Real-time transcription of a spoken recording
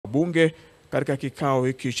Bunge katika kikao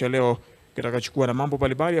hiki cha leo kitakachokuwa na mambo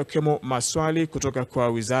mbalimbali yakiwemo maswali kutoka kwa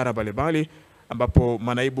wizara mbalimbali, ambapo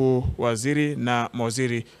manaibu waziri na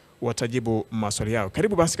mawaziri watajibu maswali yao.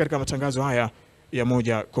 Karibu basi katika matangazo haya ya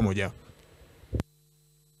moja kwa moja.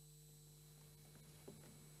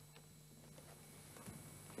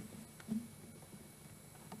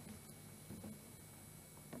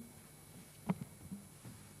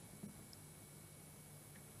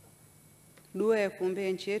 Dua ya kuombea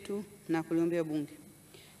nchi yetu na kuliombea Bunge.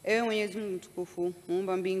 Ewe Mwenyezi Mungu mtukufu,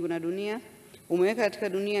 muumba mbingu na dunia, umeweka katika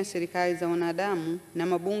dunia serikali za wanadamu na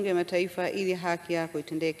mabunge ya mataifa ili haki yako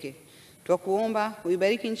itendeke. Twakuomba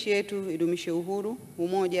uibariki nchi yetu, idumishe uhuru,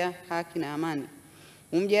 umoja, haki na amani.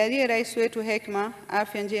 Umjalie rais wetu hekima,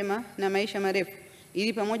 afya njema na maisha marefu,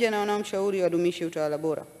 ili pamoja na wanaomshauri wadumishe utawala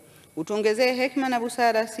bora. Utuongezee hekima na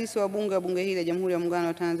busara sisi wabunge wa bunge hili la Jamhuri ya Muungano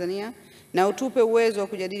wa Tanzania, na utupe uwezo wa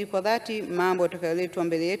kujadili kwa dhati mambo yatakayoletwa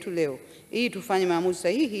mbele yetu leo, ili tufanye maamuzi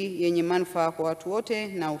sahihi yenye manufaa kwa watu wote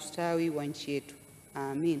na ustawi wa nchi yetu.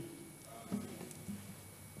 Amin.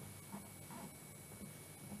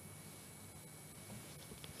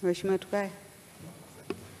 Mheshimiwa, tukae.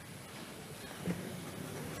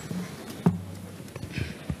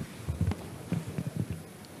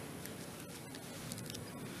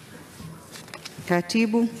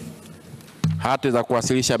 Katibu. Hati za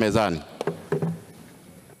kuwasilisha mezani.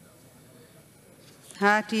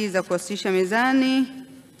 Hati za kuwasilisha mezani.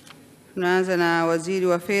 Tunaanza na Waziri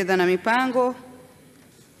wa Fedha na Mipango.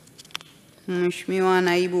 Mheshimiwa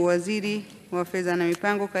Naibu Waziri wa Fedha na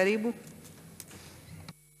Mipango, karibu.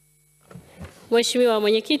 Mheshimiwa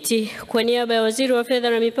Mwenyekiti, kwa niaba ya Waziri wa Fedha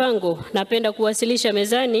na Mipango, napenda kuwasilisha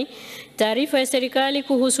mezani taarifa ya serikali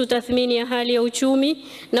kuhusu tathmini ya hali ya uchumi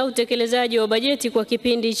na utekelezaji wa bajeti kwa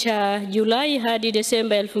kipindi cha Julai hadi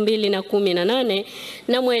Desemba 2018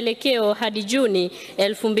 na mwelekeo hadi Juni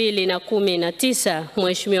 2019.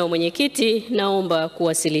 Mheshimiwa Mwenyekiti, naomba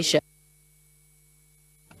kuwasilisha.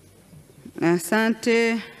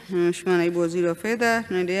 Asante Mheshimiwa Naibu Waziri wa Fedha.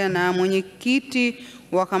 Tunaendelea na mwenyekiti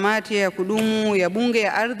wa kamati ya kudumu ya Bunge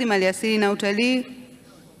ya Ardhi, Maliasili na Utalii.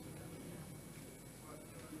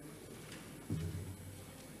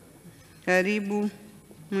 Karibu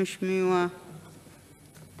Mheshimiwa.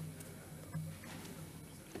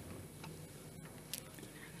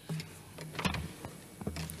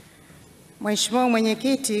 Mheshimiwa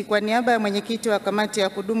Mwenyekiti, kwa niaba ya mwenyekiti wa kamati ya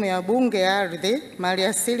kudumu ya Bunge ya Ardhi,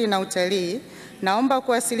 Maliasili na Utalii, naomba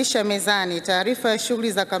kuwasilisha mezani taarifa ya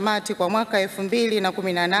shughuli za kamati kwa mwaka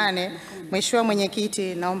 2018. Mheshimiwa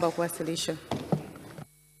Mwenyekiti, naomba kuwasilisha.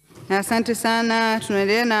 Asante sana.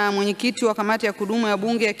 Tunaendelea na mwenyekiti wa kamati ya kudumu ya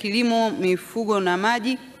Bunge ya Kilimo, Mifugo na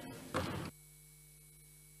Maji.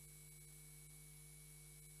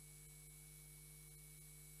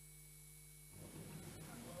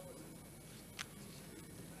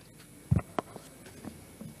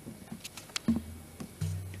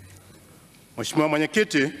 Mheshimiwa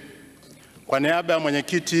Mwenyekiti, kwa niaba ya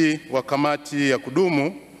mwenyekiti wa kamati ya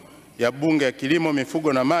kudumu ya Bunge ya Kilimo,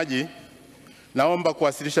 Mifugo na Maji, naomba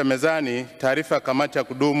kuwasilisha mezani taarifa ya kamati ya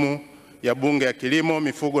kudumu ya Bunge ya Kilimo,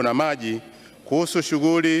 Mifugo na Maji kuhusu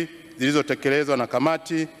shughuli zilizotekelezwa na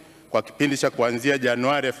kamati kwa kipindi cha kuanzia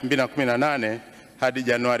Januari 2018 hadi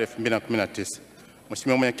Januari 2019.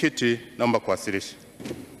 Mheshimiwa Mwenyekiti, naomba kuwasilisha.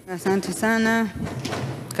 Asante sana.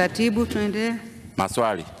 Katibu, tuendelee.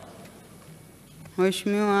 Maswali.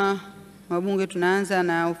 Mheshimiwa wabunge, tunaanza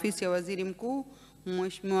na ofisi ya Waziri Mkuu,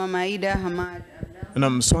 Mheshimiwa Maida Hamad.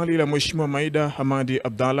 Na swali la Mheshimiwa Maida Hamadi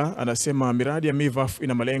Abdalla, anasema miradi ya MIVAF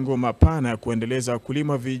ina malengo mapana ya kuendeleza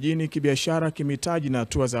kulima vijijini kibiashara, kimitaji na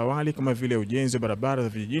hatua za awali kama vile ujenzi wa barabara za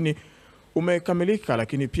vijijini umekamilika,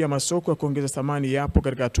 lakini pia masoko ya kuongeza thamani yapo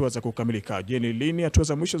katika hatua za kukamilika. Je, ni lini hatua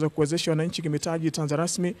za mwisho za kuwezesha wananchi kimitaji itaanza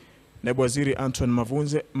rasmi? Naibu Waziri Anton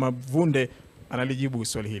Mavunde analijibu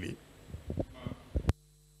swali hili.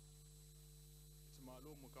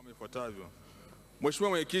 Mheshimiwa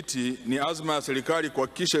Mwenyekiti, ni azma ya serikali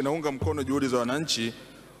kuhakikisha inaunga mkono juhudi za wananchi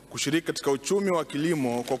kushiriki katika uchumi wa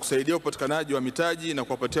kilimo kwa kusaidia upatikanaji wa mitaji na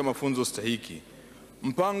kuwapatia mafunzo stahiki.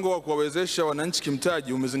 Mpango wa kuwawezesha wananchi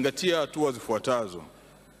kimtaji umezingatia hatua zifuatazo.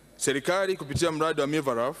 Serikali kupitia mradi wa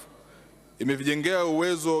MIVAF imevijengea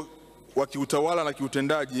uwezo wa kiutawala na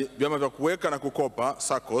kiutendaji vyama vya kuweka na kukopa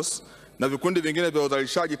SACCOS na vikundi vingine vya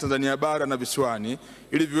uzalishaji Tanzania bara na visiwani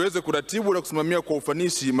ili viweze kuratibu na kusimamia kwa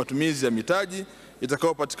ufanisi matumizi ya mitaji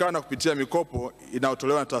itakayopatikana kupitia mikopo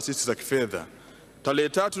inayotolewa na taasisi za kifedha. Tarehe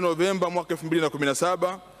 3 Novemba mwaka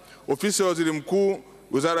 2017, Ofisi ya Waziri Mkuu,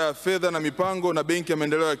 Wizara ya Fedha na Mipango na Benki ya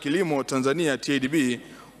Maendeleo ya Kilimo Tanzania TADB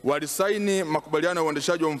walisaini makubaliano ya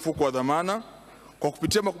uendeshaji wa mfuko wa dhamana Kwa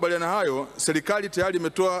kupitia makubaliano hayo, serikali tayari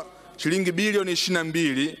imetoa shilingi bilioni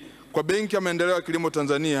 22 kwa Benki ya Maendeleo ya Kilimo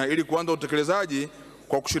Tanzania ili kuanza utekelezaji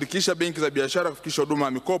kwa kushirikisha benki za biashara kufikisha huduma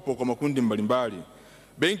ya mikopo kwa makundi mbalimbali.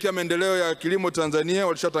 Benki ya Maendeleo ya Kilimo Tanzania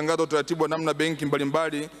walishatangaza utaratibu wa namna benki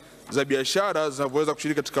mbalimbali za biashara zinavyoweza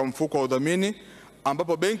kushiriki katika mfuko wa udhamini,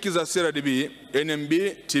 ambapo benki za CRDB, NMB,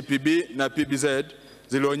 TPB na PBZ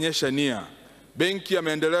zilionyesha nia. Benki ya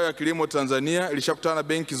Maendeleo ya Kilimo Tanzania ilishakutana na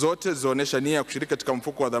benki zote zilizoonyesha nia ya kushiriki katika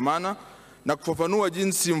mfuko wa dhamana na kufafanua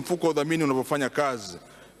jinsi mfuko wa udhamini unavyofanya kazi.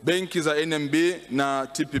 Benki za NMB na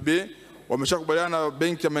TPB wameshakubaliana na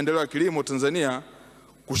Benki ya Maendeleo ya Kilimo Tanzania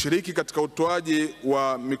kushiriki katika utoaji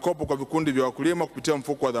wa mikopo kwa vikundi vya wakulima kupitia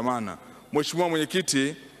mfuko wa dhamana. Mheshimiwa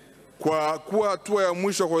Mwenyekiti, kwa kuwa hatua ya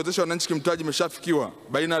mwisho kuwezesha wananchi kimtaji imeshafikiwa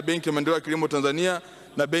baina ya Benki ya Maendeleo ya Kilimo Tanzania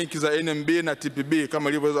na benki za NMB na TPB kama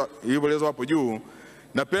ilivyoelezwa hapo juu,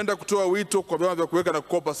 napenda kutoa wito kwa vyama vya kuweka na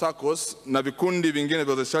kukopa SACCOS na vikundi vingine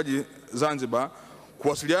vya uwezeshaji Zanzibar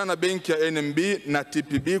kuwasiliana na benki ya NMB na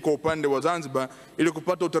TPB kwa upande wa Zanzibar ili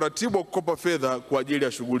kupata utaratibu wa kukopa fedha kwa ajili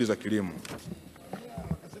ya shughuli za kilimo.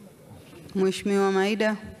 Mheshimiwa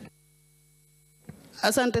Maida.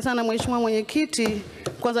 Asante sana Mheshimiwa Mwenyekiti.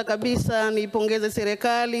 Kwanza kabisa niipongeze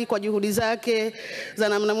serikali kwa juhudi zake za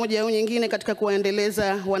namna moja au nyingine katika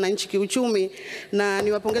kuendeleza wananchi kiuchumi, na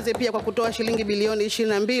niwapongeze pia kwa kutoa shilingi bilioni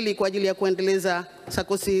 22 kwa ajili ya kuendeleza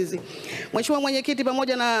SACCOS hizi. Mheshimiwa Mwenyekiti,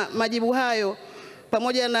 pamoja na majibu hayo,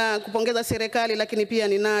 pamoja na kupongeza serikali, lakini pia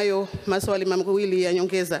ninayo maswali mawili ya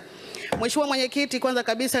nyongeza. Mheshimiwa Mwenyekiti, kwanza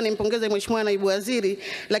kabisa nimpongeze Mheshimiwa Naibu Waziri,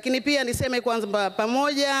 lakini pia niseme kwanza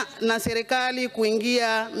pamoja na serikali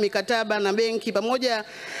kuingia mikataba na benki pamoja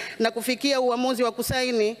na kufikia uamuzi wa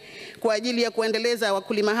kusaini kwa ajili ya kuendeleza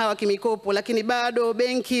wakulima hawa kimikopo, lakini bado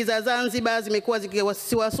benki za Zanzibar zimekuwa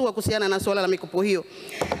zikiwasuasua kuhusiana na swala la mikopo hiyo.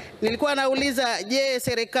 Nilikuwa nauliza, je,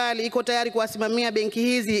 serikali iko tayari kuwasimamia benki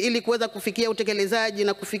hizi ili kuweza kufikia utekelezaji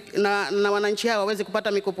na wananchi hawa waweze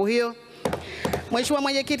kupata mikopo hiyo? Mheshimiwa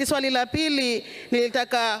Mwenyekiti, swali la pili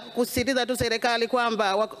nilitaka kusisitiza tu serikali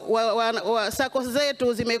kwamba SACCOS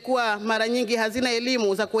zetu zimekuwa mara nyingi hazina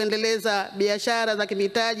elimu za kuendeleza biashara za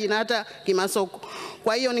kimitaji na hata kimasoko.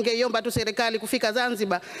 Kwa hiyo ningeiomba tu serikali kufika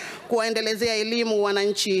Zanzibar kuwaendelezea elimu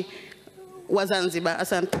wananchi wa Zanzibar.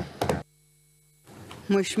 Asante.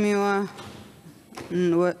 Mheshimiwa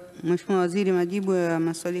Waziri, majibu ya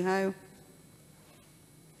maswali hayo.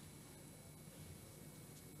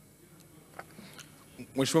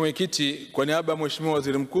 Mheshimiwa Mwenyekiti, kwa niaba ya Mheshimiwa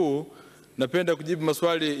Waziri Mkuu, napenda kujibu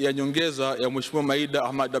maswali ya nyongeza ya Mheshimiwa Maida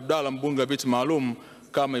Ahmad Abdalla, mbunge wa viti maalum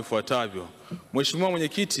kama ifuatavyo. Mheshimiwa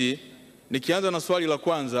Mwenyekiti, nikianza na swali la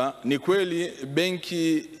kwanza, ni kweli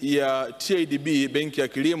benki ya TADB, benki ya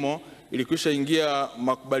kilimo, ilikwisha ingia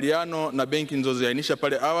makubaliano na benki nilizoziainisha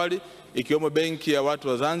pale awali, ikiwemo benki ya watu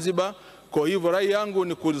wa Zanzibar. Kwa hivyo rai yangu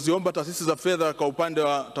ni kuziomba taasisi za fedha kwa upande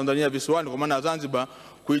wa Tanzania visiwani kwa maana ya Zanzibar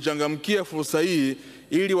kuichangamkia fursa hii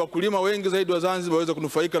ili wakulima wengi zaidi wa Zanzibar waweze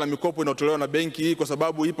kunufaika na mikopo inayotolewa na benki hii kwa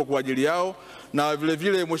sababu ipo kwa ajili yao. Na vile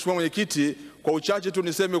vile Mheshimiwa Mwenyekiti, kwa uchache tu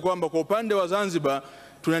niseme kwamba kwa upande wa Zanzibar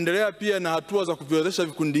tunaendelea pia na hatua za kuviwezesha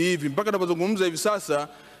vikundi hivi. Mpaka tunapozungumza hivi sasa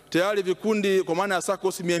tayari vikundi kwa maana ya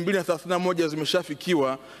SACCOS 231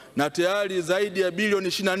 zimeshafikiwa na tayari zaidi ya bilioni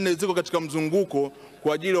 24 ziko katika mzunguko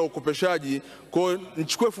kwa ajili ya ukopeshaji. Kwa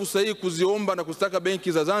nichukue fursa hii kuziomba na kustaka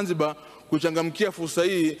benki za Zanzibar kuchangamkia fursa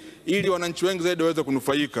hii ili wananchi wengi zaidi waweze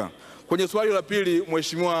kunufaika. Kwenye swali la pili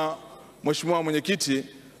Mheshimiwa Mwenyekiti,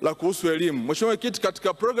 la kuhusu elimu. Mheshimiwa Mwenyekiti,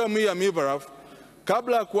 katika programu hii ya MBASHARA,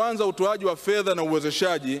 kabla ya kuanza utoaji wa fedha na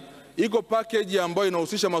uwezeshaji, iko package ambayo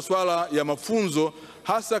inahusisha masuala ya mafunzo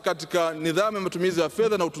hasa katika nidhamu ya matumizi ya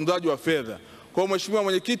fedha na utunzaji wa fedha. Kwa Mheshimiwa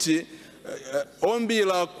Mwenyekiti, ombi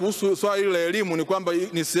la kuhusu swali la elimu ni kwamba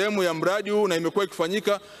ni sehemu ya mradi huu na imekuwa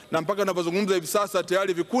ikifanyika, na mpaka tunapozungumza hivi sasa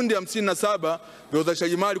tayari vikundi 57 vya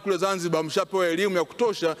uzalishaji mali kule Zanzibar mshapewa elimu ya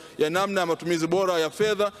kutosha ya namna ya matumizi bora ya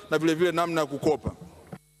fedha na vile vile namna ya kukopa.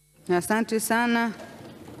 Asante sana.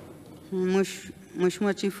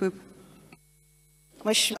 Mheshimiwa Chief Whip.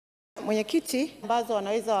 Mheshimiwa Mwenyekiti, ambazo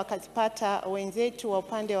wanaweza wakazipata wenzetu wa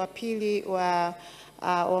upande wa pili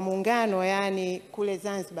wa muungano, yani kule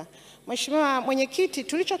Zanzibar. Mheshimiwa Mwenyekiti,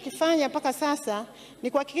 tulichokifanya mpaka sasa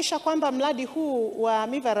ni kuhakikisha kwamba mradi huu wa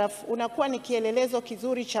MBASHARA unakuwa ni kielelezo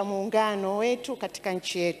kizuri cha muungano wetu katika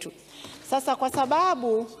nchi yetu. Sasa kwa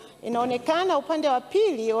sababu inaonekana upande wa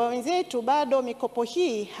pili wa wenzetu bado mikopo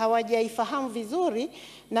hii hawajaifahamu vizuri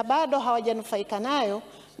na bado hawajanufaika nayo,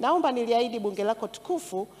 naomba niliahidi bunge lako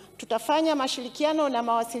tukufu Tutafanya mashirikiano na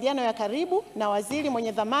mawasiliano ya karibu na waziri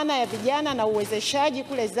mwenye dhamana ya vijana na uwezeshaji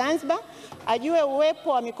kule Zanzibar, ajue uwepo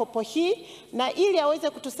wa mikopo hii na ili aweze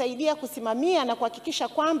kutusaidia kusimamia na kuhakikisha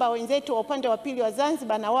kwamba wenzetu wa upande wa pili wa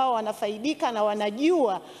Zanzibar na wao wanafaidika na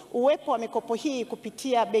wanajua uwepo wa mikopo hii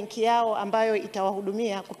kupitia benki yao ambayo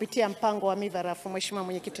itawahudumia kupitia mpango wa MBASHARA. Mheshimiwa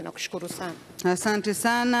Mwenyekiti, nakushukuru sana. Asante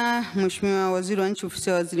sana Mheshimiwa Waziri wa Nchi Ofisi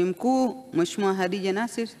ya Waziri Mkuu. Mheshimiwa Hadija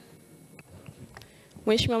Nasir.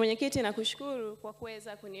 Mheshimiwa Mwenyekiti, nakushukuru kwa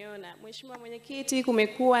kuweza kuniona. Mheshimiwa Mwenyekiti,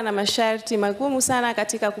 kumekuwa na masharti magumu sana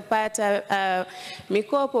katika kupata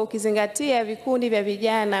mikopo, ukizingatia vikundi vya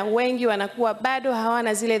vijana wengi wanakuwa bado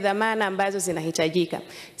hawana zile dhamana ambazo zinahitajika.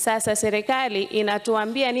 Sasa serikali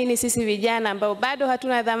inatuambia nini sisi vijana ambao bado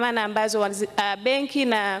hatuna dhamana ambazo benki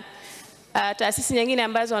na taasisi nyingine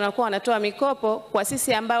ambazo wanakuwa wanatoa mikopo kwa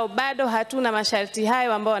sisi ambao bado hatuna masharti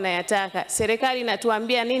hayo ambao wanayataka? Serikali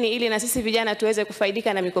inatuambia nini ili na sisi vijana tuweze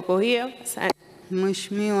kufaidika na mikopo hiyo? Asante.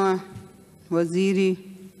 Mheshimiwa Waziri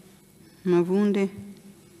Mavunde,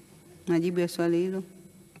 majibu ya swali hilo.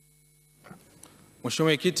 Mheshimiwa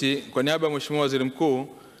Mwenyekiti, kwa niaba ya Mheshimiwa Waziri Mkuu,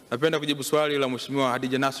 napenda kujibu swali la Mheshimiwa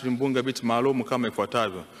Hadija Nasir, mbunge viti maalum kama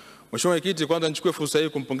ifuatavyo. Mheshimiwa Mwenyekiti, kwanza nichukue fursa hii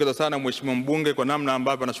kumpongeza sana Mheshimiwa mbunge kwa namna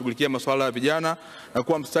ambavyo anashughulikia masuala ya vijana na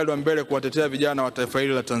kuwa mstari wa mbele kuwatetea vijana wa taifa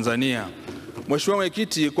hili la Tanzania. Mheshimiwa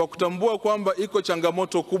Mwenyekiti, kwa kutambua kwamba iko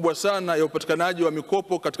changamoto kubwa sana ya upatikanaji wa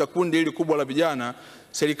mikopo katika kundi hili kubwa la vijana,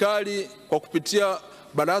 serikali kwa kupitia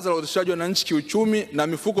Baraza la Uwezeshaji wa Wananchi Kiuchumi na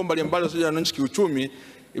mifuko mbalimbali ya wananchi kiuchumi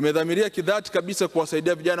imedhamiria kidhati kabisa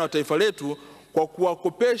kuwasaidia vijana wa taifa letu kwa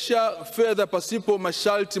kuwakopesha fedha pasipo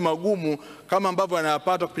masharti magumu kama ambavyo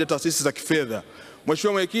wanayapata kupitia taasisi za kifedha.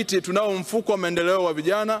 Mheshimiwa Mwenyekiti, tunao mfuko wa maendeleo wa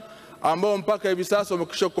vijana ambao mpaka hivi sasa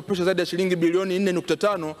wamekwisha kukopesha zaidi ya shilingi bilioni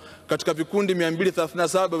 4.5 katika vikundi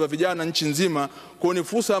 237 vya vijana nchi nzima. Kwa ni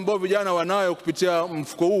fursa ambayo vijana wanayo kupitia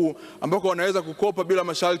mfuko huu ambako wanaweza kukopa bila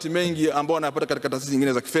masharti mengi ambao wanapata katika taasisi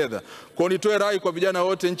nyingine za kifedha. Kwa nitoe rai kwa vijana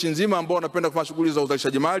wote nchi nzima ambao wanapenda kufanya shughuli za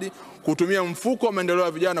uzalishaji mali kutumia mfuko wa maendeleo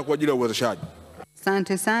ya vijana kwa ajili ya uwezeshaji.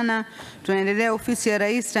 Asante sana. Tunaendelea Ofisi ya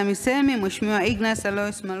Rais TAMISEMI, Mheshimiwa Ignas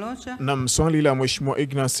Alois Malocha. Na swali la Mheshimiwa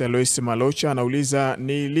Ignas Alois Malocha anauliza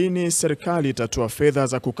ni lini serikali itatoa fedha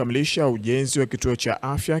za kukamilisha ujenzi wa kituo cha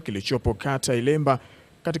afya kilichopo kata Ilemba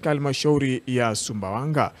katika halmashauri ya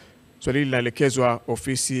Sumbawanga. Swali hili linaelekezwa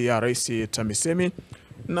Ofisi ya Rais TAMISEMI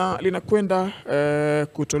na linakwenda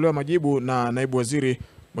kutolewa majibu na Naibu Waziri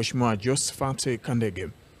Mheshimiwa Josephat Kandege.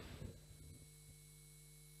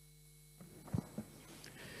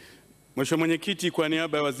 Mheshimiwa Mwenyekiti, kwa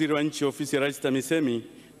niaba ya Waziri wa Nchi Ofisi ya Rais TAMISEMI,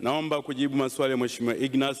 naomba kujibu maswali ya Mheshimiwa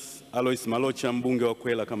Ignas Alois Malocha, mbunge wa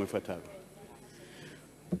Kwela kama ifuatavyo.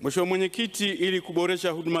 Mheshimiwa Mwenyekiti, ili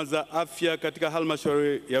kuboresha huduma za afya katika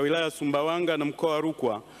halmashauri ya wilaya Sumbawanga na mkoa wa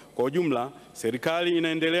Rukwa kwa ujumla, serikali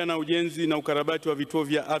inaendelea na ujenzi na ukarabati wa vituo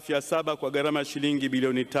vya afya 7 kwa gharama ya shilingi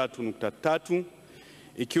bilioni 3.3,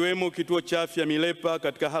 ikiwemo kituo cha afya Milepa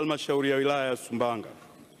katika halmashauri ya wilaya ya Sumbawanga.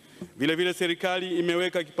 Vile vile serikali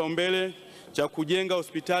imeweka kipaumbele cha kujenga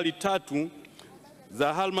hospitali 3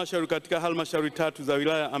 za halmashauri katika halmashauri 3 za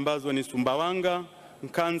wilaya ambazo ni Sumbawanga,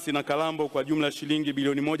 Nkasi na Kalambo kwa jumla ya shilingi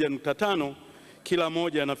bilioni 1.5 kila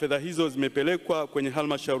moja, na fedha hizo zimepelekwa kwenye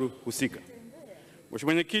halmashauri husika. Mheshimiwa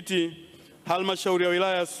Mwenyekiti, halmashauri ya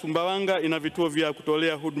wilaya ya Sumbawanga ina vituo vya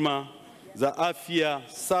kutolea huduma za afya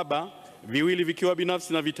 7, viwili vikiwa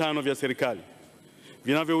binafsi na 5 vya serikali,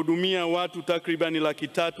 vinavyohudumia watu takribani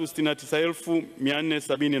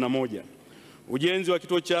 369,471. Ujenzi wa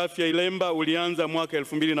kituo cha afya Ilemba ulianza mwaka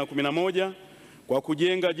 2011 kwa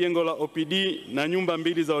kujenga jengo la OPD na nyumba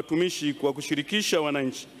 2 za watumishi kwa kushirikisha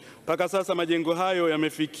wananchi. Mpaka sasa majengo hayo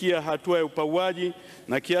yamefikia hatua ya upauaji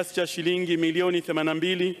na kiasi cha shilingi milioni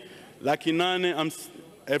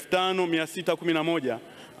 82,805,611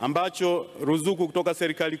 ambacho ruzuku kutoka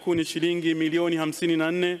serikali kuu ni shilingi milioni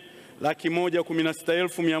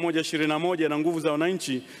 54,116,121 na nguvu za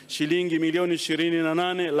wananchi shilingi milioni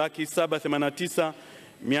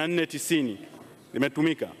 28,789,490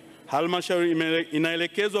 limetumika. Halmashauri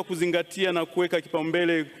inaelekezwa kuzingatia na kuweka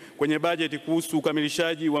kipaumbele kwenye bajeti kuhusu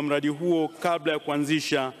ukamilishaji wa mradi huo kabla ya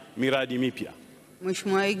kuanzisha miradi mipya.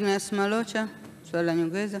 Mheshimiwa Ignas Malocha, swali la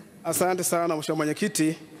nyongeza. Asante sana Mheshimiwa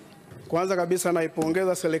Mwenyekiti. Kwanza kabisa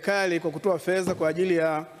naipongeza serikali kwa kutoa fedha kwa ajili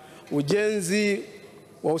ya ujenzi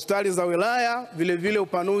wa hospitali za wilaya, vile vile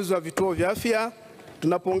upanuzi wa vituo vya afya.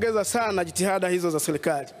 Tunapongeza sana jitihada hizo za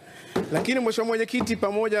serikali. Lakini Mheshimiwa Mwenyekiti,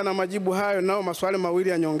 pamoja na majibu hayo, nao maswali mawili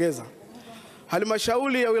ya nyongeza.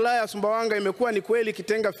 Halmashauri ya wilaya ya Sumbawanga imekuwa ni kweli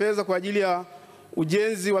kitenga fedha kwa ajili ya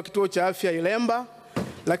ujenzi wa kituo cha afya Ilemba,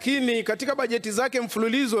 lakini katika bajeti zake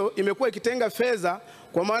mfululizo imekuwa ikitenga fedha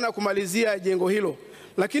kwa maana kumalizia jengo hilo.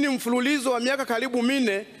 lakini mfululizo wa miaka karibu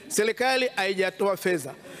 4 serikali haijatoa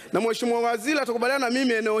fedha. Na Mheshimiwa Waziri atakubaliana na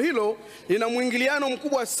mimi, eneo hilo lina mwingiliano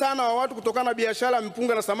mkubwa sana wa watu kutokana na biashara ya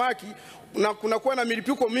mpunga na samaki, na kunakuwa na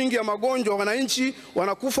milipuko mingi ya magonjwa, wananchi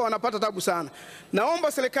wanakufa, wanapata tabu sana.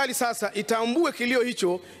 Naomba serikali sasa itambue kilio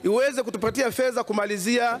hicho, iweze kutupatia fedha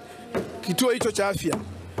kumalizia kituo hicho cha afya.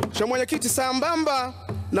 Mheshimiwa Mwenyekiti, sambamba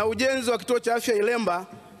na ujenzi wa kituo cha afya Ilemba,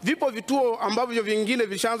 vipo vituo ambavyo vingine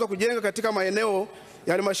vilishaanza kujenga katika maeneo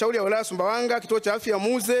ya halmashauri ya wilaya Sumbawanga: kituo cha afya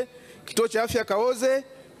Muze, kituo cha afya Kaoze,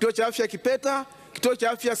 kituo cha afya Kipeta, kituo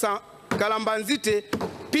cha afya Kalambanzite,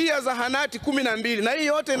 pia zahanati 12. Na hii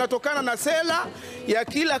yote inatokana na sera ya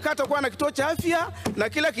kila kata kuwa na kituo cha afya na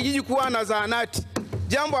kila kijiji kuwa na zahanati,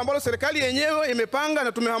 jambo ambalo serikali yenyewe imepanga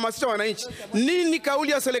na tumehamasisha wananchi. Nini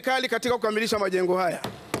kauli ya serikali katika kukamilisha majengo haya?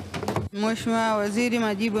 Mheshimiwa Waziri,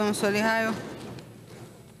 majibu ya maswali hayo.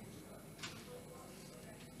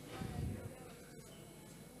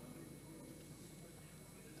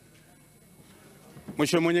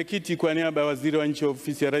 Mheshimiwa Mwenyekiti, kwa niaba ya Waziri wa Nchi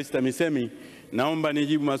Ofisi ya Rais TAMISEMI, naomba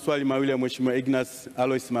nijibu maswali mawili ya Mheshimiwa Ignas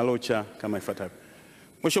Alois Malocha kama ifuatavyo.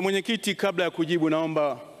 Mheshimiwa Mwenyekiti, kabla ya kujibu,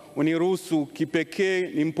 naomba uniruhusu kipekee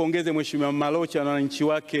nimpongeze Mheshimiwa Malocha na wananchi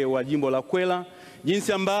wake wa jimbo la Kwela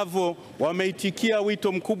jinsi ambavyo wameitikia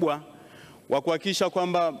wito mkubwa wa kuhakikisha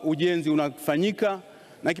kwamba ujenzi unafanyika,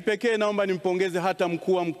 na kipekee naomba nimpongeze hata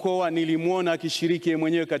mkuu wa mkoa, nilimuona akishiriki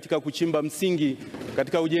mwenyewe katika kuchimba msingi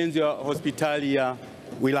katika ujenzi wa hospitali ya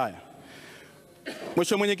wilaya.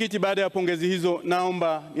 Mheshimiwa Mwenyekiti, baada ya pongezi hizo,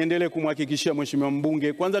 naomba niendelee kumhakikishia Mheshimiwa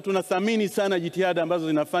mbunge, kwanza tunathamini sana jitihada ambazo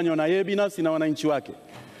zinafanywa na yeye binafsi na wananchi wake.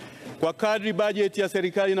 Kwa kadri bajeti ya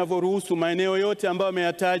serikali inavyoruhusu, maeneo yote ambayo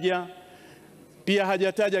ameyataja, pia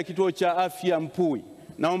hajataja kituo cha afya Mpui,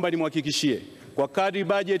 naomba nimhakikishie kwa kadri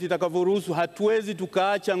bajeti itakavyoruhusu, hatuwezi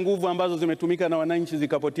tukaacha nguvu ambazo zimetumika na wananchi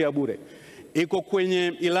zikapotea bure. Iko kwenye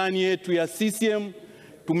ilani yetu ya CCM,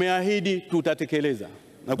 tumeahidi tutatekeleza.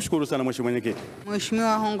 Nakushukuru sana Mheshimiwa Mwenyekiti.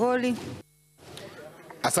 Mheshimiwa Hongoli.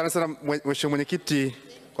 Asante sana Mheshimiwa Mwenyekiti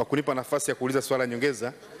kwa kunipa nafasi ya kuuliza swala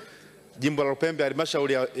nyongeza. Jimbo la Lupembe,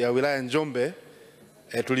 halmashauri ya wilaya Njombe,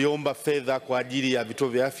 tuliomba fedha kwa ajili ya vituo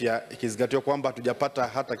vya afya, ikizingatiwa kwamba hatujapata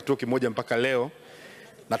hata kituo kimoja mpaka leo,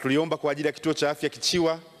 na tuliomba kwa ajili ya kituo cha afya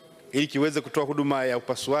Kichiwa ili kiweze kutoa huduma ya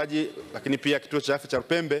upasuaji, lakini pia kituo cha afya cha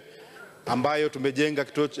Lupembe ambayo tumejenga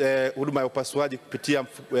kituo huduma ya upasuaji kupitia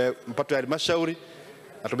mpato ya halmashauri,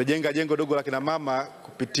 na tumejenga jengo dogo la kina mama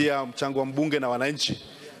kupitia mchango wa mbunge na wananchi.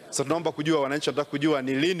 Sasa tunaomba kujua, wananchi wanataka kujua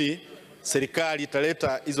ni lini serikali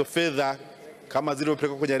italeta hizo fedha kama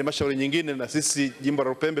zilizopelekwa kwenye halmashauri nyingine, na sisi jimbo la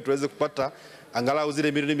Lupembe tuweze kupata angalau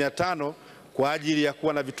zile milioni 500 kwa ajili ya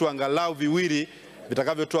kuwa na vituo angalau viwili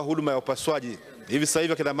vitakavyotoa huduma ya upasuaji. Hivi sasa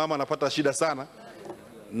hivi kina mama wanapata shida sana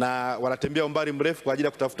na wanatembea umbali mrefu kwa ajili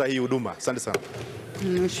ya kutafuta hii huduma. Asante sana.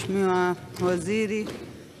 Mheshimiwa Waziri,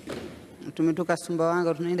 tumetoka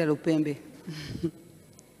Sumbawanga tunaenda Lupembe.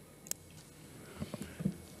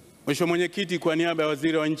 Mheshimiwa Mwenyekiti, kwa niaba ya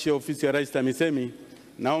Waziri wa Nchi Ofisi ya Rais TAMISEMI,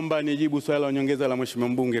 naomba nijibu swali la nyongeza la Mheshimiwa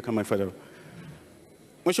mbunge kama ifuatavyo.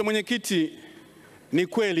 Mheshimiwa Mwenyekiti, ni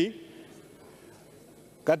kweli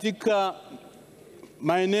katika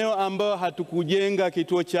maeneo ambayo hatukujenga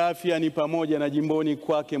kituo cha afya ni pamoja na jimboni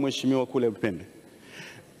kwake Mheshimiwa kule Lupembe.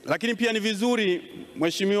 Lakini pia ni vizuri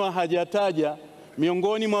Mheshimiwa hajataja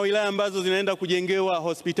miongoni mwa wilaya ambazo zinaenda kujengewa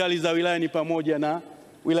hospitali za wilaya ni pamoja na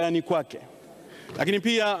wilayani kwake. Lakini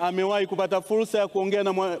pia amewahi kupata fursa ya kuongea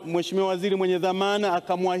na Mheshimiwa Waziri mwenye dhamana,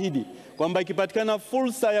 akamwahidi kwamba ikipatikana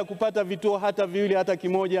fursa ya kupata vituo hata viwili hata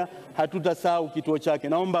kimoja, hatutasahau kituo chake.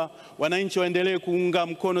 Naomba wananchi waendelee kuunga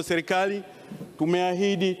mkono serikali,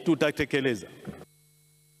 tumeahidi tutatekeleza.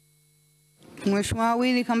 Mheshimiwa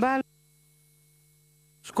Willy Kambale.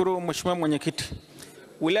 Shukuru Mheshimiwa Mwenyekiti.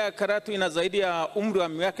 Wilaya ya Karatu ina zaidi ya umri wa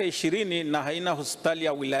miaka 20 na haina hospitali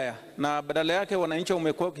ya wilaya, na badala yake wananchi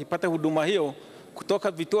wamekuwa wakipata huduma hiyo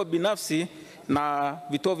kutoka vituo binafsi na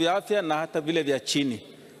vituo vya afya na hata vile vya chini.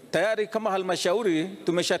 Tayari kama halmashauri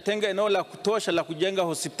tumeshatenga eneo la kutosha la kujenga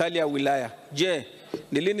hospitali ya wilaya. Je,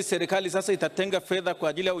 ni lini serikali sasa itatenga fedha kwa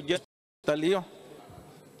ajili ya ujenzi wa hospitali hiyo?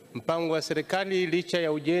 Mpango wa serikali licha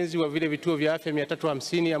ya ujenzi wa vile vituo vya afya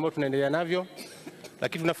 350 ambao tunaendelea navyo,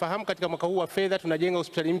 lakini tunafahamu katika mwaka huu wa fedha tunajenga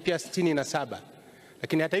hospitali mpya 67.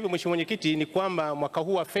 Lakini hata hivyo Mheshimiwa Mwenyekiti, ni kwamba mwaka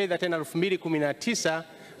huu wa fedha tena 2019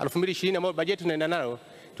 2020 ambao bajeti tunaenda nayo,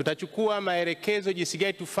 tutachukua maelekezo jinsi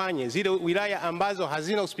gani tufanye zile wilaya ambazo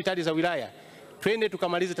hazina hospitali za wilaya, twende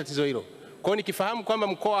tukamalize tatizo hilo. Kwa hiyo nikifahamu kwamba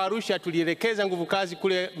mkoa wa Arusha tulielekeza nguvu kazi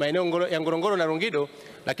kule maeneo ya Ngorongoro na Longido,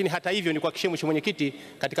 lakini hata hivyo nikuhakikishie Mheshimiwa Mwenyekiti,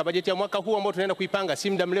 katika bajeti ya mwaka huu ambao tunaenda kuipanga si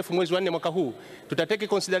muda mrefu, mwezi wa 4 mwaka huu, tutateke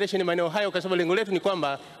consideration maeneo hayo, kwa sababu lengo letu ni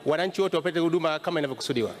kwamba wananchi wote wapate huduma kama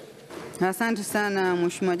inavyokusudiwa. Asante sana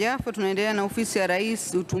Mheshimiwa Jafo. Tunaendelea na ofisi ya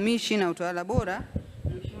Rais, utumishi na utawala bora.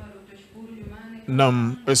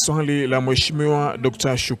 Naam, swali la Mheshimiwa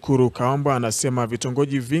Dr. Shukuru Kawambwa, anasema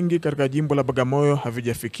vitongoji vingi katika jimbo la Bagamoyo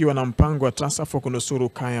havijafikiwa na mpango wa TASAF wa kunusuru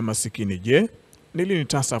kaya masikini. Je, ni lini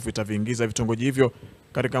TASAF itaviingiza vitongoji hivyo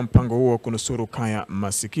katika mpango huo wa kunusuru kaya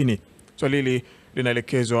masikini? Swali hili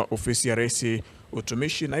linaelekezwa ofisi ya Rais,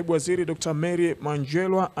 utumishi. Naibu Waziri Dr. Mary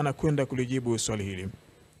Manjelwa anakwenda kulijibu swali hili.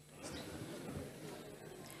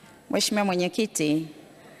 Mheshimiwa Mwenyekiti,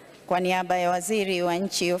 kwa niaba ya Waziri wa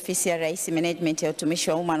Nchi, Ofisi ya Rais, Management ya Utumishi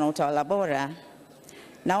wa Umma na Utawala Bora,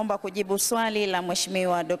 naomba kujibu swali la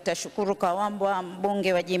Mheshimiwa Dr. Shukuru Kawambwa,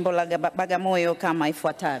 mbunge wa jimbo la Bagamoyo kama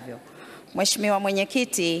ifuatavyo. Mheshimiwa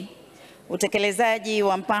Mwenyekiti, utekelezaji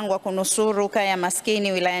wa mpango wa kunusuru kaya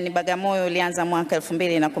maskini wilayani Bagamoyo ulianza mwaka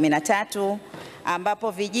 2013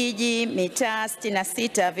 ambapo vijiji mitaa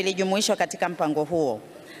 66 vilijumuishwa katika mpango huo.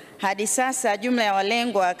 Hadi sasa jumla ya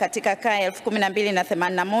walengwa katika kaya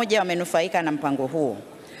 12,081 wamenufaika na mpango huo.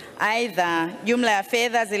 Aidha, jumla ya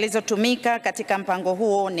fedha zilizotumika katika mpango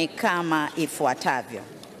huo ni kama ifuatavyo.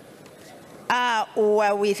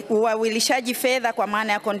 Uwawilishaji fedha kwa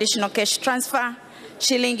maana ya conditional cash transfer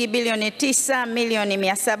shilingi bilioni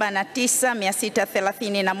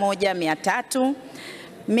 9,709,631,300.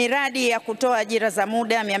 Miradi ya kutoa ajira za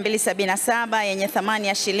muda 277 yenye thamani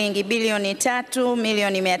ya shilingi bilioni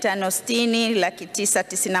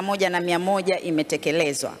 3,560,991,100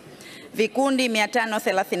 imetekelezwa. Vikundi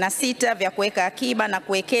 536 vya kuweka akiba na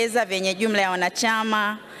kuwekeza vyenye jumla ya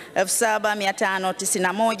wanachama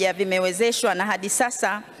 7,591 vimewezeshwa, na hadi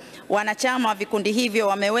sasa wanachama wa vikundi hivyo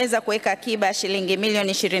wameweza kuweka akiba ya shilingi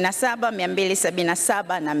milioni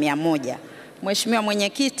 27,277,100. Mheshimiwa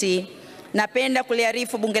Mwenyekiti, napenda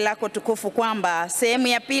kuliarifu bunge lako tukufu kwamba sehemu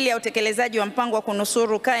ya pili ya utekelezaji wa mpango wa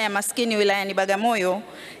kunusuru kaya maskini wilayani Bagamoyo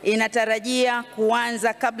inatarajia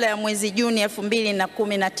kuanza kabla ya mwezi Juni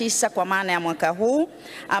 2019 kwa maana ya mwaka huu,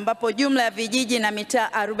 ambapo jumla ya vijiji na mitaa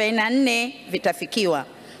 44 vitafikiwa.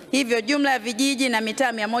 Hivyo jumla ya vijiji na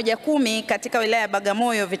mitaa 110 katika wilaya ya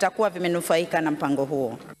Bagamoyo vitakuwa vimenufaika na mpango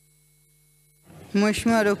huo.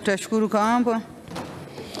 Mheshimiwa Dr. Shukuru Kawambwa.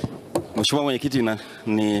 Mheshimiwa Mwenyekiti,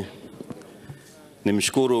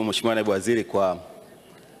 nimshukuru Mheshimiwa Naibu Waziri kwa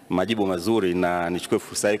majibu mazuri, na nichukue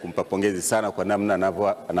fursa hii kumpa pongezi sana kwa namna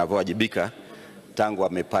anavyowajibika tangu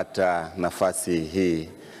amepata nafasi hii.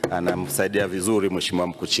 Anamsaidia vizuri Mheshimiwa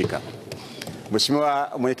Mkuchika.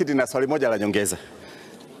 Mheshimiwa Mwenyekiti, na swali moja la nyongeza.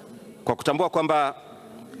 Kwa kutambua kwamba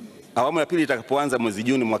awamu ya pili itakapoanza mwezi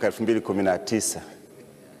Juni mwaka 2019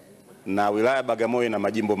 na wilaya ya Bagamoyo na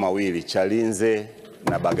majimbo mawili, Chalinze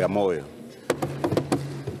na Bagamoyo,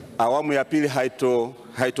 awamu ya pili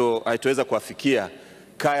haitoweza kuwafikia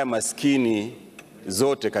kaya maskini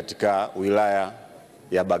zote katika wilaya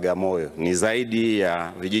ya Bagamoyo. Ni zaidi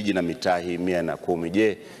ya vijiji na mitaa 110.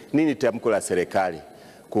 Je, nini tamko la serikali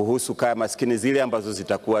kuhusu kaya maskini zile ambazo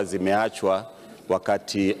zitakuwa zimeachwa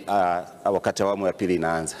wakati awamu ya pili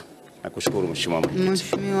inaanza? Nakushukuru Mheshimiwa Mwenyekiti.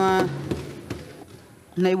 Mheshimiwa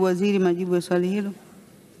Naibu Waziri, majibu ya swali hilo.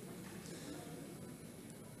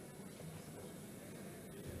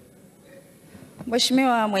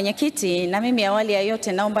 Mheshimiwa Mwenyekiti, na mimi awali ya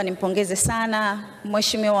yote naomba nimpongeze sana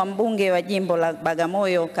Mheshimiwa mbunge wa jimbo la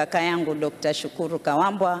Bagamoyo kaka yangu Dr. Shukuru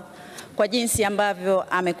Kawambwa kwa jinsi ambavyo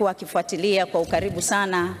amekuwa akifuatilia kwa ukaribu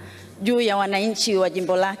sana juu ya wananchi wa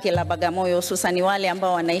jimbo lake la Bagamoyo, hususan wale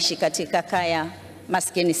ambao wanaishi katika kaya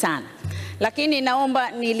maskini sana. Lakini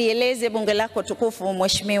naomba nilieleze bunge lako tukufu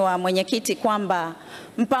Mheshimiwa Mwenyekiti kwamba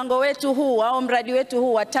mpango wetu huu au mradi wetu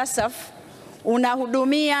huu wa TASAF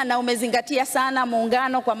unahudumia na umezingatia sana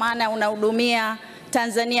muungano, kwa maana unahudumia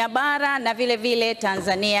Tanzania bara na vile vile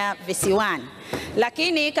Tanzania visiwani.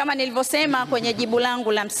 Lakini kama nilivyosema kwenye jibu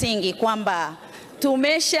langu la msingi kwamba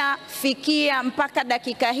tumeshafikia mpaka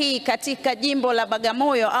dakika hii katika jimbo la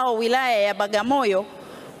Bagamoyo au wilaya ya Bagamoyo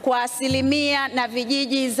kwa asilimia na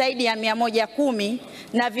vijiji zaidi ya 110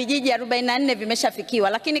 na vijiji 44 vimeshafikiwa.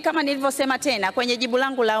 Lakini kama nilivyosema tena kwenye jibu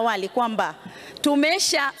langu la awali kwamba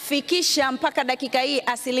tumeshafikisha mpaka dakika hii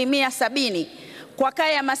asilimia 70 kwa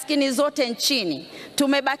kaya maskini zote nchini,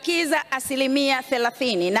 tumebakiza asilimia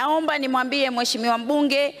 30. Naomba nimwambie Mheshimiwa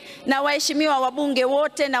mbunge na waheshimiwa wabunge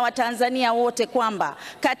wote na Watanzania wote kwamba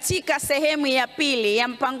katika sehemu ya pili ya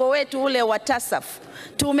mpango wetu ule wa TASAF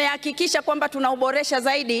tumehakikisha kwamba tunauboresha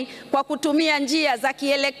zaidi kwa kutumia njia za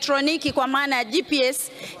kielektroniki kwa maana ya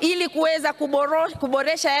GPS ili kuweza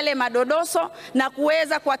kuboresha yale madodoso na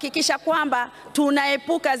kuweza kuhakikisha kwamba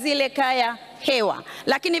tunaepuka zile kaya hewa.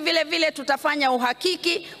 Lakini vile vile tutafanya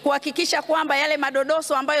uhakiki kuhakikisha kwamba yale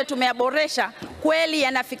madodoso ambayo tumeyaboresha kweli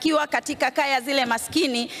yanafikiwa katika kaya zile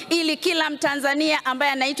maskini, ili kila Mtanzania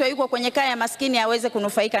ambaye anaitwa yuko kwenye kaya maskini aweze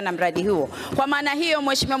kunufaika na mradi huo. Kwa maana hiyo,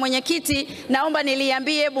 Mheshimiwa Mwenyekiti, naomba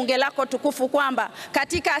niliambie bunge lako tukufu kwamba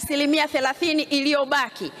katika 30%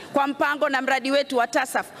 iliyobaki kwa mpango na mradi wetu wa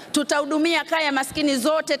TASAF tutahudumia kaya maskini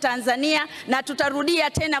zote Tanzania, na tutarudia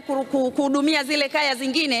tena kuhudumia zile kaya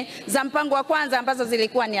zingine za mpango wa kwanza ambazo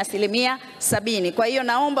zilikuwa ni 70%. Kwa hiyo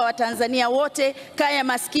naomba Watanzania wote, kaya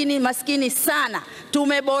maskini sana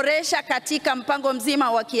tumeboresha katika mpango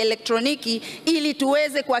mzima wa kielektroniki ili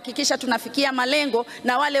tuweze kuhakikisha tunafikia malengo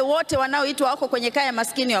na wale wote wanaoitwa wako kwenye kaya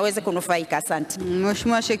maskini waweze kunufaika. Asante.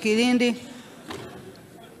 Mheshimiwa Shekilindi.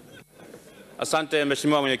 Asante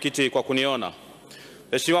Mheshimiwa Mwenyekiti kwa kuniona.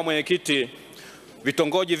 Mheshimiwa Mwenyekiti,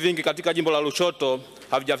 vitongoji vingi katika jimbo la Lushoto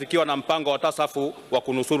havijafikiwa na mpango wa TASAFu wa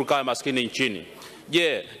kunusuru kaya maskini nchini.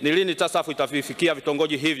 Je, ni lini TASAFu itafikia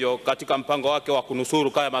vitongoji hivyo katika mpango wake wa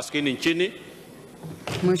kunusuru kaya maskini nchini?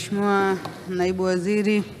 Mheshimiwa Naibu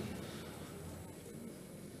Waziri.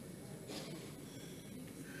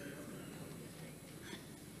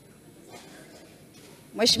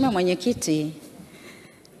 Mheshimiwa Mwenyekiti,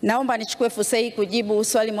 naomba nichukue fursa hii kujibu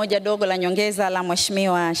swali moja dogo la nyongeza la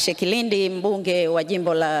Mheshimiwa Shekilindi, mbunge wa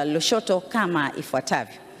jimbo la Lushoto, kama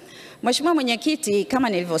ifuatavyo. Mheshimiwa Mwenyekiti, kama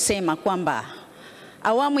nilivyosema kwamba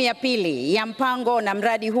awamu ya pili ya mpango na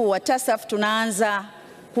mradi huu wa TASAF tunaanza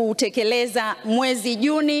kutekeleza mwezi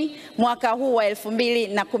Juni mwaka huu wa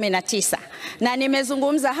 2019, na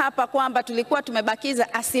nimezungumza hapa kwamba tulikuwa tumebakiza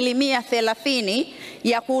 30%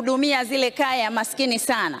 ya kuhudumia zile kaya maskini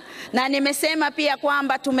sana, na nimesema pia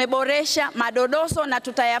kwamba tumeboresha madodoso na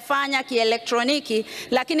tutayafanya kielektroniki,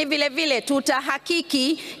 lakini vile vile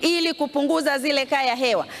tutahakiki ili kupunguza zile kaya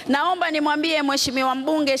hewa. Naomba nimwambie Mheshimiwa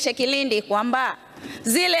mbunge Shekilindi kwamba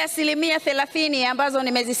zile 30% ambazo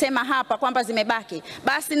nimezisema hapa kwamba zimebaki,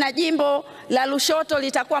 basi na jimbo la Lushoto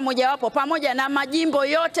litakuwa mojawapo, pamoja na majimbo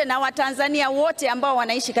yote na Watanzania wote ambao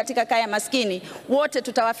wanaishi katika kaya maskini, wote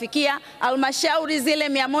tutawafikia. Halmashauri zile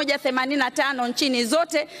 185 nchini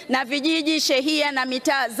zote na vijiji, shehia na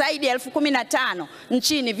mitaa zaidi ya 15,000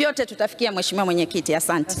 nchini, vyote tutafikia. Mheshimiwa Mwenyekiti,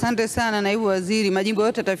 asante. Asante sana Naibu Waziri, majimbo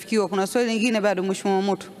yote yatafikiwa. Kuna swali lingine bado, Mheshimiwa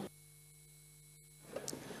Moto?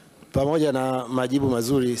 Pamoja na majibu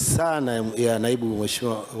mazuri sana ya Naibu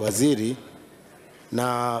Mheshimiwa Waziri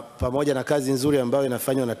na pamoja na kazi nzuri ambayo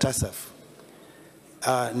inafanywa na TASAF,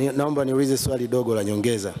 naomba niulize swali dogo la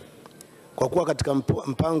nyongeza. Kwa kuwa katika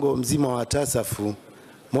mpango mzima wa TASAF,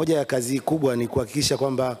 moja ya kazi kubwa ni kuhakikisha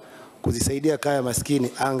kwamba kuzisaidia kaya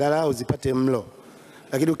maskini angalau zipate mlo,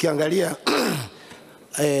 lakini ukiangalia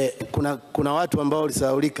kuna watu ambao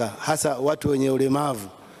walisahaulika, hasa watu wenye ulemavu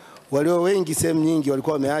walio wengi sehemu nyingi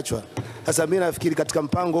walikuwa wameachwa. Sasa mimi nafikiri katika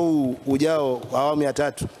mpango huu ujao wa awamu ya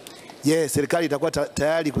 3, serikali itakuwa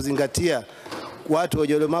tayari kuzingatia watu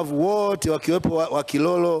wenye ulemavu wote wakiwepo wa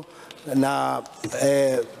Kilolo na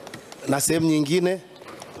sehemu nyingine.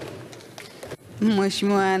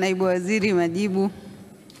 Mheshimiwa Naibu Waziri, majibu.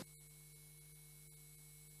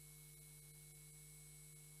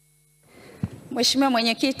 Mheshimiwa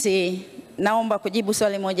Mwenyekiti, naomba kujibu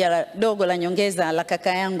swali moja dogo la nyongeza la kaka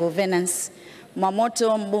yangu Venance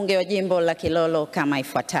Mwamoto, mbunge wa jimbo la Kilolo, kama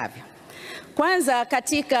ifuatavyo. Kwanza,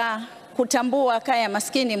 katika kutambua kaya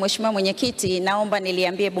maskini, Mheshimiwa Mwenyekiti, naomba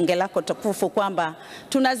niliambie bunge lako tukufu kwamba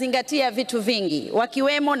tunazingatia vitu vingi,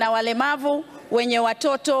 wakiwemo na walemavu wenye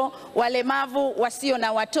watoto, walemavu wasio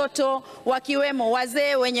na watoto, wakiwemo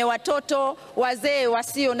wazee wenye watoto, wazee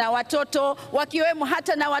wasio na watoto, wakiwemo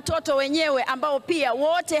hata na watoto wenyewe ambao pia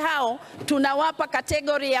wote hao tunawapa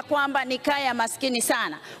kategori ya kwamba ni kaya maskini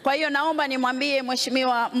sana. Kwa hiyo naomba nimwambie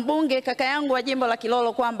Mheshimiwa mbunge kaka yangu wa jimbo la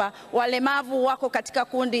Kilolo kwamba walemavu wako katika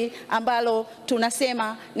kundi ambalo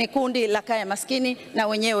tunasema ni kundi la kaya maskini, na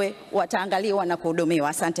wenyewe wataangaliwa na kuhudumiwa.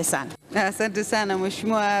 Asante sana. Asante sana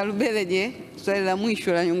Mheshimiwa Lubeleje, swali la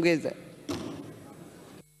mwisho la nyongeza.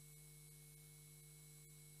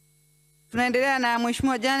 Tunaendelea na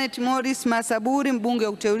Mheshimiwa Janet Morris Masaburi, mbunge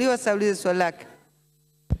wa kuteuliwa, saulize swali lake.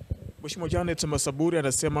 Mheshimiwa Janet Masaburi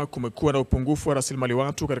anasema kumekuwa na upungufu wa rasilimali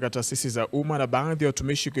watu katika taasisi za umma na baadhi ya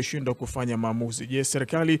watumishi kushindwa kufanya maamuzi. Je,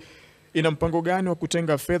 serikali ina mpango gani wa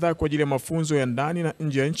kutenga fedha kwa ajili ya mafunzo ya ndani na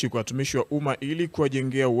nje ya nchi kwa watumishi wa umma ili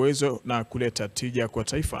kuwajengea uwezo na kuleta tija kwa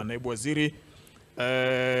taifa? Naibu Waziri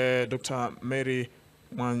Dr. Mary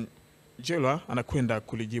Mwanjelwa anakwenda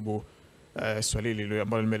kulijibu swali hili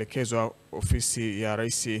ambalo limeelekezwa ofisi ya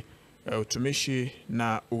Rais, utumishi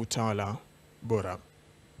na utawala bora.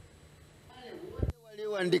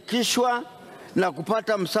 Walioandikishwa na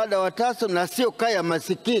kupata msaada wa TASO na sio kaya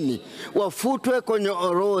masikini wafutwe kwenye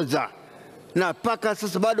orodha, na mpaka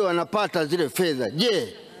sasa bado wanapata zile fedha.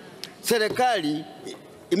 Je, serikali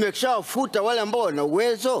imeshawafuta wale ambao wana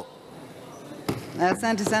uwezo?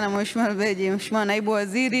 Asante sana Mheshimiwa Rubeji. Mheshimiwa Naibu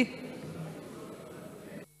Waziri.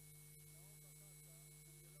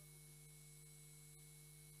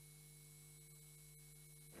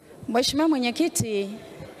 Mheshimiwa Mwenyekiti,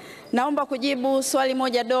 naomba kujibu swali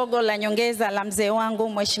moja dogo la nyongeza la mzee wangu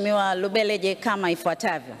Mheshimiwa Lubeleje kama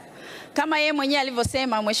ifuatavyo. Kama yeye mwenyewe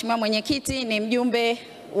alivyosema, Mheshimiwa Mwenyekiti ni mjumbe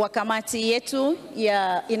wa kamati yetu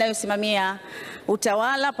inayosimamia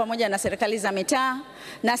utawala pamoja na serikali za mitaa,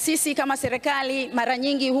 na sisi kama serikali mara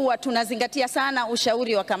nyingi huwa tunazingatia sana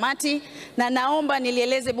ushauri wa kamati, na naomba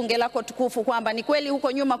nilieleze bunge lako tukufu kwamba ni kweli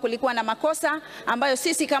huko nyuma kulikuwa na makosa ambayo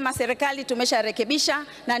sisi kama serikali tumesharekebisha,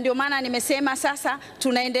 na ndio maana nimesema sasa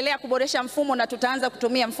tunaendelea kuboresha mfumo na tutaanza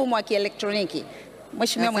kutumia mfumo wa kielektroniki.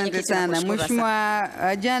 Mheshimiwa Mwenyekiti, sana. Mheshimiwa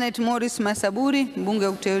Janet Morris Masaburi, mbunge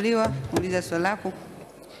wa kuteuliwa, uliza swali lako.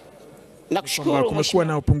 Nakushukuru. Kumekuwa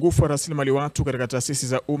na upungufu wa rasilimali watu katika taasisi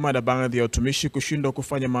za umma na baadhi ya watumishi kushindwa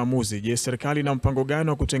kufanya maamuzi. Je, serikali ina mpango gani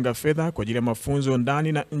wa kutenga fedha kwa ajili ya mafunzo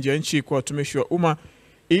ndani na nje ya nchi kwa watumishi wa umma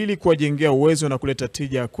ili kuwajengea uwezo na kuleta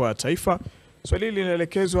tija kwa taifa? Swali hili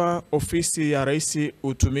linaelekezwa ofisi ya Rais,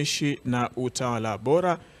 utumishi na utawala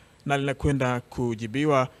bora, na linakwenda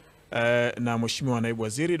kujibiwa na Mheshimiwa Naibu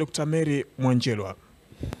Waziri Dr. Mary Mwanjelwa.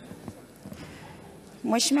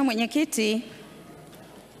 Mheshimiwa Mwenyekiti,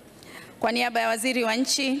 kwa niaba ya Waziri wa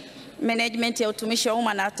Nchi, Management ya Utumishi wa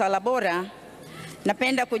Umma na Utawala Bora,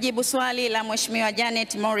 napenda kujibu swali la Mheshimiwa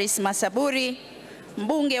Janet Morris Masaburi,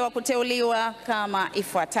 mbunge wa kuteuliwa kama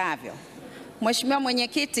ifuatavyo. Mheshimiwa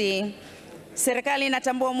Mwenyekiti, serikali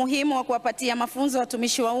inatambua umuhimu wa kuwapatia mafunzo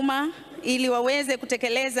watumishi wa umma ili waweze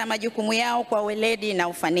kutekeleza majukumu yao kwa weledi na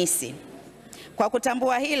ufanisi. Kwa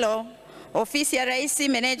kutambua hilo, Ofisi ya Rais,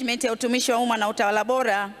 Management ya Utumishi wa Umma na Utawala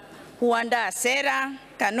Bora huandaa sera,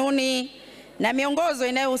 kanuni na miongozo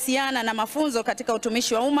inayohusiana na mafunzo katika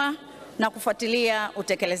utumishi wa umma na kufuatilia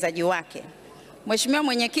utekelezaji wake. Mheshimiwa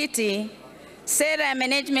Mwenyekiti, sera ya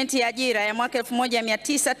management ya ajira ya mwaka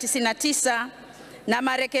 1999 na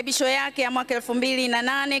marekebisho yake ya mwaka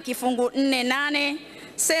 2008 kifungu 48,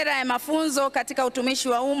 sera ya mafunzo katika utumishi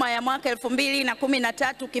wa umma ya mwaka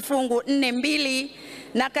 2013 kifungu 42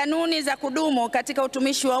 na kanuni za kudumu katika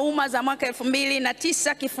utumishi wa umma za mwaka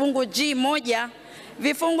 2009 kifungu G1,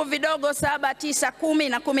 vifungu vidogo 7, 9, 10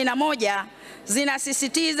 na 11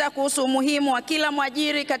 zinasisitiza kuhusu umuhimu wa kila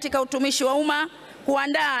mwajiri katika utumishi wa umma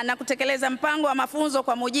kuandaa na kutekeleza mpango wa mafunzo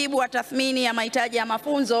kwa mujibu wa tathmini ya mahitaji ya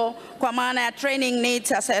mafunzo kwa maana ya Training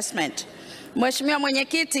Needs Assessment. Mheshimiwa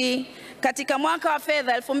Mwenyekiti, katika mwaka wa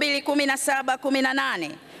fedha 2017-18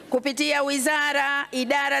 kupitia wizara,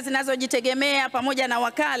 idara zinazojitegemea pamoja na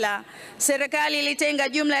wakala, serikali ilitenga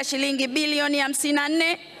jumla ya shilingi bilioni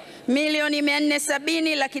 54 milioni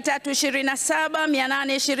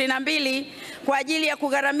 470,327,822 kwa ajili ya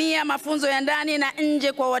kugharamia mafunzo ya ndani na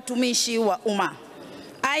nje kwa watumishi wa umma.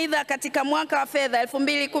 Aidha, katika mwaka wa fedha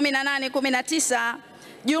 2018-19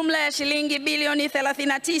 jumla ya shilingi bilioni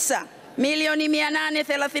 39 milioni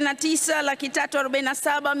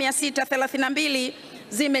 839,347,632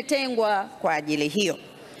 zimetengwa kwa ajili hiyo.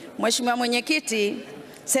 Mheshimiwa Mwenyekiti,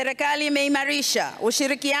 serikali imeimarisha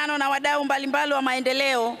ushirikiano na wadau mbalimbali wa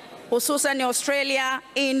maendeleo hususan Australia,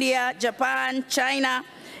 India, Japan, China,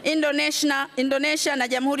 Indonesia na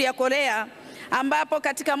Jamhuri ya Korea, ambapo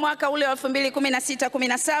katika mwaka ule wa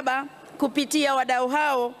 2016-17 kupitia wadau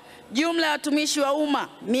hao jumla ya watumishi wa umma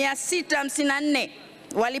 654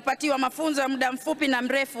 walipatiwa mafunzo ya muda mfupi na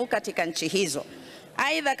mrefu katika nchi hizo.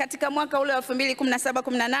 Aidha, katika mwaka ule wa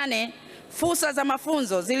 2017-18 fursa za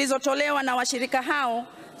mafunzo zilizotolewa na washirika hao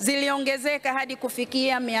ziliongezeka hadi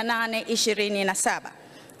kufikia 827.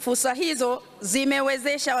 Fursa hizo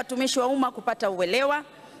zimewezesha watumishi wa umma kupata uelewa,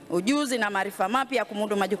 ujuzi na maarifa mapya ya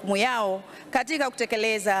kumudu majukumu yao katika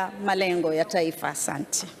kutekeleza malengo ya taifa.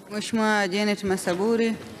 Asante. Mheshimiwa Janet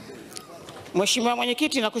Masaburi. Mheshimiwa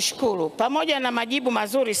Mwenyekiti, nakushukuru. Pamoja na majibu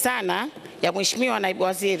mazuri sana ya Mheshimiwa Naibu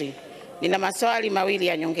Waziri, nina maswali mawili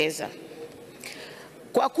ya nyongeza.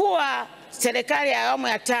 Kwa kuwa serikali ya awamu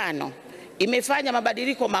ya 5 imefanya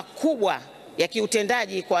mabadiliko makubwa ya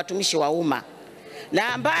kiutendaji kwa watumishi wa umma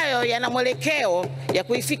na ambayo yana mwelekeo ya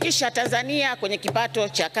kuifikisha Tanzania kwenye kipato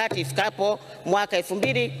cha kati ifikapo mwaka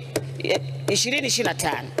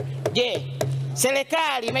 2025. Je,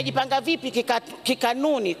 serikali imejipanga vipi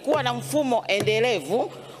kikanuni kuwa na mfumo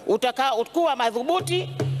endelevu utakaokuwa madhubuti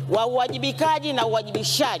wa uwajibikaji na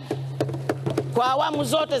uwajibishaji kwa awamu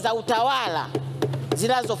zote za utawala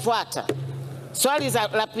zinazofuata. Swali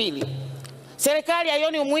la pili, serikali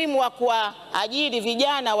haioni umuhimu wa kuajiri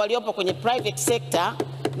vijana waliopo kwenye private sector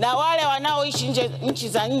na wale wanaoishi nchi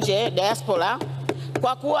za nje, diaspora,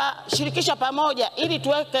 kwa kuwashirikisha pamoja ili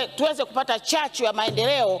tuweze kupata chachu ya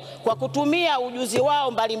maendeleo kwa kutumia ujuzi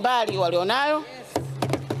wao mbalimbali walionayo?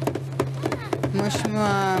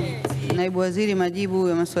 Mheshimiwa Naibu Waziri, majibu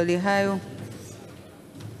ya maswali hayo.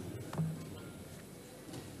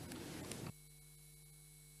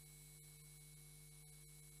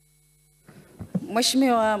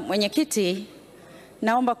 Mheshimiwa Mwenyekiti,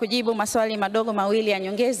 naomba kujibu maswali madogo mawili ya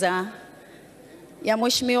nyongeza ya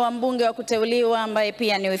Mheshimiwa mbunge wa kuteuliwa ambaye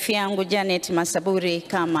pia ni wifi yangu Janet Masaburi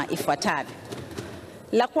kama ifuatavyo.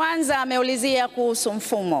 La kwanza, ameulizia kuhusu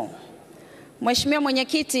mfumo. Mheshimiwa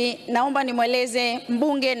Mwenyekiti, naomba nimweleze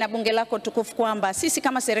mbunge na bunge lako tukufu kwamba sisi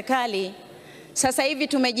kama serikali sasa hivi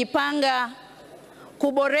tumejipanga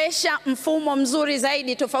kuboresha mfumo mzuri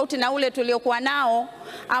zaidi tofauti na ule tuliokuwa nao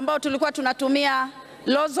ambao tulikuwa tunatumia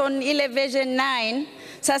Lozon ile version 9.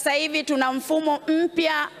 Sasa hivi tuna mfumo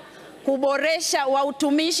mpya kuboresha wa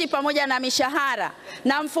utumishi pamoja na mishahara,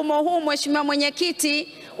 na mfumo huu Mheshimiwa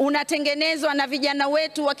Mwenyekiti unatengenezwa na vijana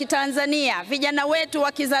wetu wa Kitanzania, vijana wetu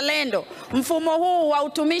wa kizalendo. Mfumo huu wa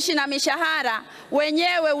utumishi na mishahara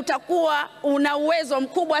wenyewe utakuwa una uwezo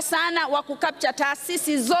mkubwa sana wa kukapcha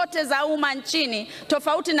taasisi zote za umma nchini,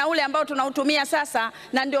 tofauti na ule ambao tunautumia sasa,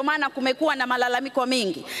 na ndio maana kumekuwa na malalamiko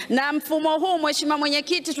mingi. Na mfumo huu Mheshimiwa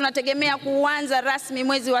Mwenyekiti tunategemea kuanza rasmi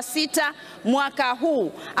mwezi wa 6 mwaka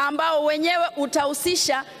huu, ambao wenyewe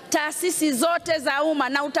utahusisha taasisi zote za umma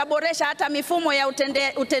na utaboresha hata mifumo ya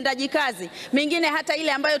utendaji kazi mingine, hata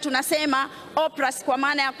ile ambayo tunasema OPRAS, kwa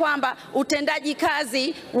maana ya kwamba utendaji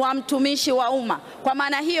kazi wa mtumishi wa umma. Kwa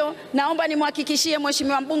maana hiyo, naomba nimhakikishie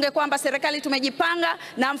Mheshimiwa mbunge kwamba serikali tumejipanga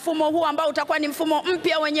na mfumo huu ambao utakuwa ni mfumo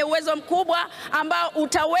mpya wenye uwezo mkubwa ambao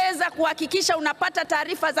utaweza kuhakikisha unapata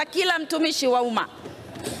taarifa za kila mtumishi wa umma.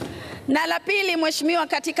 Na la pili, Mheshimiwa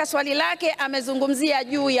katika swali lake amezungumzia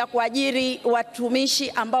juu ya kuajiri watumishi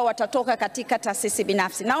ambao watatoka katika taasisi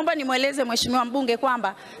binafsi. Naomba nimweleze Mheshimiwa mbunge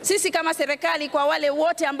kwamba sisi kama serikali, kwa wale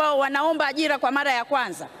wote ambao wanaomba ajira kwa mara ya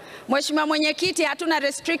kwanza, Mheshimiwa Mwenyekiti, hatuna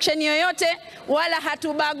restriction yoyote wala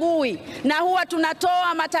hatubagui, na huwa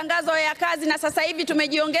tunatoa matangazo ya kazi, na sasa hivi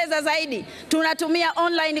tumejiongeza zaidi, tunatumia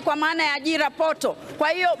online kwa maana ya ajira poto. Kwa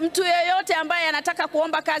hiyo mtu yeyote ambaye anataka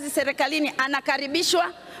kuomba kazi serikalini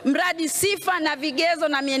anakaribishwa, mradi sifa na vigezo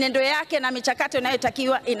na mienendo yake na michakato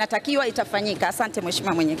inatakiwa itafanyika. Asante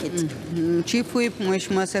Mheshimiwa Mwenyekiti. Chief Whip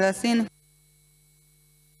Mheshimiwa Selasini.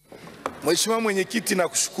 Mheshimiwa Mwenyekiti,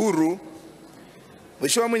 nakushukuru.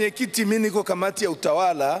 Mheshimiwa Mwenyekiti, mimi niko kamati ya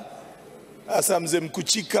utawala, hasa mzee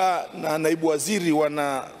Mkuchika na naibu waziri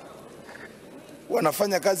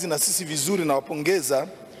wanafanya kazi na sisi vizuri na wapongeza.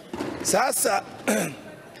 Sasa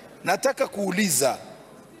nataka kuuliza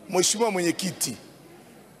Mheshimiwa Mwenyekiti,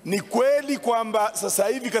 ni kweli kwamba sasa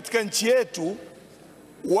hivi katika nchi yetu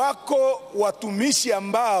wako watumishi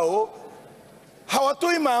ambao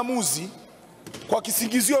hawatoi maamuzi kwa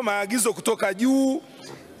kisingizio maagizo kutoka juu,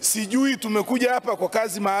 sijui tumekuja hapa kwa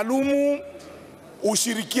kazi maalumu,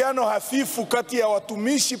 ushirikiano hafifu kati ya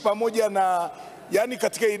watumishi pamoja na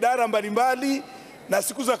katika idara mbalimbali, na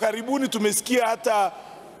siku za karibuni tumesikia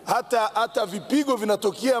hata vipigo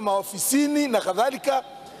vinatokea maofisini na kadhalika.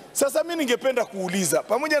 Sasa mimi ningependa kuuliza,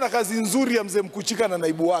 pamoja na kazi nzuri ya mzee Mkuchika na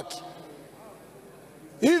naibu wake,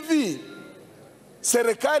 hivi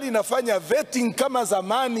serikali inafanya vetting kama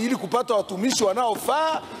zamani ili kupata watumishi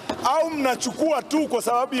wanaofaa, au mnachukua tu kwa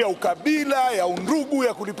sababu ya ukabila, ya undugu,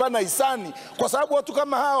 ya kulipana hisani, kwa sababu watu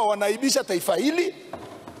kama hawa wanaibisha taifa hili?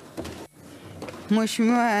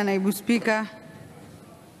 Mheshimiwa Naibu Spika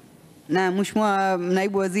na Mheshimiwa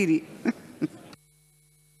Naibu Waziri.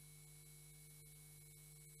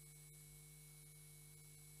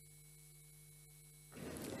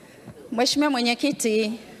 Mheshimiwa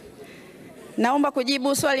Mwenyekiti, naomba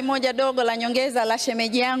kujibu swali moja dogo la nyongeza la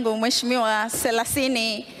shemeji yangu Mheshimiwa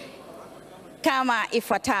Selasini kama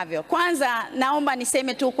ifuatavyo. Kwanza naomba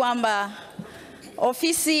niseme tu kwamba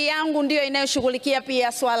ofisi yangu ndio inayoshughulikia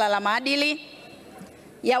pia swala la maadili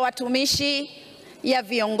ya watumishi, ya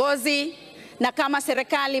viongozi, na kama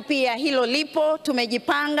serikali pia hilo lipo,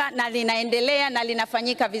 tumejipanga na linaendelea na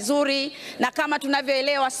linafanyika vizuri. Na kama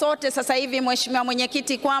tunavyoelewa sote sasa hivi Mheshimiwa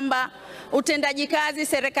Mwenyekiti kwamba utendaji kazi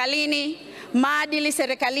serikalini, maadili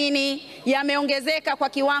serikalini yameongezeka kwa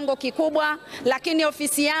kiwango kikubwa, lakini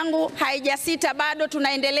ofisi yangu haijasita, bado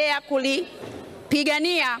tunaendelea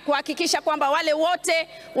pigania kuhakikisha kwamba wale wote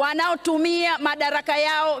wanaotumia madaraka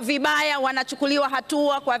yao vibaya wanachukuliwa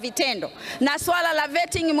hatua kwa vitendo. Na swala la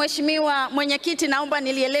vetting, Mheshimiwa Mwenyekiti, naomba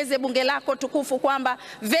nilieleze bunge lako tukufu kwamba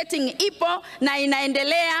vetting ipo na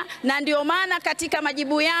inaendelea, na ndio maana katika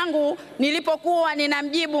majibu yangu nilipokuwa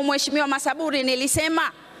ninamjibu Mheshimiwa Masaburi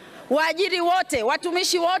nilisema waajiri wote,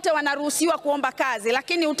 watumishi wote wanaruhusiwa kuomba kazi,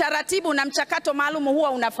 lakini utaratibu na mchakato maalum huwa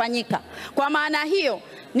unafanyika. Kwa maana hiyo,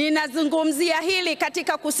 ninazungumzia hili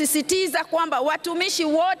katika kusisitiza kwamba watumishi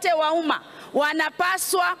wote wa umma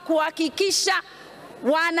wanapaswa kuhakikisha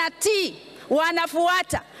wanatii,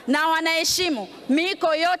 wanafuata na wanaheshimu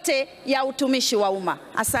miiko yote ya utumishi wa umma.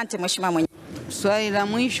 Asante Mheshimiwa Mwenyekiti. Swali la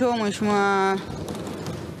mwisho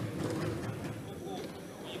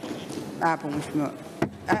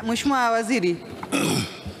Mheshimiwa Waziri.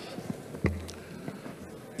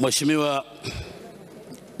 Mheshimiwa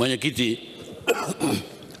Mwenyekiti,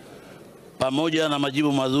 pamoja na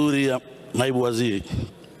majibu mazuri ya naibu waziri,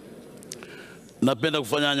 napenda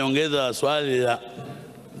kufanya nyongeza ya swali la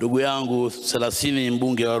ndugu yangu 30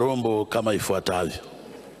 mbunge wa Rombo kama ifuatavyo.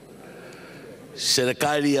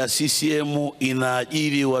 Serikali ya CCM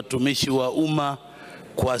inaajiri watumishi wa umma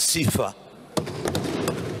kwa sifa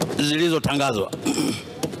zilizotangazwa.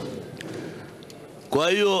 Kwa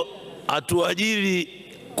hiyo hatuajiri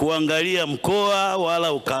kuangalia mkoa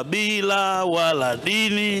wala ukabila wala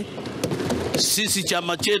dini. Sisi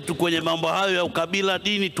chama chetu kwenye mambo hayo ya ukabila,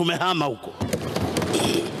 dini tumehama huko.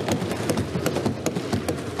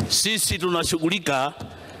 Sisi tunashughulika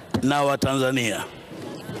na Watanzania.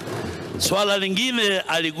 Swala lingine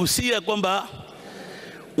aligusia kwamba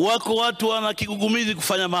wako watu wana kigugumizi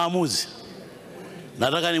kufanya maamuzi.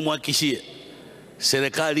 Nataka nimhakikishie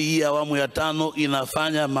serikali hii awamu ya 5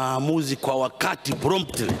 inafanya maamuzi kwa wakati,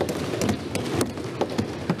 promptly.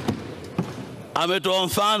 Ametoa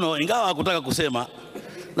mfano, ingawa hakutaka kusema,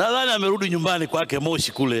 nadhani amerudi nyumbani kwake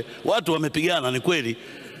Moshi kule, watu wamepigana, ni kweli.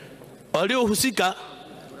 Waliohusika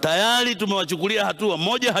tayari tumewachukulia hatua,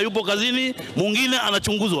 mmoja hayupo kazini, mwingine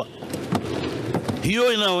anachunguzwa.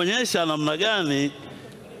 Hiyo inaonyesha namna gani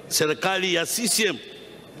serikali ya CCM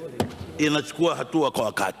inachukua hatua kwa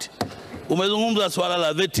wakati. Umezungumza swala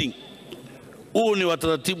la vetting. Huu ni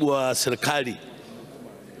utaratibu wa serikali.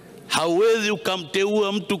 Hauwezi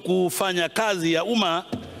ukamteua mtu kufanya kazi ya umma,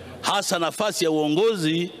 hasa nafasi ya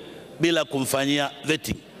uongozi, bila kumfanyia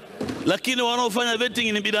vetting. Lakini wanaofanya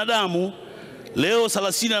vetting ni binadamu. Leo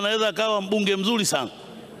 30 anaweza akawa mbunge mzuri sana,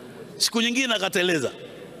 siku nyingine akateleza.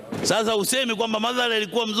 Sasa usemi kwamba madhara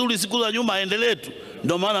ilikuwa mzuri siku za nyuma, aendelee tu.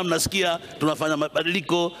 Ndio maana mnasikia tunafanya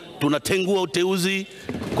mabadiliko, tunatengua uteuzi.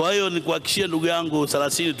 Kwa hiyo ni kuhakikishia ndugu yangu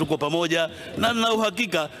 30 tuko pamoja, na nina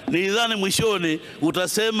uhakika nilidhani mwishoni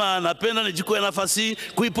utasema napenda nichukue nafasi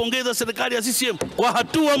kuipongeza serikali ya CCM kwa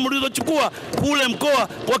hatua mlizochukua kule mkoa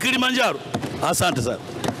wa Kilimanjaro. Asante sana.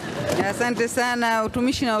 Asante sana.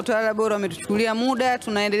 Utumishi na utawala bora umetuchukulia muda.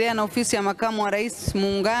 Tunaendelea na ofisi ya makamu wa rais,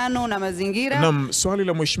 muungano na mazingira. Naam, swali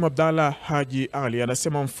la Mheshimiwa Abdalla Haji Ali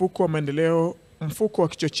anasema mfuko wa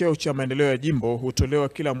kichocheo cha maendeleo ya jimbo hutolewa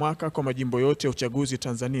kila mwaka kwa majimbo yote ya uchaguzi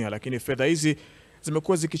Tanzania, lakini fedha hizi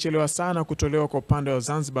zimekuwa zikichelewa sana kutolewa kwa upande wa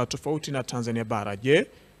Zanzibar tofauti na Tanzania bara. Je,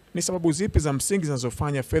 ni sababu zipi za msingi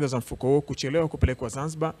zinazofanya fedha za mfuko huo kuchelewa kupelekwa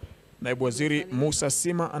Zanzibar? Naibu Waziri Musa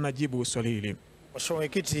Sima anajibu swali hili. Mheshimiwa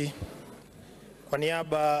Mwenyekiti, kwa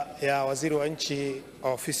niaba ya Waziri wa Nchi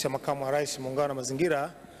wa Ofisi ya Makamu wa Rais, Muungano na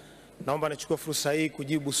Mazingira, naomba nichukue fursa hii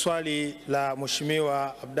kujibu swali la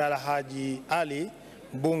Mheshimiwa Abdalla Haji Ali,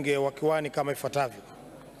 mbunge wa Kiwani, kama ifuatavyo.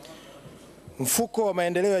 Mfuko wa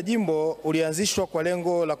maendeleo ya jimbo ulianzishwa kwa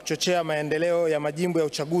lengo la kuchochea maendeleo ya majimbo ya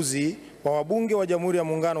uchaguzi wa wabunge wa Jamhuri ya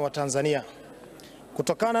Muungano wa Tanzania.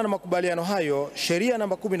 Kutokana na makubaliano hayo, sheria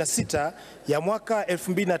namba 16 ya mwaka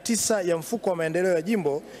 2009 ya mfuko wa maendeleo ya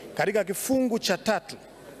jimbo katika kifungu cha 3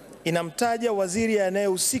 inamtaja waziri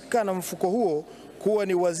anayehusika na mfuko huo kuwa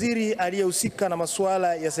ni waziri aliyehusika na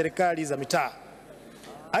masuala ya serikali za mitaa.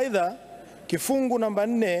 Aidha, kifungu namba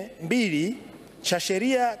 4(2) cha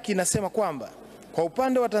sheria kinasema kwamba kwa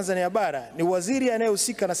upande wa Tanzania bara ni waziri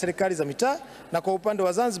anayehusika na serikali za mitaa, na kwa upande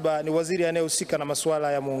wa Zanzibar ni waziri anayehusika na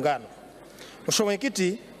masuala ya muungano. Mheshimiwa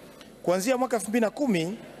Mwenyekiti, kuanzia mwaka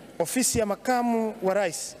 2010 ofisi ya makamu wa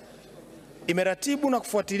rais imeratibu na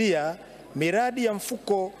kufuatilia miradi ya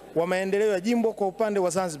mfuko wa maendeleo ya jimbo kwa upande wa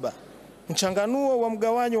Zanzibar. Mchanganuo wa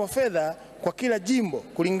mgawanyo wa fedha kwa kila jimbo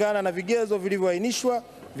kulingana na vigezo vilivyoainishwa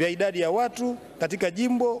vya idadi ya watu katika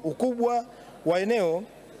jimbo, ukubwa wa eneo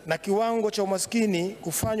na kiwango cha umaskini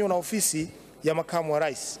kufanywa na ofisi ya makamu wa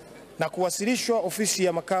rais na kuwasilishwa ofisi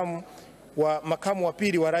ya makamu wa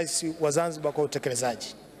pili wa rais wa Zanzibar kwa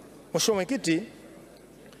utekelezaji. Mheshimiwa Mwenyekiti,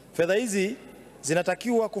 fedha hizi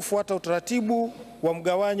zinatakiwa kufuata utaratibu wa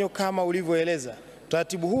mgawanyo kama ulivyoeleza.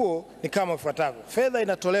 Utaratibu huo ni kama ifuatavyo. Fedha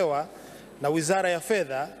inatolewa na Wizara ya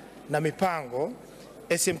Fedha na Mipango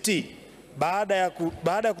SMT. Baada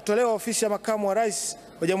ya kutolewa, Ofisi ya Makamu wa Rais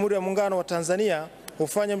wa Jamhuri ya Muungano wa Tanzania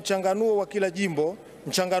hufanya mchanganuo wa kila jimbo.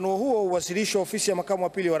 Mchanganuo huo huwasilishwa Ofisi ya Makamu wa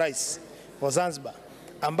Pili wa Rais wa Zanzibar,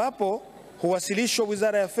 ambapo huwasilishwa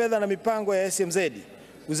Wizara ya Fedha na Mipango ya SMZ.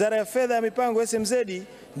 Wizara ya Fedha ya Mipango SMZ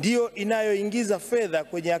ndiyo inayoingiza fedha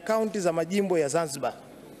kwenye akaunti za majimbo ya Zanzibar.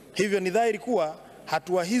 Hivyo ni dhahiri kuwa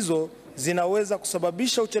hatua hizo zinaweza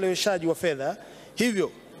kusababisha ucheleweshaji wa fedha,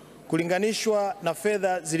 hivyo kulinganishwa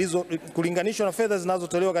na fedha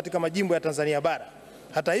zinazotolewa katika majimbo ya Tanzania bara.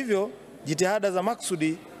 Hata hivyo, jitihada za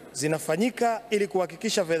maksudi zinafanyika ili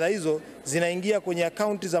kuhakikisha fedha hizo zinaingia kwenye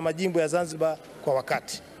akaunti za majimbo ya Zanzibar kwa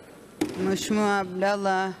wakati. Mheshimiwa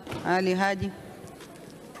Abdallah Ali Haji.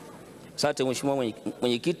 Asante Mheshimiwa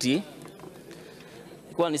Mwenyekiti.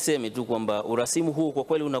 Kwa niseme tu kwamba urasimu huu kwa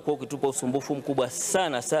kweli unakuwa ukitupa usumbufu mkubwa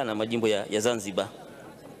sana majimbo ya Zanzibar.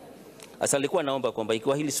 Sasa nilikuwa naomba kwamba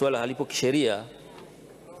ikiwa hili swala halipo kisheria,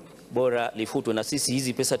 bora lifutwe na sisi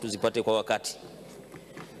hizi pesa tuzipate kwa wakati.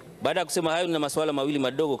 Baada ya kusema hayo, nina masuala mawili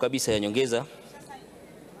madogo kabisa ya nyongeza.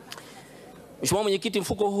 Mheshimiwa Mwenyekiti,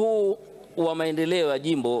 mfuko huu wa maendeleo ya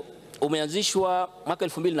jimbo umeanzishwa mwaka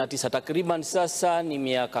 2009, takriban sasa ni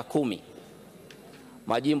miaka 10.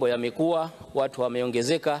 Majimbo yamekuwa, watu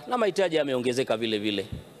wameongezeka na mahitaji yameongezeka vile vile.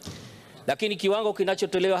 Lakini kiwango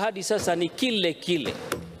kinachotolewa hadi sasa ni kile kile.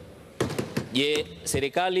 Je,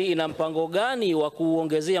 serikali ina mpango gani wa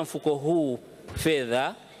kuongezea mfuko huu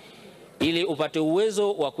fedha ili upate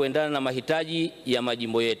uwezo wa kuendana na mahitaji ya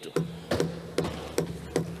majimbo yetu?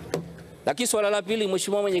 Lakini swala la pili,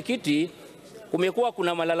 Mheshimiwa Mwenyekiti, kumekuwa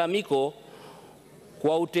kuna malalamiko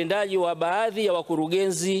kwa utendaji wa baadhi ya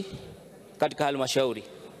wakurugenzi katika halmashauri.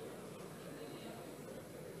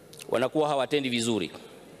 Wanakuwa hawatendi vizuri.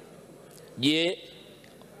 Je,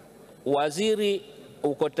 waziri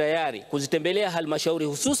uko tayari kuzitembelea halmashauri,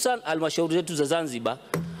 hususan halmashauri zetu za Zanzibar,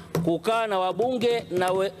 kukaa na wabunge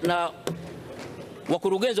na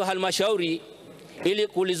wakurugenzi wa halmashauri ili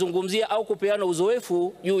kulizungumzia au kupeana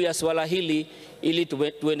uzoefu juu ya swala hili ili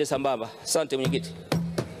tuende sambamba? Asante Mwenyekiti.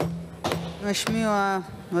 Mheshimiwa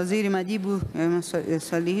Waziri, majibu ya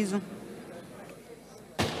swali hizo.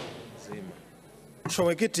 Mheshimiwa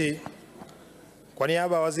Mwenyekiti, kwa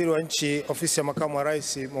niaba ya Waziri wa Nchi, Ofisi ya Makamu wa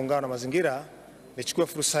Rais, Muungano na Mazingira, nichukue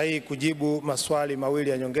fursa hii kujibu maswali mawili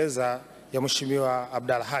ya nyongeza ya Mheshimiwa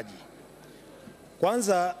Abdalla Haji.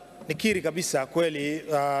 Kwanza, nikiri kabisa kweli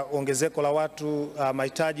ongezeko la watu,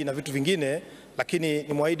 mahitaji na vitu vingine, lakini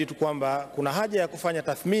nimwahidi tu kwamba kuna haja ya kufanya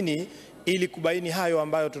tathmini ili kubaini hayo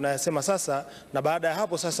ambayo tunayasema sasa, na baada ya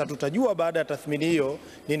hapo sasa tutajua baada ya tathmini hiyo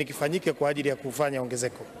nini kifanyike kwa ajili ya kufanya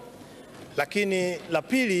ongezeko. Lakini la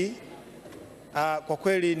pili, kwa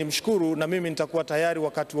kweli nimshukuru, na mimi nitakuwa tayari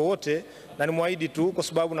wakati wowote, na nimwahidi tu kwa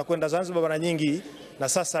sababu nakwenda Zanzibar mara nyingi, na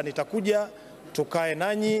sasa nitakuja tukae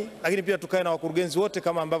nanyi, lakini pia tukae na wakurugenzi wote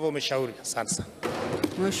kama ambavyo umeshauri. Asante sana.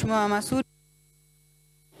 Mheshimiwa Masudi.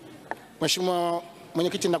 Mheshimiwa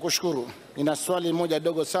Mwenyekiti, nakushukuru. Nina swali moja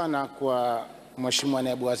dogo sana kwa Mheshimiwa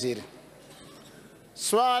Naibu Waziri.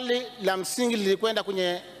 Swali la msingi lilikwenda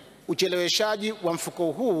kwenye ucheleweshaji wa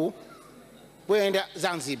mfuko huu kwenda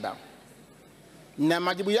Zanzibar. Na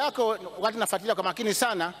majibu yako wakati nafuatilia kwa makini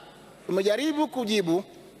sana, umejaribu kujibu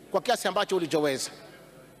kwa kiasi ambacho ulichoweza.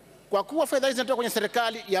 Kwa kuwa fedha hizi zinatoka kwenye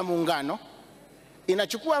serikali ya muungano,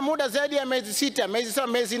 inachukua muda zaidi ya miezi 6, miezi 7,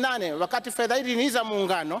 miezi 8, wakati fedha hizi ni za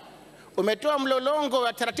muungano. Umetoa mlolongo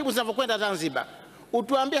wa taratibu zinavyokwenda Zanzibar.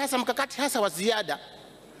 Utuambie hasa mkakati hasa wa ziada,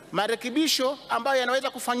 marekebisho ambayo yanaweza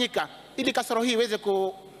kufanyika ili kasoro hii iweze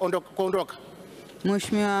kuondoka.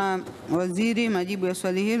 Mheshimiwa Waziri, majibu ya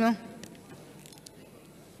swali hilo.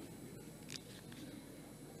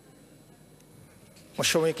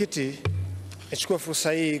 Mheshimiwa Mwenyekiti, nichukue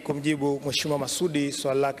fursa hii kumjibu Mheshimiwa Masudi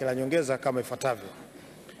swali lake la nyongeza kama ifuatavyo.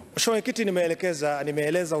 Mheshimiwa Mwenyekiti,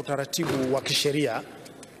 nimeeleza utaratibu wa kisheria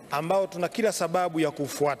ambao tuna kila sababu ya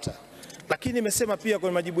kufuata. Lakini nimesema pia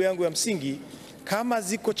kwenye majibu yangu ya msingi, kama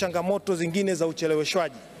ziko changamoto zingine za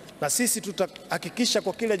ucheleweshwaji, na sisi tutahakikisha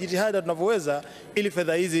kwa kila jitihada tunavyoweza ili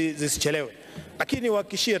fedha hizi zisichelewe. Lakini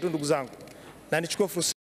wahakikishie tu ndugu zangu, na nichukue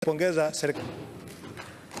fursa kupongeza serikali.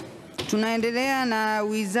 Tunaendelea na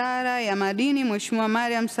Wizara ya Madini. Mheshimiwa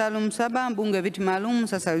Mariam Salum Saba, mbunge wa viti maalum,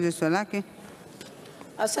 sasa ulize swali lake.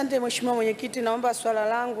 Asante Mheshimiwa Mwenyekiti, naomba swala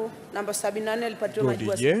langu namba 74 lipatiwe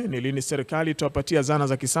majibu. Je, ni lini serikali itawapatia zana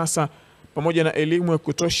za kisasa pamoja na elimu ya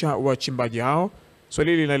kutosha wachimbaji hao? Swali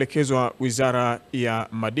hili linaelekezwa Wizara ya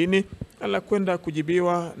Madini na la kwenda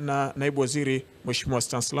kujibiwa na Naibu Waziri Mheshimiwa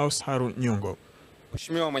Stanislaus Harun Nyongo.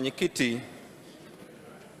 Mheshimiwa Mwenyekiti,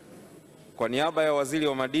 kwa niaba ya Waziri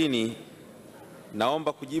wa Madini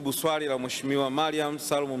naomba kujibu swali la Mheshimiwa Mariam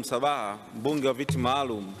Salum Msabaha, mbunge wa viti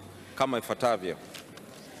maalum kama ifuatavyo.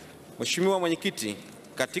 Mheshimiwa Mwenyekiti,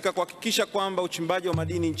 katika kuhakikisha kwamba uchimbaji wa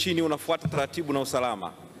madini nchini unafuata taratibu na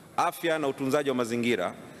usalama, afya na utunzaji wa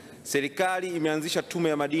mazingira, serikali imeanzisha tume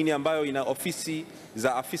ya madini ambayo ina ofisi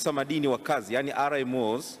za afisa madini wa kazi, yani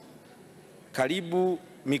RMOs, karibu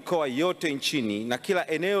mikoa yote nchini na kila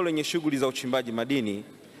eneo lenye shughuli za uchimbaji madini.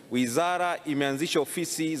 Wizara imeanzisha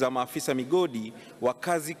ofisi za maafisa migodi wa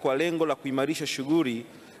kazi kwa lengo la kuimarisha shughuli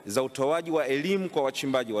za utoaji wa elimu kwa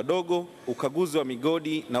wachimbaji wadogo, ukaguzi wa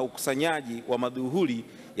migodi na ukusanyaji wa maduhuli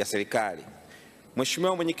ya serikali.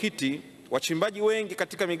 Mheshimiwa Mwenyekiti, wachimbaji wengi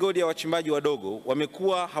katika migodi ya wachimbaji wadogo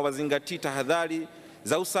wamekuwa hawazingatii tahadhari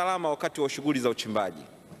za usalama wakati wa shughuli za uchimbaji.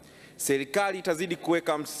 Serikali itazidi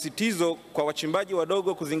kuweka msisitizo kwa wachimbaji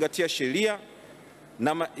wadogo kuzingatia sheria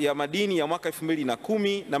ya madini ya mwaka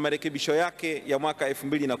 2010 na marekebisho yake ya mwaka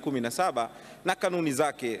 2017 na kanuni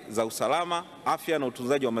zake za usalama, afya na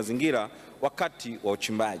utunzaji wa mazingira wakati wa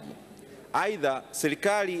uchimbaji. Aidha,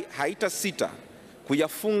 serikali haitasita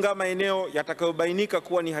kuyafunga maeneo yatakayobainika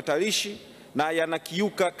kuwa ni hatarishi na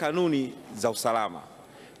yanakiuka kanuni za usalama.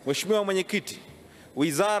 Mheshimiwa Mwenyekiti,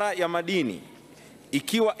 Wizara ya Madini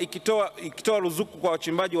ikitoa ruzuku kwa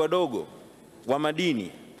wachimbaji wadogo wa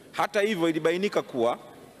madini, hata hivyo ilibainika kuwa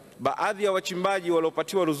baadhi ya wachimbaji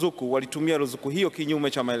waliopatiwa ruzuku walitumia ruzuku hiyo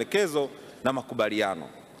kinyume cha maelekezo na makubaliano.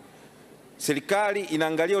 Serikali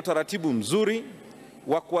inaangalia utaratibu mzuri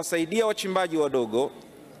wa kuwasaidia wachimbaji wadogo,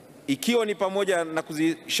 ikiwa ni pamoja na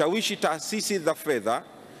kuzishawishi taasisi za fedha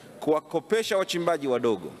kuwakopesha wachimbaji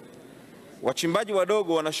wadogo. Wachimbaji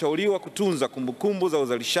wadogo wanashauriwa kutunza kumbukumbu za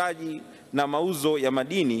uzalishaji na mauzo ya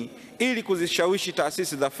madini ili kuzishawishi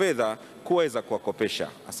taasisi za fedha kuweza kuwakopesha.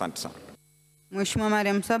 Asante sana. Mheshimiwa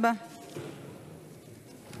Mariam Msabaha.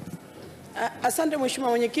 Asante Mheshimiwa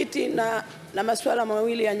Mwenyekiti, na masuala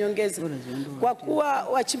mawili ya nyongeza. Kwa kuwa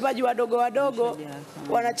wachimbaji wadogo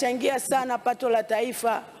wanachangia sana pato la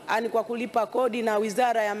taifa, ani kwa kulipa kodi na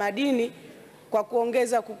Wizara ya Madini kwa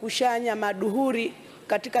kuongeza kukushanya maduhuri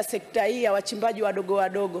katika sekta hii ya wachimbaji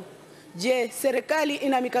wadogo. Je, serikali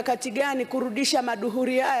ina mikakati gani kurudisha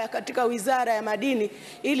maduhuri haya katika Wizara ya Madini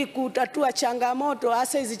ili kutatua changamoto,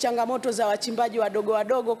 hasa hizi changamoto za wachimbaji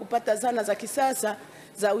wadogo kupata zana za kisasa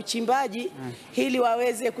za uchimbaji ili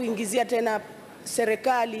waweze kuingizia tena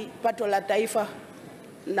serikali pato la taifa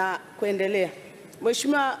na kuendelea?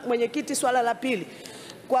 Mheshimiwa Mwenyekiti, swala la pili,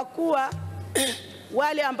 kwa kuwa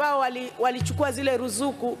wale ambao walichukua zile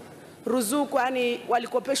ruzuku yani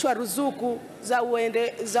walikopeshwa ruzuku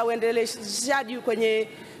za uendeleshaji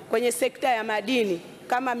kwenye sekta ya madini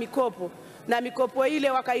kama mikopo, na mikopo ile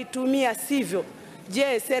wakaitumia sivyo.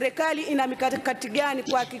 Je, serikali ina mikakati gani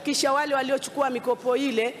kuhakikisha wale waliochukua mikopo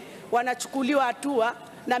ile wanachukuliwa hatua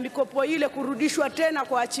na mikopo ile kurudishwa tena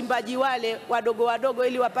kwa wachimbaji wale wadogo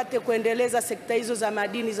ili wapate kuendeleza sekta hizo za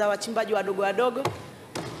madini za wachimbaji wadogo?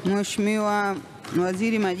 Mheshimiwa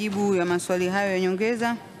Waziri, majibu ya maswali hayo ya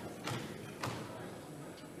nyongeza.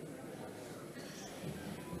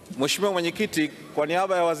 Mheshimiwa Mwenyekiti, kwa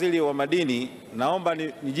niaba ya Waziri wa Madini naomba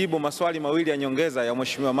nijibu maswali mawili ya nyongeza ya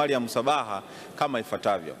Mheshimiwa Mariam Msabaha kama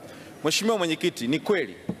ifuatavyo. Mheshimiwa Mwenyekiti, ni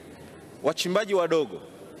kweli wachimbaji wadogo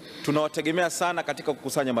tunawategemea sana katika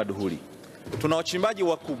kukusanya maduhuli. Tuna wachimbaji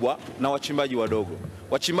wakubwa na wachimbaji wadogo.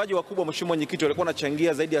 Wachimbaji wakubwa, Mheshimiwa Mwenyekiti, walikuwa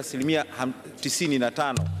wanachangia zaidi ya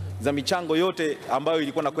 95% za michango yote ambayo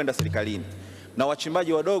ilikuwa nakwenda serikalini, na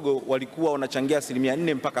wachimbaji wadogo walikuwa wanachangia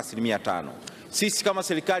 4% mpaka 5%. Sisi kama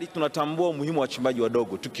serikali tunatambua umuhimu wa wachimbaji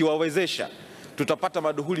wadogo. Tukiwawezesha tutapata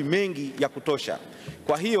maduhuli mengi ya kutosha.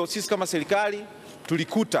 Kwa hiyo sisi kama serikali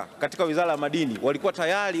tulikuta katika Wizara ya Madini walikuwa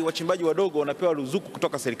tayari wachimbaji wadogo wanapewa ruzuku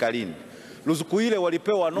kutoka serikalini. Ruzuku ile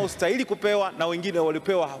walipewa wanaostahili kupewa na wengine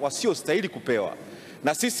walipewa wasiostahili kupewa.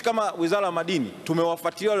 Na sisi kama Wizara ya Madini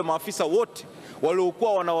tumewafuatilia wale maafisa wote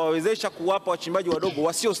waliokuwa wanawawezesha kuwapa wachimbaji wadogo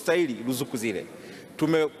wasiostahili ruzuku zile.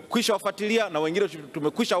 Tumekwisha wafuatilia na wengine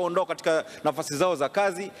tumekwisha waondoa katika nafasi zao za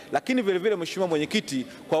kazi. Lakini vile vile, Mheshimiwa Mwenyekiti,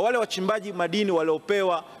 kwa wale wachimbaji madini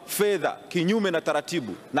waliopewa fedha kinyume na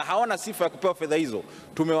taratibu na hawana sifa ya kupewa fedha hizo,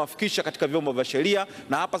 tumewafikisha katika vyombo vya sheria,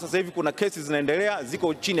 na hapa sasa hivi kuna kesi zinaendelea,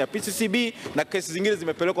 ziko chini ya PCCB na kesi zingine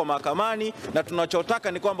zimepelekwa mahakamani, na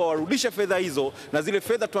tunachotaka ni kwamba warudishe fedha hizo na zile zile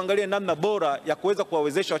fedha tuangalie namna bora ya kuweza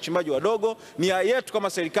kuwawezesha wachimbaji wadogo. Nia yetu kama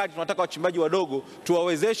serikali tunataka wachimbaji wadogo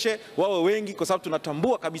tuwawezeshe wawe wengi, kwa sababu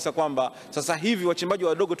tunatambua kabisa kwamba sasa hivi wachimbaji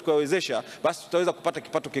wadogo tukiwawezesha, basi tutaweza kupata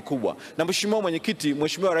kipato kikubwa. Na Mheshimiwa Mwenyekiti,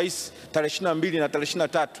 Mheshimiwa Rais tarehe 22 na tarehe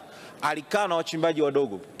 23 alikaa na wachimbaji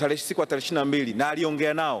wadogo siku ya tarehe 22 na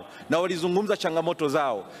aliongea nao na walizungumza changamoto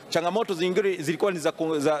zao. Changamoto zingine zilikuwa ni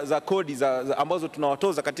za kodi ambazo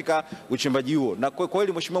tunawatoza katika uchimbaji huo, na kwa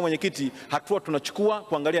kweli Mheshimiwa Mwenyekiti, hatua tunachukua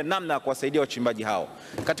kuangalia namna ya kuwasaidia wachimbaji hao.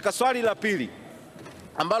 Katika swali la pili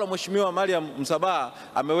ambalo Mheshimiwa Mariam Msabaha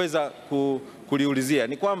ameweza kuliulizia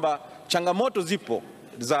ni kwamba changamoto zipo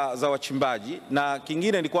za wachimbaji, na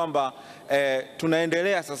kingine ni kwamba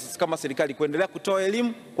tunaendelea sasa kama serikali kuendelea kutoa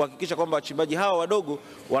elimu kuhakikisha kwamba wachimbaji hawa wadogo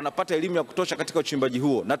wanapata elimu ya kutosha katika uchimbaji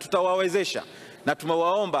huo, na tutawawezesha na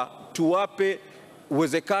tumewaomba tuwape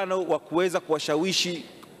uwezekano wa kuweza kuwashawishi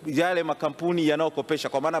yale makampuni yanayokopesha,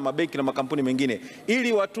 kwa maana mabenki na makampuni mengine,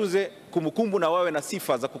 ili watuze kumbukumbu na wawe na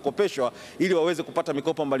sifa za kukopeshwa ili waweze kupata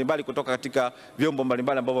mikopo mbalimbali kutoka katika vyombo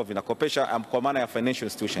mbalimbali ambavyo vinakopesha kwa maana ya financial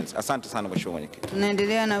institutions. Asante sana Mheshimiwa Mwenyekiti.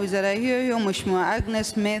 Tunaendelea na wizara hiyo hiyo. Mheshimiwa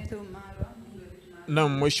Agnes Matthew. Na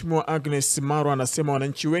Mheshimiwa Agnes Marwa anasema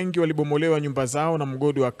wananchi wengi walibomolewa nyumba zao na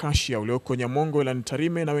mgodi wa Kashia ulioko Nyamongo wilayani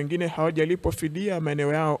Tarime, na wengine hawajalipwa fidia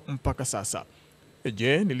maeneo yao mpaka sasa.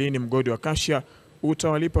 Je, ni lini mgodi wa Kashia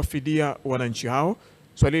utawalipa fidia wananchi hao?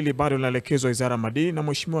 Swali hili bado linaelekezwa Wizara ya Madini na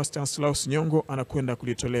Mheshimiwa Stanislaus Nyongo anakwenda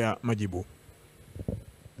kulitolea majibu.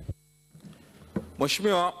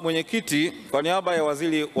 Mheshimiwa Mwenyekiti, kwa niaba ya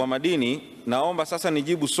Waziri wa Madini, naomba sasa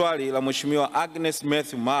nijibu swali la Mheshimiwa Agnes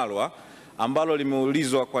Matthew Marwa ambalo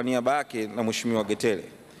limeulizwa kwa niaba yake na Mheshimiwa Getele.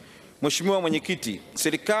 Mheshimiwa Mwenyekiti,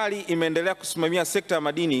 serikali imeendelea kusimamia sekta ya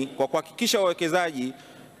madini kwa kuhakikisha uwekezaji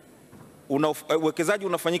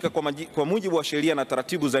unafanyika kwa mujibu wa sheria na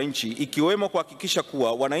taratibu za nchi, ikiwemo kuhakikisha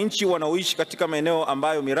kuwa wananchi wanaoishi katika maeneo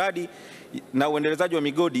ambayo miradi na uendelezaji wa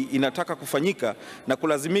migodi inataka kufanyika na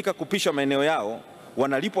kulazimika kupisha maeneo yao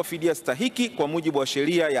wanalipwa fidia stahiki kwa mujibu wa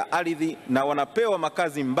sheria ya ardhi na wanapewa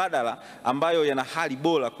makazi mbadala ambayo yana hali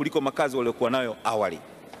bora kuliko makazi waliokuwa nayo awali.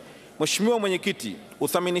 Mheshimiwa Mwenyekiti,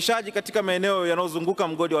 uthaminishaji katika maeneo yanayozunguka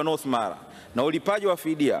mgodi wa North Mara na ulipaji wa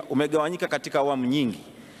fidia umegawanyika katika awamu nyingi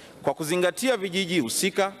kwa kuzingatia vijiji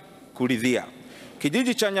husika kuridhia.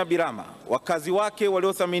 Kijiji cha Nyabirama, wakazi wake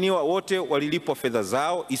waliothaminiwa wote walilipwa fedha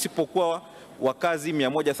zao isipokuwa wakazi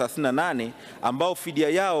 138 ambao fidia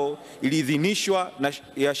yao iliidhinishwa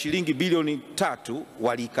ya shilingi bilioni 3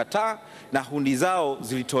 walikataa, na hundi zao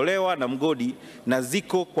zilitolewa na mgodi na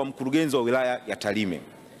ziko kwa mkurugenzi wa wilaya ya Tarime.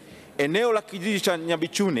 Eneo la kijiji cha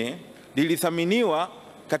Nyabichune lilithaminiwa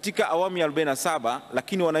katika awamu ya 47,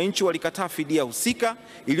 lakini wananchi walikataa fidia husika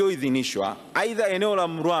iliyoidhinishwa. Aidha, eneo la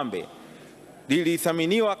Mrwambe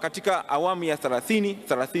lilithaminiwa katika awamu ya 30,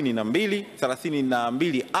 32,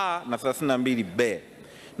 32A na 32B,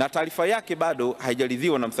 na taarifa yake bado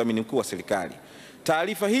haijaridhiwa na mthamini mkuu wa serikali.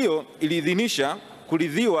 Taarifa hiyo iliidhinisha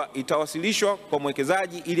kuridhiwa itawasilishwa kwa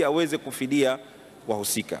mwekezaji ili aweze kufidia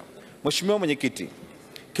wahusika. Mheshimiwa Mwenyekiti,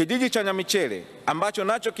 kijiji cha Nyamichele ambacho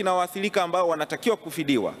nacho kinawaathirika ambao wanatakiwa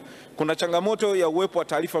kufidiwa, kuna changamoto ya uwepo wa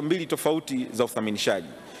taarifa mbili tofauti za uthaminishaji.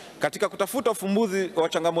 Katika kutafuta ufumbuzi wa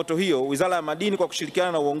changamoto hiyo, Wizara ya Madini kwa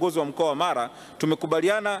kushirikiana na uongozi wa mkoa wa Mara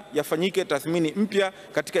tumekubaliana yafanyike tathmini mpya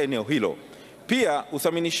katika eneo hilo. Pia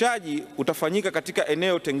uthaminishaji utafanyika katika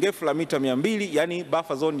eneo tengefu la mita 200, yani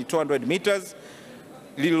buffer zone 200 meters,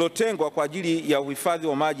 lililotengwa kwa ajili ya uhifadhi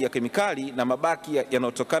wa maji ya kemikali na mabaki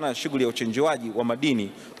yanayotokana na shughuli ya uchenjuaji wa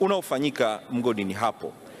madini unaofanyika mgodini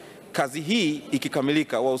hapo. Kazi hii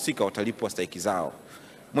ikikamilika, wahusika watalipwa stahiki zao.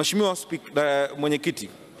 Mheshimiwa Mwenyekiti,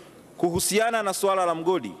 kuhusiana na suala la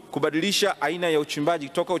mgodi kubadilisha aina ya uchimbaji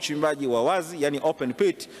kutoka uchimbaji wa wazi yani open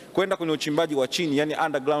pit kwenda kwenye uchimbaji wa chini yani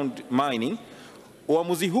underground mining,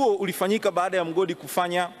 uamuzi huo ulifanyika baada ya mgodi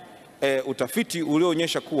kufanya utafiti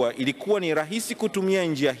ulioonyesha kuwa ilikuwa ni rahisi kutumia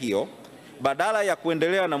njia hiyo badala ya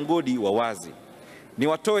kuendelea na mgodi wa wazi.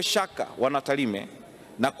 Niwatoe shaka wanatarime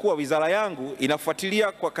na kuwa wizara yangu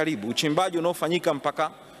inafuatilia kwa karibu uchimbaji unaofanyika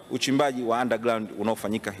mpaka uchimbaji wa underground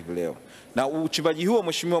unaofanyika hivi leo. Na uchimbaji huo,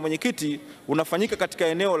 Mheshimiwa Mwenyekiti, unafanyika katika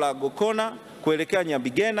eneo la Gokona kuelekea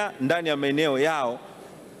Nyabigena ndani ya maeneo yao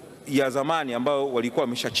ya zamani ambayo walikuwa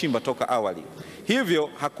wameshachimba toka awali. Hivyo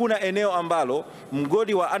hakuna eneo ambalo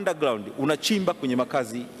mgodi wa underground unachimba kwenye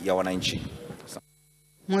makazi ya wananchi.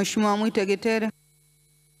 Mheshimiwa Mwita Getere.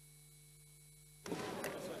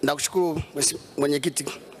 Nakushukuru Mwenyekiti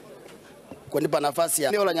kunipa nafasi.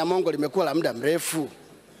 Eneo la Nyamongo limekuwa la muda mrefu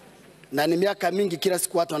na ni miaka mingi, kila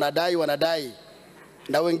siku watu wanadai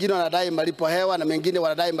na wengine wanadai malipo hewa na wengine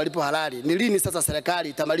wanadai malipo halali. Ni lini sasa serikali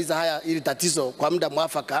itamaliza haya ili tatizo kwa muda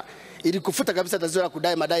mwafaka ili kufuta kabisa tatizo la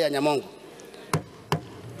kudai madai ya Nyamongo.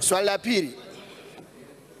 Swali la pili,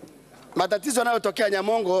 matatizo yanayotokea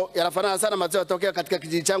Nyamongo yanafanana sana matatizo yanayotokea katika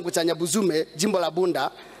kijiji changu cha Nyabuzume, jimbo la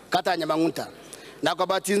Bunda, kata ya Nyamanguta. Na kwa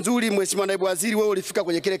bahati nzuri, Mheshimiwa Naibu Waziri, wewe ulifika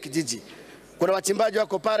kwenye kile kijiji. Kuna wachimbaji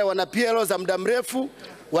wako pale wana PLO za muda mrefu,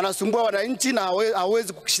 wanasumbua wananchi na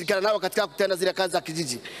hawezi kushirikiana nao katika kutenda zile kazi za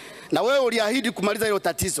kijiji. Na wewe uliahidi kumaliza hilo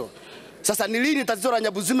tatizo. Sasa ni lini tatizo la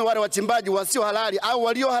Nyabuzume, wale wachimbaji wasio halali au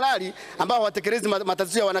walio halali ambao hawatekelezi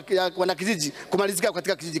matatizo ya wanakijiji kumalizika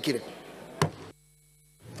katika kijiji kile?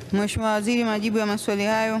 Mheshimiwa Waziri, majibu ya maswali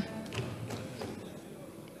hayo.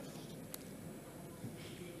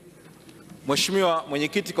 Mheshimiwa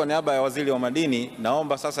Mwenyekiti, kwa niaba ya Waziri wa Madini,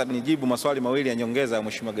 naomba sasa nijibu maswali mawili ya nyongeza ya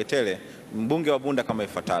Mheshimiwa Getele, mbunge wa Bunda, kama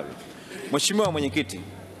ifuatavyo. Mheshimiwa Mwenyekiti,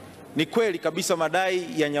 ni kweli kabisa madai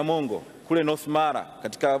ya Nyamongo kule North Mara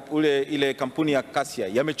katika ile kampuni ya Kasia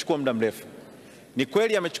yamechukua muda mrefu. Ni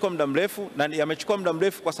kweli yamechukua muda mrefu, na yamechukua muda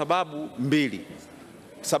mrefu kwa sababu mbili.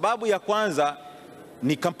 Sababu ya kwanza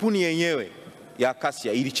ni kampuni yenyewe ya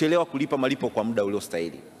Kasia ilichelewa kulipa malipo kwa muda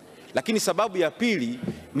uliostahili. Lakini sababu ya pili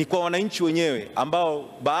ni kwa wananchi wenyewe ambao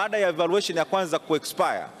baada ya evaluation ya kwanza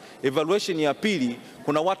kuexpire, evaluation ya pili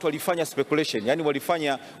kuna watu walifanya speculation, yani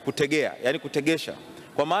walifanya kutegea, yani kutegesha.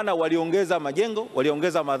 Kwa maana waliongeza majengo,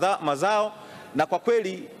 waliongeza mazao, na kwa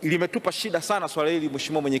kweli limetupa shida sana swala hili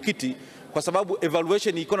Mheshimiwa Mwenyekiti, kwa sababu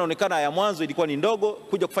evaluation ilikuwa inaonekana ya mwanzo ilikuwa ni ndogo,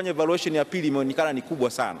 kuja kufanya evaluation ya pili imeonekana ni kubwa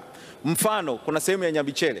sana. Mfano, kuna sehemu ya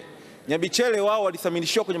Nyabichele. Nyabichele wao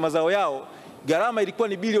walithaminishwa kwenye mazao yao, gharama ilikuwa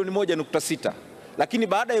ni bilioni 1.6. Lakini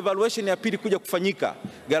baada ya evaluation ya pili kuja kufanyika,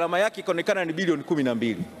 gharama yake ikaonekana ni bilioni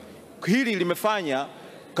 12. Hili limefanya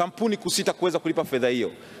kampuni kusita kuweza kulipa fedha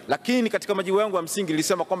hiyo. Lakini katika majibu yangu ya msingi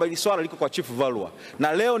nilisema kwamba hili swala liko kwa Chief Valua.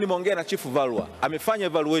 Na leo nimeongea na Chief Valua, amefanya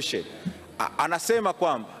evaluation. Anasema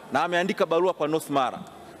kwamba na ameandika barua kwa North Mara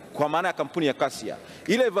kwa maana ya kampuni ya Kasia.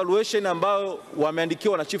 Ile evaluation ambayo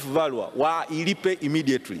wameandikiwa na Chief Valua wailipe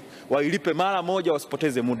immediately. Wailipe mara moja,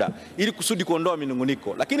 wasipoteze muda, ili kusudi kuondoa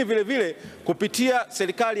minunguniko. Lakini vile vile kupitia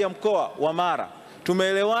serikali ya mkoa wa Mara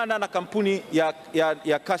tumeelewana na kampuni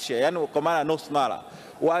ya Kasia, yani kwa maana North Mara,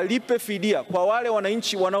 walipe fidia kwa wale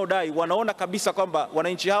wananchi wanaodai, wanaona kabisa kwamba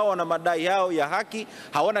wananchi hao wana madai yao ya haki,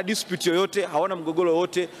 hawana dispute yoyote, hawana mgogoro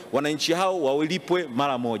wote, wananchi hao walipwe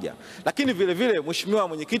mara moja. Lakini vile vile Mheshimiwa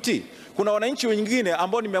Mwenyekiti, kuna wananchi wengine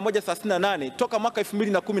ambao ni 138 toka mwaka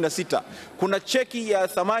 2016, kuna cheki ya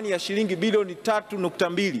thamani ya shilingi bilioni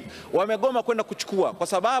 3.2 wamegoma kwenda kuchukua kwa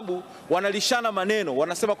sababu wanalishana maneno,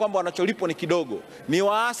 wanasema kwamba wanacholipwa ni kidogo. Ni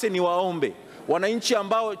waase, ni waombe wananchi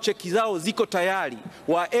ambao cheki zao ziko tayari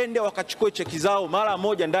waende wakachukue cheki zao mara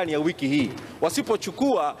moja ndani ya wiki hii.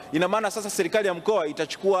 Wasipochukua, ina maana sasa serikali ya mkoa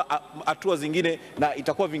itachukua hatua zingine na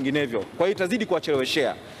itakuwa vinginevyo. Kwa hiyo itazidi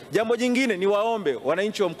kuwacheleweshea. Jambo jingine ni waombe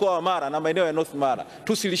wananchi wa mkoa wa Mara na maeneo ya North Mara,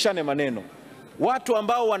 tusilishane maneno. Watu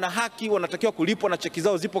ambao wana haki wanatakiwa kulipwa na cheki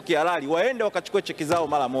zao zipo kihalali, waende wakachukue cheki zao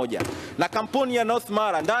mara moja. Na kampuni ya North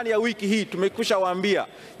Mara ndani ya wiki hii tumekwisha waambia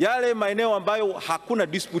yale maeneo ambayo hakuna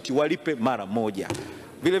dispute walipe mara moja.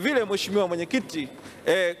 Vile vile Mheshimiwa Mwenyekiti,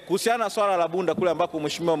 kuhusiana na swala la Bunda kule ambapo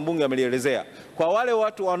Mheshimiwa mbunge amelielezea, kwa wale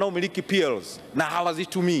watu wanaomiliki PLs na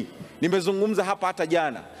hawazitumii, nimezungumza hapa hata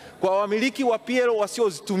jana, kwa wamiliki wa PL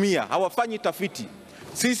wasiozitumia, hawafanyi tafiti,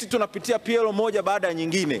 sisi tunapitia PL moja baada ya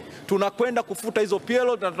nyingine. Tunakwenda kufuta hizo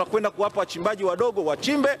PL na tunakwenda kuwapa wachimbaji wadogo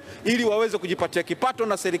wachimbe ili waweze kujipatia kipato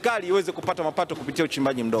na serikali iweze kupata mapato kupitia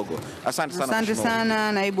uchimbaji mdogo. Asante sana. Asante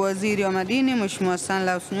sana Naibu Waziri wa Madini Mheshimiwa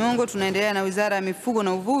Sanlaus Nyongo. Tunaendelea na Wizara ya Mifugo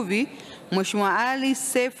na Uvuvi. Mheshimiwa Ali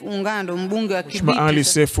Seif Ungando, mbunge wa Kibiti. Mheshimiwa Ali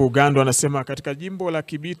Seif Ungando anasema katika jimbo la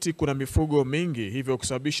Kibiti kuna mifugo mingi, hivyo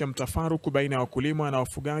kusababisha mtafaruku baina ya wakulima na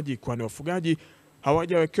wafugaji, kwani wafugaji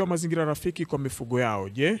hawajawekewa mazingira rafiki kwa mifugo yao.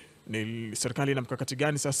 Je, ni serikali ina mkakati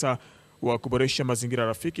gani sasa wa kuboresha mazingira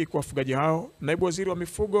rafiki kwa wafugaji hao? Naibu Waziri wa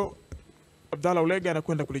Mifugo Abdalla Ulega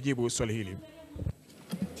anakwenda kulijibu swali hili.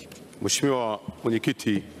 Mheshimiwa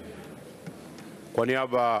Mwenyekiti, kwa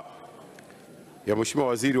niaba ya Mheshimiwa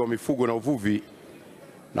Waziri wa Mifugo na Uvuvi,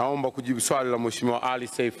 naomba kujibu swali la Mheshimiwa Ali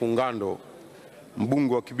Seif Ungando,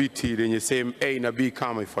 mbunge wa Kibiti, lenye sehemu A na B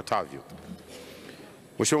kama ifuatavyo.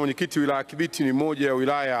 Mheshimiwa Mwenyekiti, wilaya ya Kibiti ni moja ya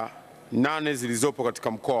wilaya 8 zilizopo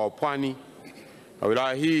katika mkoa wa Pwani, na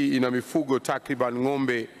wilaya hii ina mifugo takriban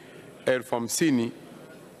ng'ombe 50,000,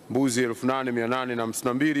 mbuzi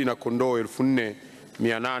 8,852 na kondoo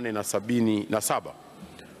 4,877.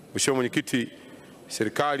 Mheshimiwa Mwenyekiti,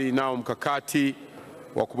 serikali inao mkakati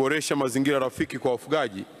wa kuboresha mazingira rafiki kwa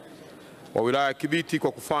wafugaji wa wilaya ya Kibiti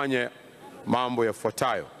kwa kufanya mambo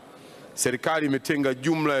yafuatayo. Serikali imetenga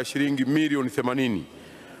jumla ya shilingi milioni 80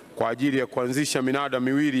 kwa ajili ya kuanzisha minada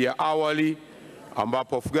miwili ya awali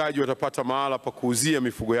ambapo wafugaji watapata mahala pa kuuzia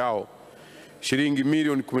mifugo yao. Shilingi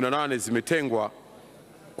milioni 18 zimetengwa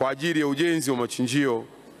kwa ajili ya ujenzi wa machinjio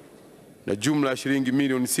na jumla ya shilingi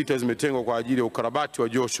milioni 6 zimetengwa kwa ajili ya ukarabati wa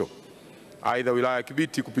josho. Aidha, wilaya ya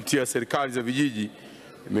Kipindi kupitia serikali za vijiji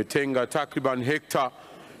imetenga takriban hekta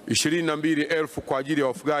 22,000 kwa ajili ya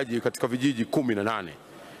wafugaji katika vijiji 18.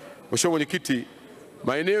 Mheshimiwa Mwenyekiti,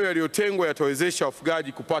 maeneo yaliyotengwa yatawezesha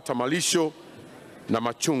wafugaji kupata malisho na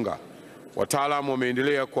machunga. Wataalamu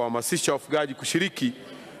wameendelea kuhamasisha wafugaji kushiriki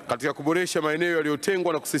katika kuboresha maeneo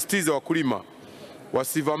yaliyotengwa na kusisitiza wakulima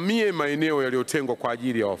wasivamie maeneo yaliyotengwa kwa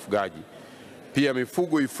ajili ya wafugaji. Pia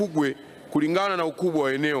mifugo ifugwe kulingana na ukubwa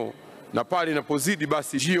wa eneo, na pale inapozidi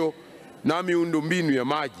basi hiyo na miundombinu ya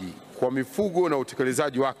maji kwa mifugo na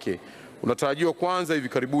utekelezaji wake unatarajiwa kuanza hivi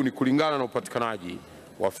karibuni kulingana na upatikanaji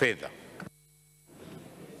wa fedha.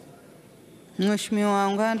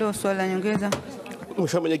 Mheshimiwa Ngando, swali la nyongeza.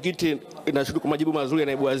 Mheshimiwa Mwenyekiti, nashukuru kwa majibu mazuri ya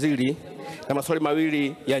naibu waziri na maswali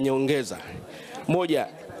mawili ya nyongeza. Moja,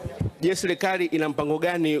 je, serikali ina mpango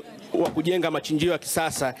gani wa kujenga machinjio ya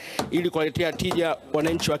kisasa ili kuwaletea tija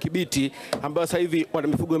wananchi wa Kibiti ambao sasa hivi wana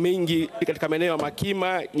mifugo mingi katika maeneo ya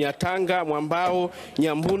Makima, Nyatanga, Mwambao,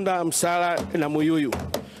 Nyambunda, Msala na Muyuyu?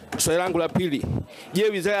 Swali langu la pili, je,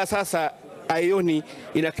 wizara sasa haioni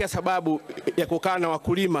inakia sababu ya kukaa na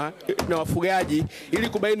wakulima na wafugaji ili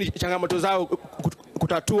kubaini changamoto zao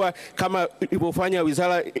kutatua kama ilivyofanya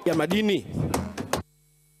Wizara ya Madini?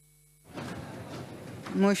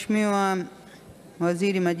 Mheshimiwa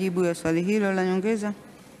Waziri, majibu ya swali hilo la nyongeza.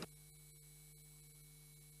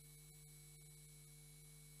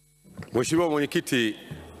 Mheshimiwa Mwenyekiti,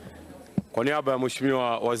 kwa niaba ya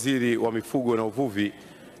Mheshimiwa Waziri wa Mifugo na Uvuvi,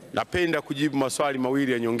 napenda kujibu maswali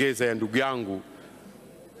mawili ya nyongeza ya ndugu yangu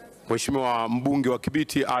Mheshimiwa mbunge wa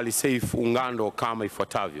Kibiti Ali Seif Ungando kama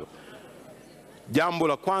ifuatavyo. Jambo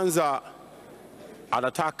la kwanza,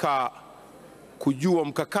 anataka kujua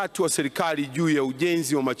mkakati wa serikali juu ya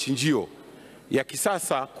ujenzi wa machinjio ya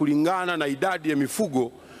kisasa kulingana na idadi ya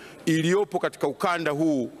mifugo iliyopo katika ukanda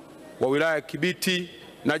huu wa wilaya ya Kibiti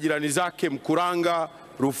na jirani zake Mkuranga,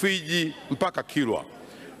 Rufiji mpaka Kilwa.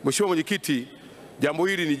 Mheshimiwa Mwenyekiti, jambo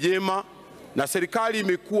hili ni jema na serikali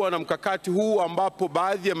imekuwa na mkakati huu ambapo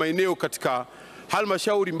baadhi ya maeneo katika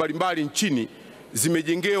halmashauri mbalimbali nchini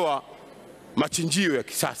zimejengewa machinjio ya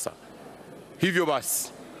kisasa. Hivyo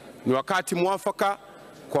basi ni wakati mwafaka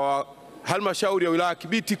kwa halmashauri ya wilaya ya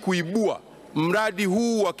Kibiti kuibua mradi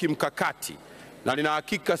huu wa kimkakati, na nina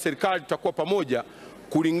hakika serikali itakuwa pamoja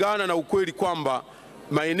kulingana na ukweli kwamba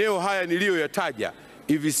maeneo haya niliyoyataja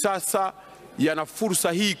hivi sasa yana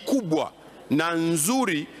fursa hii kubwa na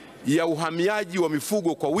nzuri ya uhamiaji wa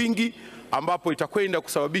mifugo kwa wingi, ambapo itakwenda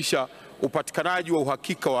kusababisha upatikanaji wa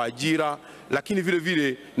uhakika wa ajira, lakini vile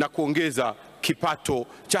vile na kuongeza kipato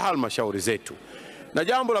cha halmashauri zetu. Na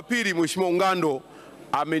jambo la pili, Mheshimiwa Ungando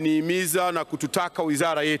amenihimiza na kututaka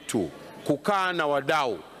wizara yetu kukaa na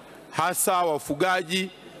wadau hasa wafugaji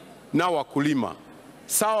na wakulima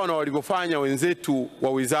sawa na walivyofanya wenzetu wa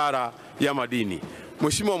Wizara ya Madini.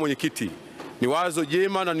 Mheshimiwa Mwenyekiti, ni wazo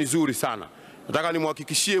jema na nzuri sana. Nataka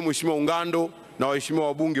nimhakikishie Mheshimiwa Ungando na waheshimiwa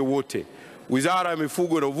wabunge wote, Wizara ya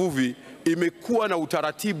Mifugo na Uvuvi imekuwa na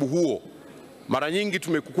utaratibu huo. Mara nyingi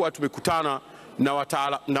tumekutana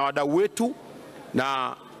na wadau wetu,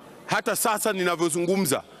 na hata sasa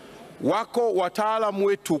ninavyozungumza wako wataalamu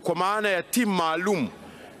wetu kwa maana ya timu maalum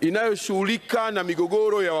inayoshughulika na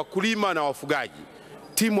migogoro ya wakulima na wafugaji,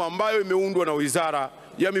 timu ambayo imeundwa na Wizara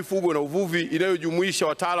ya Mifugo na Uvuvi inayojumuisha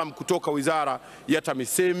wataalamu kutoka Wizara ya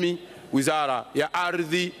TAMISEMI, Wizara ya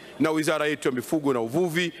Ardhi na Wizara yetu ya Mifugo na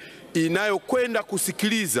Uvuvi, inayokwenda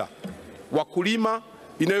kusikiliza wakulima,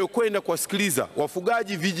 inayokwenda kuwasikiliza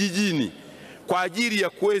wafugaji vijijini kwa ajili ya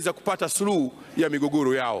kuweza kupata suluhu ya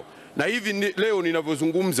migogoro yao. Na hivi leo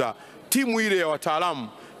ninavyozungumza, timu ile ya wataalamu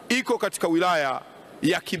iko katika wilaya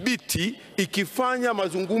ya Kibiti ikifanya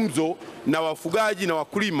mazungumzo na wafugaji na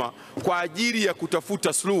wakulima kwa ajili ya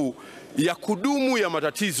kutafuta suluhu ya kudumu ya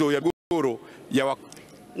matatizo ya migogoro ya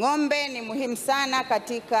Ng'ombe ni muhimu sana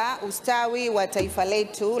katika ustawi wa taifa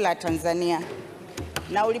letu la Tanzania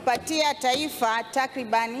na ulipatia taifa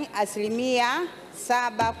takribani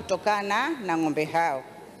 7% kutokana na ng'ombe hao.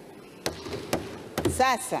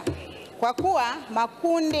 Sasa, kwa kuwa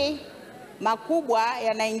makundi makubwa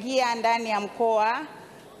yanaingia ndani ya mkoa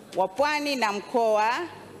wa Pwani na mkoa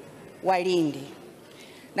wa Lindi,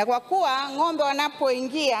 na kwa kuwa ng'ombe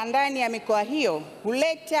wanapoingia ndani ya mikoa hiyo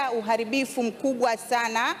huleta uharibifu mkubwa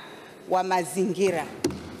sana wa mazingira,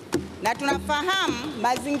 na tunafahamu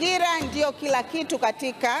mazingira ndiyo kila kitu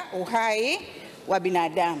katika uhai wa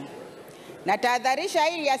binadamu. na tahadharisha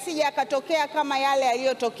hili asije akatokea kama yale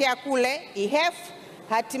yaliyotokea kule IHEF,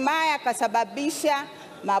 hatimaye akasababisha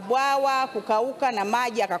mabwawa kukauka na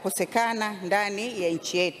maji akakosekana ndani ya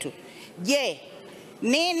nchi yetu. Je,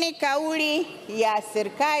 nini kauli ya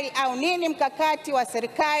serikali au nini mkakati wa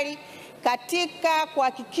serikali katika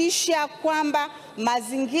kuhakikisha kwamba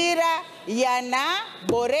mazingira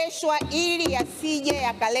yanaboreshwa ili yasije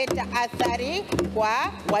yakaleta athari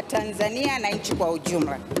kwa Watanzania na nchi kwa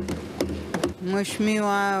ujumla?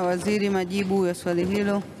 Mheshimiwa Waziri, majibu ya swali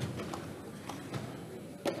hilo.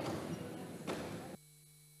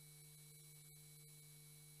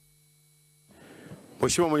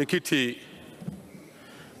 Mheshimiwa Mwenyekiti,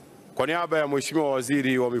 kwa niaba ya Mheshimiwa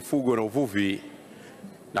Waziri wa Mifugo na Uvuvi,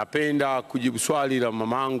 napenda kujibu swali la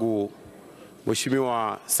mamangu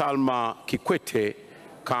Mheshimiwa Salma Kikwete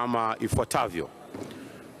kama ifuatavyo.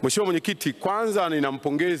 Mheshimiwa Mwenyekiti, kwanza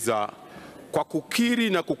ninampongeza kwa kukiri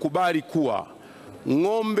na kukubali kuwa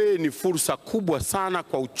ng'ombe ni fursa kubwa sana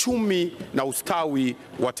kwa uchumi na ustawi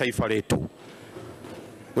wa taifa letu.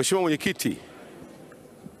 Mheshimiwa Mwenyekiti,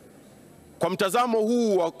 kwa mtazamo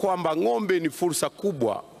huu wa kwamba ng'ombe ni fursa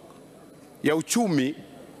kubwa ya uchumi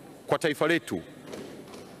kwa taifa letu,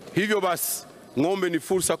 hivyo basi ng'ombe ni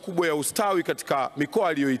fursa kubwa ya ustawi katika mikoa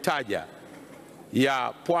aliyoitaja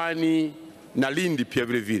ya Pwani na Lindi pia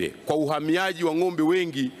vile vile, kwa uhamiaji wa ng'ombe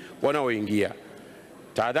wengi wanaoingia.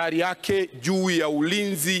 Tahadhari yake juu ya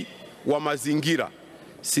ulinzi wa mazingira,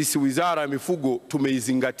 sisi Wizara ya Mifugo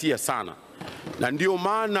tumeizingatia sana, na ndio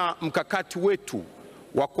maana mkakati wetu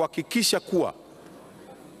wa kuhakikisha kuwa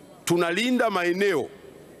tunalinda maeneo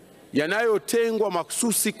yanayotengwa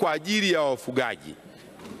mahususi kwa ajili ya wafugaji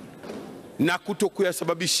na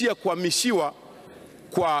kutokuyasababishia kuhamishiwa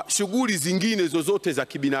kwa shughuli zingine zozote za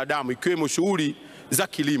kibinadamu ikiwemo shughuli za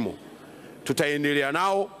kilimo. Tutaendelea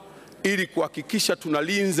nao ili kuhakikisha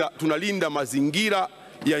tunalinda mazingira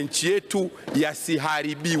ya nchi yetu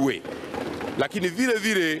yasiharibiwe, lakini vile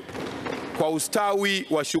vile kwa ustawi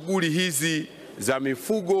wa shughuli hizi za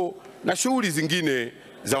mifugo na shughuli zingine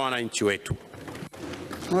za wananchi wetu.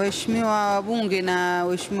 Waheshimiwa wabunge na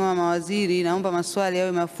waheshimiwa mawaziri, naomba maswali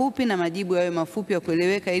yawe mafupi na majibu yawe mafupi ya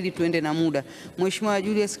kueleweka ili tuende na muda. Mheshimiwa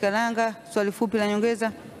Julius Karanga, swali fupi la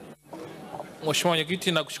nyongeza. Mheshimiwa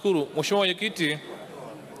Mwenyekiti, nakushukuru. Mheshimiwa Mwenyekiti,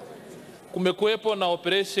 kumekuwepo na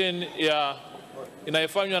operation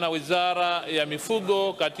inayofanywa na Wizara ya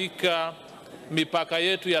Mifugo katika mipaka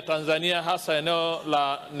yetu ya Tanzania, hasa eneo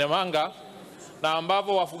la Nemanga, na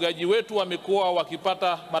ambavyo wafugaji wetu wamekuwa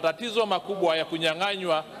wakipata matatizo makubwa ya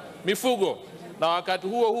kunyang'anywa mifugo, na wakati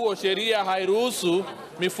huo sheria hairuhusu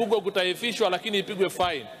mifugo kutaifishwa lakini ipigwe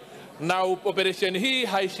fine. Na operation hii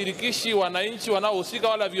haishirikishi wananchi wanaohusika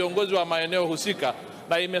wala viongozi wa maeneo husika,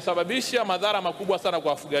 na imesababisha madhara makubwa sana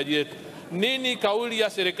kwa wafugaji wetu. Nini kauli ya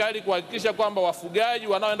serikali kuhakikisha kwamba wafugaji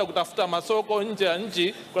wanaoenda kutafuta masoko nje ya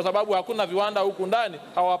nchi kwa sababu hakuna viwanda huku ndani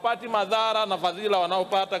hawapati madhara na fadhila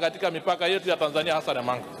wanaopata katika mipaka yetu ya Tanzania hasa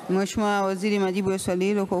Nemanga? Mheshimiwa Waziri, majibu ya swali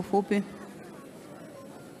hilo kwa ufupi.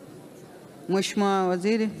 Mheshimiwa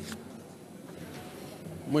Waziri.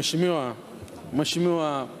 Mheshimiwa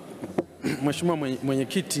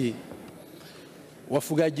Mwenyekiti,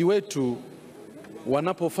 wafugaji wetu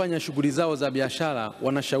wanapofanya shughuli zao za biashara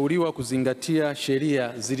wanashauriwa kuzingatia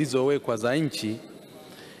sheria zilizowekwa za nchi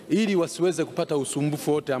ili wasiweze kupata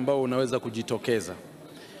usumbufu wote ambao unaweza kujitokeza.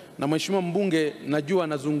 Na Mheshimiwa mbunge, najua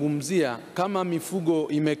anazungumzia kama mifugo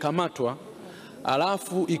imekamatwa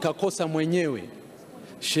alafu ikakosa mwenyewe,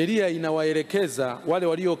 sheria inawaelekeza wale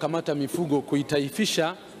waliokamata mifugo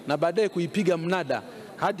kuitaifisha na baadaye kuipiga mnada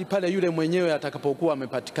hadi pale yule mwenyewe atakapokuwa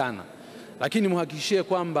amepatikana. Lakini muhakikishie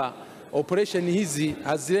kwamba operation hizi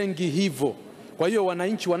hazilengi hivyo. Kwa hiyo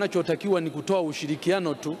wananchi wanachotakiwa ni kutoa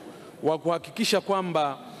ushirikiano tu wa kuhakikisha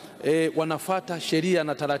kwamba wanafata sheria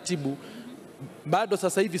na taratibu. Bado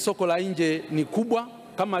sasa hivi soko la nje ni kubwa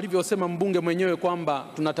kama alivyosema mbunge mwenyewe kwamba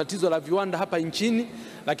tuna tatizo la viwanda hapa nchini,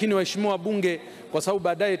 lakini waheshimiwa wabunge, kwa sababu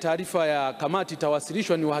baadaye taarifa ya kamati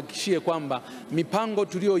itawasilishwa, ni wahakikishie kwamba mipango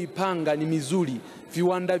tulioipanga ni mizuri.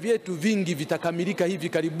 Viwanda vyetu vingi vitakamilika hivi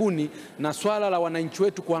karibuni, na swala la wananchi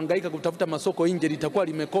wetu kuhangaika kutafuta masoko nje litakuwa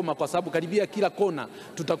limekoma, kwa sababu karibia kila kona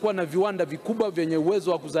tutakuwa na viwanda vikubwa vyenye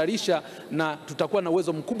uwezo wa kuzalisha na tutakuwa na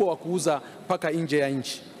uwezo mkubwa wa kuuza mpaka nje ya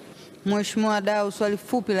nchi. Mheshimiwa Dau, swali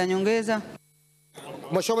fupi la nyongeza.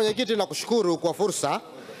 Mheshimiwa Mwenyekiti, nakushukuru kwa fursa.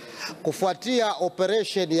 Kufuatia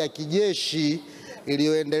operation ya kijeshi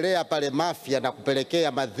iliyoendelea pale Mafia na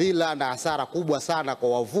kupelekea madhila na hasara kubwa sana kwa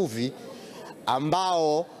wavuvi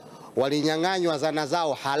ambao walinyang'anywa zana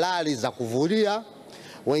zao halali za kuvulia,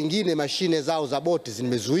 wengine mashine zao za boti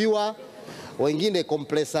zimezuiwa, wengine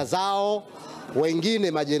kompresa zao,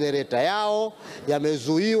 wengine majenereta yao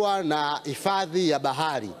yamezuiwa na hifadhi ya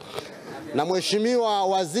bahari. Na Mheshimiwa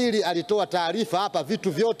Waziri alitoa taarifa hapa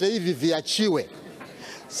vitu vyote hivi viachiwe.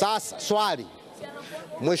 Sasa swali,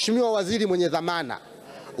 Mheshimiwa Waziri mwenye dhamana,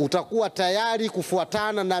 utakuwa tayari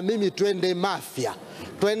kufuatana na mimi twende Mafia,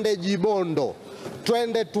 twende Jibondo,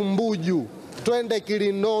 twende Tumbuju, twende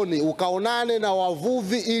Kilindoni, ukaonane na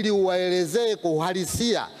wavuvi ili uwaelezee kwa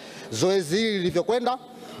uhalisia zoezi hili lilivyokwenda?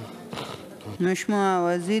 Mheshimiwa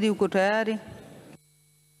Waziri, uko tayari?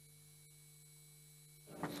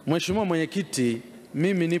 Mheshimiwa Mwenyekiti,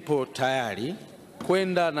 mimi nipo tayari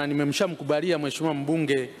kwenda na nimemshamkubalia Mheshimiwa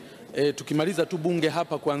mbunge tukimaliza tu bunge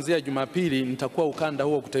hapa kuanzia Jumapili nitakuwa ukanda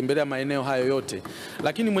huo kutembelea maeneo hayo yote.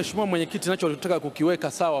 Lakini Mheshimiwa Mwenyekiti, ninachotaka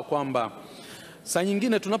kukiweka sawa kwamba saa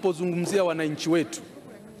nyingine tunapozungumzia wananchi wetu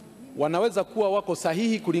wanaweza kuwa wako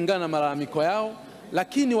sahihi kulingana na malalamiko yao,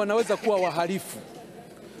 lakini wanaweza kuwa wahalifu.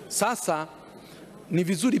 Sasa ni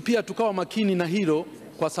vizuri pia tukawa makini na hilo,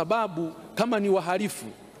 kwa sababu kama ni wahalifu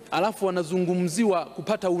alafu wanazungumziwa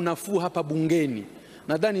kupata unafuu hapa bungeni,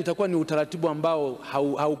 nadhani itakuwa ni utaratibu ambao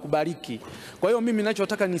haukubaliki. Kwa hiyo mimi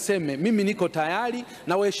ninachotaka niseme, mimi niko tayari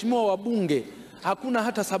na waheshimiwa wabunge. Hakuna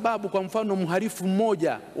hata sababu kwa mfano mhalifu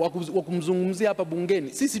mmoja wa kumzungumzia hapa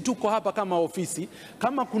bungeni. Sisi tuko hapa kama ofisi,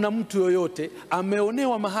 kama kuna mtu yoyote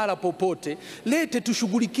ameonewa mahala popote, lete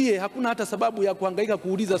tushughulikie. Hakuna hata sababu ya kuhangaika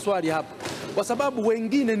kuuliza swali hapa, kwa sababu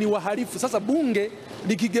wengine ni wahalifu. Sasa bunge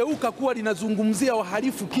likigeuka kuwa linazungumzia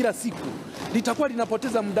wahalifu kila siku, litakuwa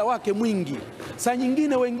linapoteza muda wake mwingi. Saa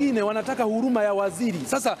nyingine wengine wanataka huruma ya waziri.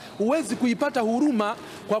 Sasa huwezi kuipata huruma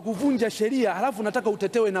kwa kuvunja sheria halafu nataka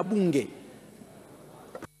utetewe na bunge.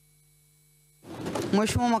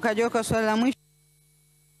 Mheshimiwa Mwakajoka, swali la mwisho.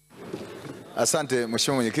 Asante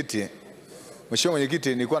Mheshimiwa Mwenyekiti. Mheshimiwa Mwenyekiti,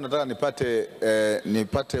 nilikuwa nataka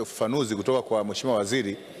nipate ufafanuzi kutoka kwa Mheshimiwa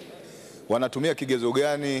Waziri, wanatumia kigezo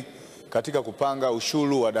gani katika kupanga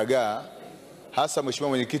ushuru wa dagaa, hasa Mheshimiwa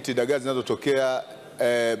Mwenyekiti, dagaa zinazotokea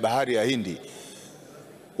bahari ya Hindi.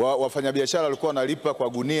 Wafanyabiashara walikuwa wanalipa kwa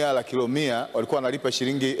gunia la kilo 100 walikuwa wanalipa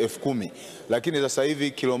shilingi 10,000, lakini sasa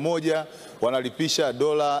hivi kilo moja wanalipisha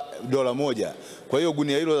dola 1. Kwa hiyo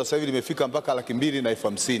gunia hilo sasa hivi limefika mpaka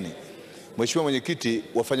 250,000. Mheshimiwa Mwenyekiti,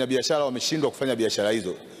 wafanyabiashara wameshindwa kufanya biashara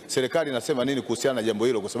hizo. Serikali inasema nini kuhusiana na jambo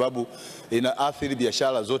hilo, kwa sababu inaathiri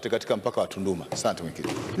biashara zote katika mpaka wa Tunduma? Asante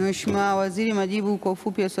Mwenyekiti. Mheshimiwa Waziri, majibu kwa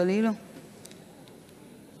ufupi ya swali hilo.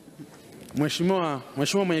 Mheshimiwa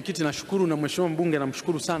Mwenyekiti, nashukuru, na Mheshimiwa mbunge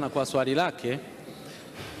namshukuru sana kwa swali lake.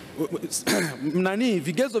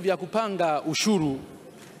 Vigezo vya kupanga ushuru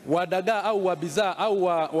wa dagaa au wa bidhaa au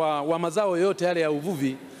wa mazao yote yale ya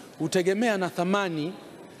uvuvi hutegemea na thamani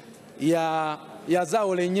ya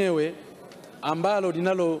zao lenyewe ambalo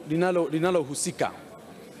linalohusika.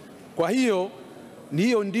 Kwa hiyo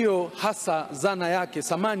ndio hasa zana yake,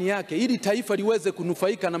 thamani yake, ili taifa liweze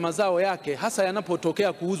kunufaika na mazao yake hasa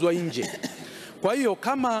yanapotokea kuuzwa nje. Kwa hiyo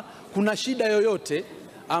kama kuna shida yoyote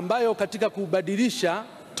ambayo katika kubadilisha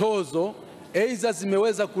tozo aidha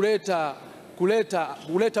zimeweza kuleta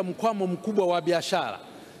mkwamo mkubwa wa biashara,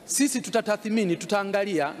 sisi tutatathmini,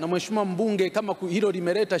 tutaangalia, na Mheshimiwa mbunge kama hilo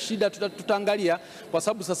limeleta shida tutaangalia, kwa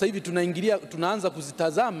sababu sasa hivi tunaanza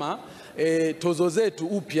kuzitazama tozo zetu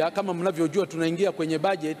upya. Kama mnavyojua tunaingia kwenye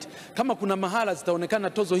budget. Kama kuna mahala zitaonekana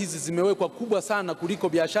tozo hizi zimewekwa kubwa sana kuliko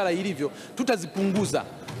biashara ilivyo, tutazipunguza,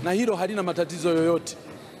 na hilo halina matatizo yoyote.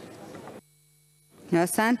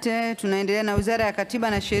 Asante. Tunaendelea na Wizara ya Katiba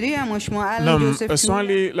na Sheria. Mheshimiwa Alan Joseph.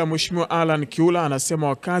 Swali la Mheshimiwa Alan Kiula, anasema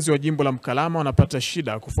wakazi wa jimbo la Mkalama wanapata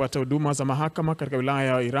shida kufuata huduma za mahakama katika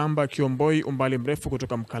wilaya ya Iramba Kiomboi, umbali mrefu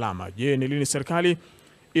kutoka Mkalama. Je, ni lini serikali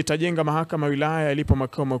itajenga mahakama wilaya ilipo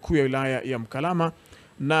makao makuu ya wilaya ya Mkalama?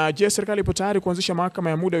 Na je, serikali ipo tayari kuanzisha mahakama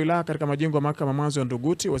ya muda wilaya katika majengo ya mahakama mwanzo ya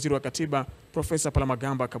Nduguti? Waziri wa Katiba Profesa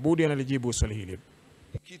Palamagamba Kabudi analijibu swali hili.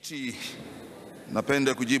 Kiti,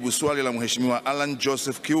 napenda kujibu swali la Mheshimiwa Alan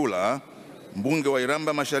Joseph Kiula, mbunge wa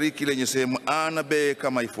Iramba Mashariki, lenye sehemu A na B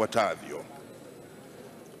kama ifuatavyo.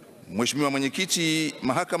 Mheshimiwa Mwenyekiti,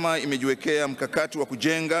 mahakama imejiwekea mkakati wa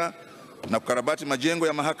kujenga na kukarabati majengo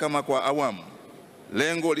ya mahakama kwa awamu,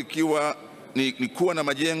 lengo likiwa ni kuwa na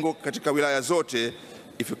majengo katika wilaya zote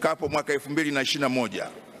ifikapo mwaka 2021.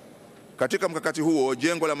 Katika mkakati huo,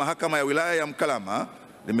 jengo la mahakama ya wilaya ya Mkalama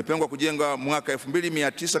limepangwa kujengwa mwaka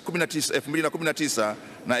 2019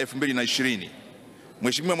 na 2020.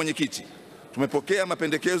 Mheshimiwa Mwenyekiti, tumepokea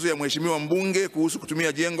mapendekezo ya Mheshimiwa mbunge kuhusu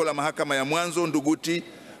kutumia jengo la mahakama ya mwanzo Nduguti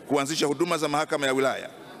kuanzisha huduma za mahakama ya wilaya.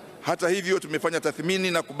 Hata hivyo, tumefanya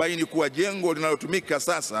tathmini na kubaini kuwa jengo linalotumika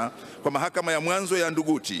sasa kwa mahakama ya mwanzo ya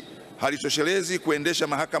Nduguti halitoshelezi kuendesha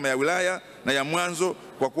mahakama ya wilaya na ya mwanzo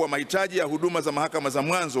kwa kuwa mahitaji ya huduma za mahakama za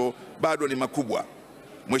mwanzo bado ni makubwa.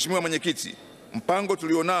 Mheshimiwa Mwenyekiti, mpango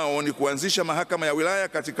tulionao ni kuanzisha mahakama ya wilaya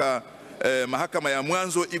katika mahakama ya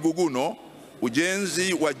mwanzo Iguguno.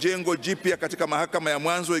 Ujenzi wa jengo jipya katika mahakama ya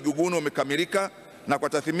mwanzo Iguguno umekamilika na kwa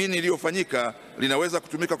tathmini iliyofanyika linaweza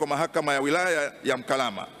kutumika kwa mahakama ya wilaya ya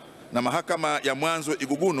Mkalama na mahakama ya mwanzo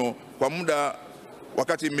Iguguno kwa muda,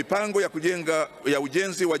 wakati mipango ya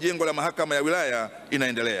ujenzi wa jengo la mahakama ya wilaya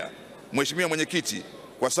inaendelea. Mheshimiwa Mwenyekiti,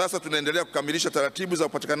 kwa sasa tunaendelea kukamilisha taratibu za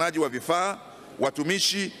upatikanaji wa vifaa,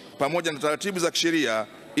 watumishi pamoja na taratibu za kisheria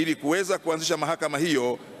ili kuweza kuanzisha mahakama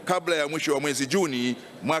hiyo kabla ya mwisho wa mwezi Juni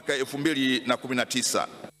mwaka 2019.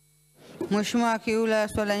 Mheshimiwa Kiula,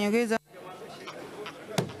 swali la nyongeza.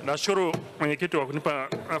 Nashukuru mwenyekiti kwa kunipa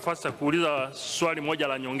nafasi ya kuuliza swali moja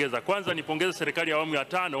la nyongeza. Kwanza nipongeze serikali ya awamu ya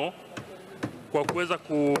 5 kwa kuweza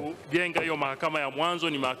kujenga hiyo mahakama ya mwanzo.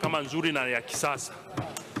 Ni mahakama nzuri na ya kisasa.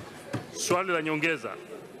 Swali la nyongeza,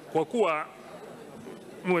 kwa kuwa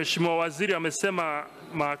Mheshimiwa Waziri amesema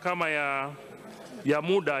mahakama ya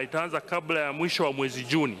muda itaanza kabla ya mwisho wa mwezi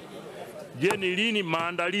Juni, je, ni lini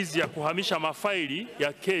maandalizi ya kuhamisha mafaili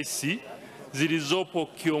ya kesi zilizopo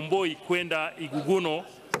Kiomboi kwenda Iguguno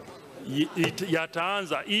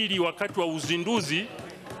yataanza, ili wakati wa uzinduzi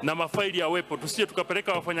na mafaili yawepo, tusije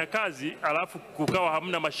tukapeleka wafanyakazi alafu kukawa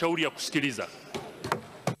hamna mashauri ya kusikiliza?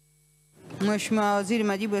 Mheshimiwa Waziri,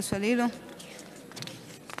 majibu ya swali hilo.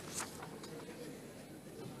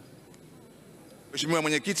 Mheshimiwa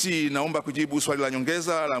Mwenyekiti, naomba kujibu swali la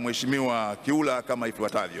nyongeza la Mheshimiwa Kiula kama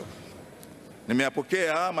ifuatavyo.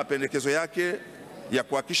 Nimeyapokea mapendekezo yake ya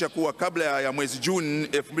kuhakikisha kuwa kabla ya mwezi Juni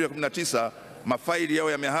 2019 mafaili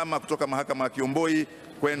yao yamehama kutoka mahakama ya Kiomboi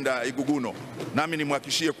kwenda Iguguno. Nami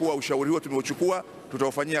nimhakikishie kuwa ushauri huo tumeuchukua,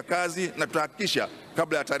 tutaufanyia kazi na tutahakikisha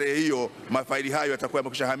kabla ya tarehe hiyo mafaili hayo yatakuwa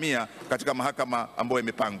yamekwishahamia katika mahakama ambayo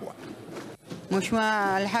imepangwa.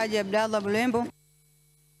 Mheshimiwa Alhaji Abdallah Bulembo.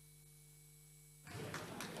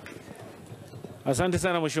 Asante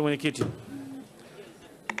sana Mheshimiwa Mwenyekiti.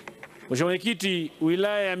 Mheshimiwa Mwenyekiti,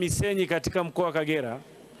 wilaya ya Misenyi katika mkoa wa Kagera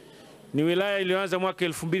ni wilaya iliyoanza mwaka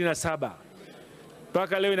 2007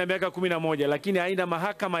 mpaka leo ina miaka 11, lakini haina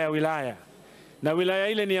mahakama ya wilaya, na wilaya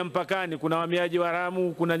ile ni ya mpakani. Kuna wahamiaji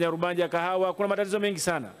haramu, kuna Nyarubanja kahawa, kuna matatizo mengi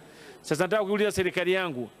sana. Sasa nataka kuuliza serikali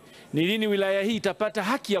yangu, ni lini wilaya hii itapata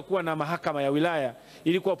haki ya kuwa na mahakama ya wilaya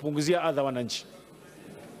ili kuwapunguzia adha wananchi?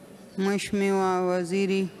 Mheshimiwa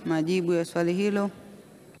Waziri, majibu ya swali hilo.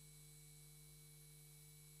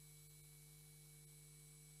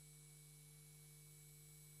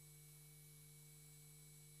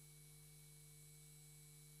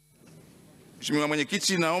 Mheshimiwa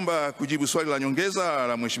Mwenyekiti, naomba kujibu swali la nyongeza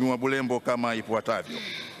la Mheshimiwa Bulembo kama ifuatavyo.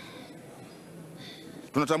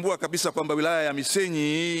 Tunatambua kabisa kwamba wilaya ya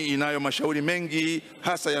Misenyi inayo mashauri mengi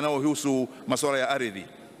hasa yanayohusu masuala ya ardhi.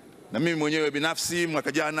 Na mimi mwenyewe binafsi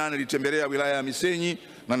mwaka jana nilitembelea wilaya ya Misenyi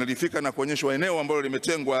na nilifika na kuonyeshwa eneo ambalo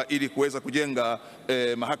limetengwa ili kuweza kujenga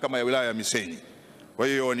mahakama ya wilaya ya Misenyi. Kwa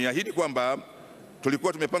hiyo niahidi kwamba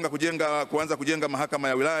tulikuwa tumepanga kuanza kujenga mahakama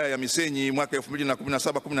ya wilaya ya Misenyi mwaka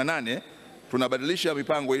 2017-18. Tunabadilisha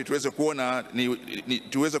mipango ili tuweze kuona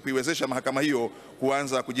tuweze kuiwezesha mahakama hiyo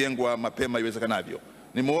kuanza kujengwa mapema iwezekanavyo.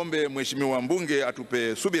 Nimuombe Mheshimiwa mbunge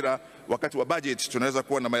atupe subira, wakati wa budget tunaweza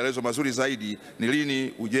kuwa na maelezo mazuri zaidi ni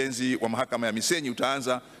lini ujenzi wa mahakama ya Misenyi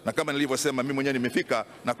utaanza, na kama nilivyosema mimi mwenyewe nimefika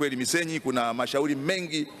na kweli Misenyi kuna mashauri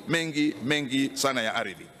mengi sana ya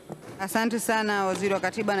ardhi. Asante sana Waziri wa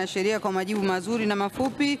Katiba na Sheria kwa majibu mazuri na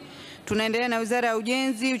mafupi. Tunaendelea na Wizara ya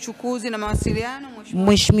Ujenzi, Uchukuzi na Mawasiliano.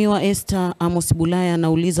 Mheshimiwa Esther Amos Bulaya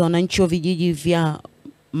anauliza, wananchi wa vijiji vya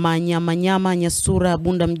Manyamanyama, Nyasura,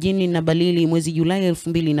 Bunda mjini na Balili mwezi Julai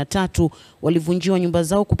 2003 walivunjiwa nyumba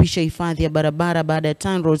zao kupisha hifadhi ya barabara baada ya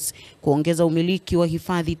TANROADS kuongeza umiliki wa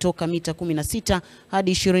hifadhi toka mita 16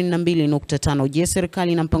 hadi 22.5. Je,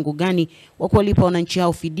 serikali ina mpango gani wa kuwalipa wananchi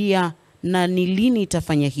hao fidia na ni lini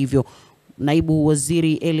itafanya hivyo? Naibu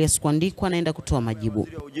Waziri Elias Kwandikwa anaenda kutoa majibu.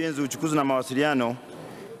 Waziri wa Ujenzi, Uchukuzi na Mawasiliano,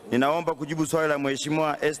 ninaomba kujibu swali la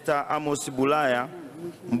Mheshimiwa Esther Amos Bulaya,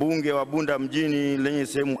 mbunge wa Bunda mjini, lenye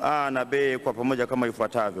sehemu A na B kwa pamoja kama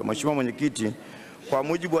ifuatavyo. Mheshimiwa Mwenyekiti, kwa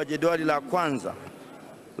mujibu wa jedwali la kwanza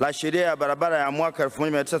la sheria ya barabara ya mwaka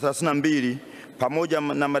 1932 pamoja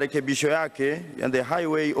na marekebisho yake ya the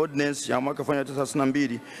Highway Ordinance ya mwaka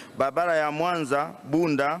 1932, barabara ya Mwanza,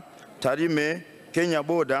 Bunda, Tarime, Kenya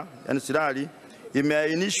Boda, yani Sirari,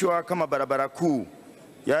 imeainishwa kama barabara kuu,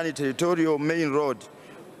 yani Territorial Main Road.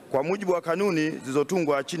 Kwa mujibu wa kanuni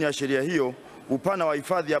zilizotungwa chini ya sheria hiyo, upana wa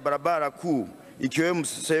hifadhi ya barabara kuu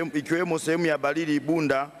ikiwemo sehemu ya Balili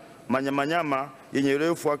Bunda Manyamanyama yenye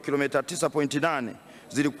urefu wa kilomita 9.8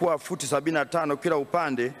 zilikuwa futi 75 kila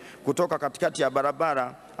upande kutoka katikati ya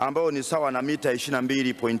barabara, ambayo ni sawa na mita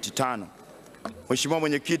 22.5. Mheshimiwa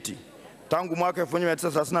Mwenyekiti, tangu mwaka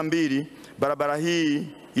 1932 barabara hii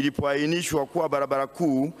ilipoainishwa kuwa barabara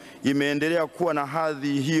kuu, imeendelea kuwa na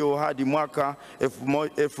hadhi hiyo hadi mwaka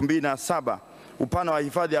 2007. Upana wa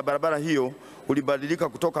hifadhi ya barabara hiyo ulibadilika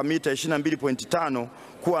kutoka mita 22.5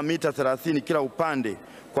 kuwa mita 30 kila upande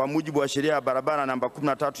kwa mujibu wa sheria ya barabara namba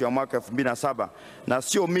 13 ya mwaka 2007, na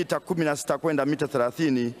sio mita 16 kwenda mita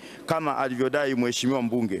 30 kama alivyodai Mheshimiwa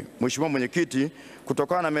mbunge. Mheshimiwa Mwenyekiti,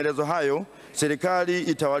 kutokana na maelezo hayo, serikali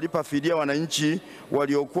itawalipa fidia wananchi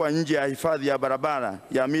waliokuwa nje ya hifadhi ya barabara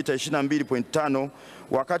ya mita 22.5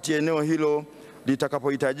 wakati eneo hilo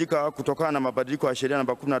litakapohitajika kutokana na mabadiliko ya sheria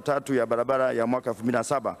namba 13 ya barabara ya mwaka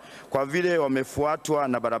 2007 kwa vile wamefuatwa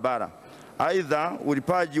na barabara. Aidha,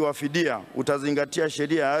 ulipaji wa fidia utazingatia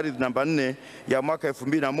sheria ya ardhi namba 4 ya mwaka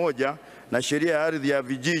 2001 na sheria ya ardhi ya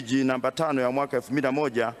vijiji namba 5 ya mwaka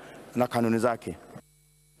 2001 na kanuni zake.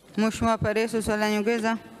 Mheshimiwa Pareso, swali la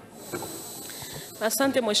nyongeza.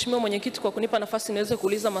 Asante Mheshimiwa Mwenyekiti kwa kunipa nafasi niweze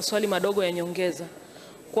kuuliza maswali madogo ya nyongeza.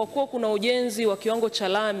 Kwa kuwa kuna ujenzi wa kiwango cha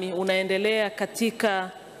lami unaendelea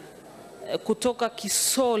katika kutoka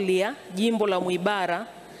Kisolya, jimbo la Mwibara,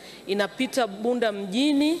 inapita Bunda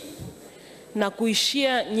mjini na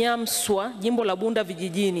kuishia Nyamswa, jimbo la Bunda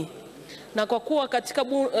vijijini. Na kwa kuwa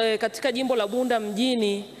katika jimbo la Bunda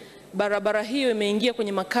mjini barabara hiyo imeingia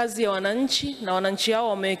kwenye makazi ya wananchi na wananchi hao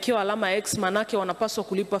wamewekewa alama X, manake wanapaswa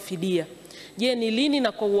kulipa fidia. Je, ni lini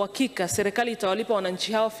na kwa uhakika serikali itawalipa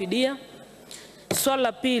wananchi hao fidia? Swali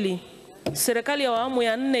la pili, serikali ya awamu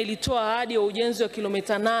ya 4 ilitoa ahadi ya ujenzi wa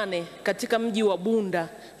kilomita 8 katika mji wa Bunda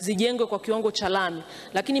zijengwe kwa kiwango cha lami,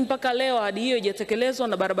 lakini mpaka leo ahadi hiyo haijatekelezwa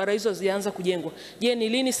na barabara hizo zianza kujengwa. Je, ni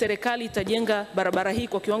lini serikali itajenga barabara hii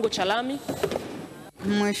kwa kiwango cha lami?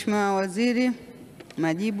 Mheshimiwa Waziri,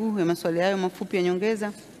 majibu ya maswali hayo mafupi ya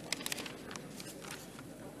nyongeza.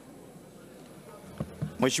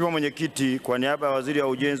 Mheshimiwa Mwenyekiti, kwa niaba ya Waziri wa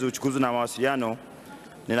Ujenzi, Uchukuzi na Mawasiliano,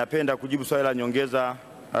 ninapenda kujibu swali la nyongeza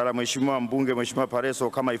la Mheshimiwa mbunge Mheshimiwa Pareso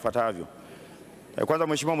kama ifuatavyo. Kwanza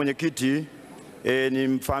Mheshimiwa Mwenyekiti,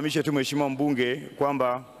 nimfahamishe tu Mheshimiwa mbunge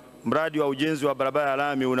kwamba mradi wa ujenzi wa barabara ya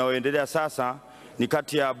lami unaoendelea sasa ni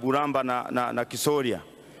kati ya Buramba na Kisolya.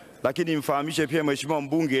 Lakini nimfahamishe pia Mheshimiwa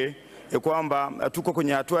mbunge kwamba tuko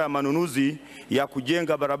kwenye hatua ya manunuzi ya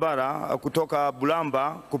kujenga barabara kutoka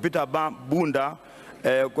Buramba kupita Bunda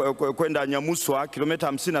kwenda Nyamuswa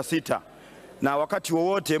kilomita 56. Na wakati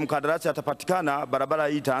wowote mkandarasi atapatikana, barabara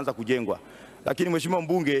hii itaanza kujengwa. Lakini Mheshimiwa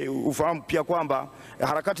mbunge, ufahamu pia kwamba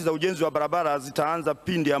harakati za ujenzi wa barabara zitaanza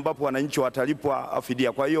pindi ambapo wananchi watalipwa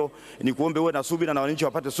fidia. Kwa hiyo ni kuombe uwe na subira na wananchi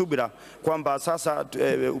wapate subira kwamba sasa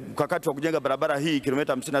mkakati wa kujenga barabara hii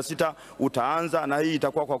kilomita 56 utaanza, na hii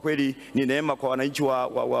itakuwa kwa kweli ni neema kwa wananchi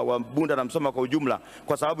wa Bunda na Msoma kwa ujumla,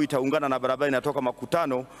 kwa sababu itaungana na barabara inatoka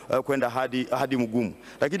Makutano kwenda hadi Mugumu.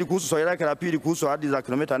 Lakini kuhusu swali lake la pili kuhusu ahadi za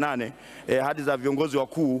kilomita 8, ahadi za viongozi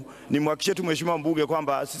wakuu, nimhakikishie tu Mheshimiwa mbunge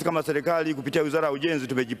kwamba sisi kama serikali kupitia Wizara ya Ujenzi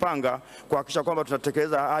tumejipanga kuhakikisha kwamba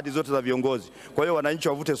tunatekeleza ahadi zote za viongozi. Kwa hiyo wananchi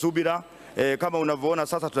wavute subira. Kama unavyoona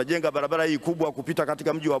sasa tunajenga barabara hii kubwa kupita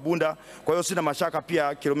katika mji wa Bunda. Kwa hiyo sina mashaka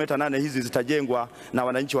pia kilomita 8 hizi zitajengwa na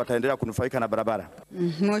wananchi wataendelea kunufaika na barabara.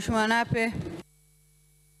 Mheshimiwa Nape.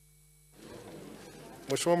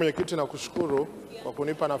 Mheshimiwa Mwenyekiti, nakushukuru kwa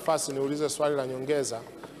kunipa nafasi niulize swali la nyongeza.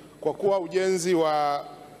 Kwa kuwa ujenzi wa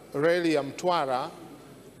reli ya Mtwara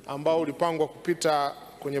ambao ulipangwa kupita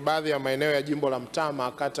kwenye baadhi ya maeneo ya jimbo la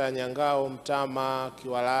Mtama, kata ya Nyangao, Mtama,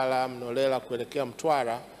 Kiwalala, Mnolela kuelekea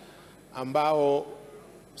Mtwara, ambao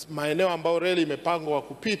maeneo ambao reli imepangwa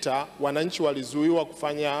kupita, wananchi walizuiwa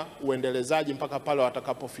kufanya uendelezaji mpaka pale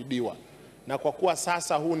watakapofidiwa. Na kwa kuwa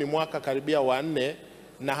sasa huu ni mwaka karibia wa 4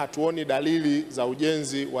 na hatuoni dalili za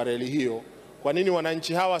ujenzi wa reli hiyo, kwa nini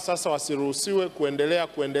wananchi hawa sasa wasiruhusiwe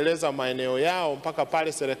kuendeleza maeneo yao mpaka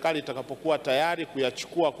pale serikali itakapokuwa tayari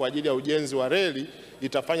kuyachukua kwa ajili ya ujenzi wa reli,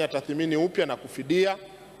 itafanya tathmini upya na kufidia?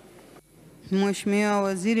 Mheshimiwa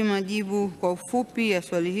Waziri, majibu kwa ufupi ya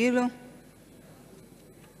swali hilo.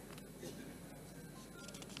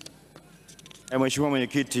 Mheshimiwa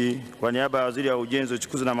Mwenyekiti, kwa niaba ya Waziri wa Ujenzi,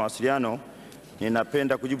 Uchukuzi na Mawasiliano,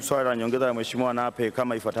 ninapenda kujibu swali la nyongeza la Mheshimiwa Nape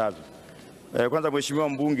kama ifuatavyo. Kwanza Mheshimiwa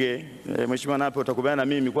mbunge, Mheshimiwa Nape, utakubaliana na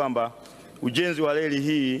mimi kwamba ujenzi wa reli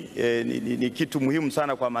hii ni kitu muhimu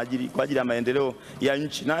sana kwa ajili ya maendeleo ya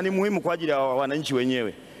nchi na ni muhimu kwa ajili ya wananchi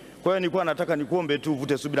wenyewe. Kwa hiyo nilikuwa nataka nikuombe tu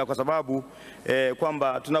uvute subira, kwa sababu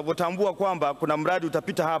kwamba tunavyotambua kwamba kuna mradi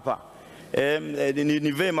utapita hapa,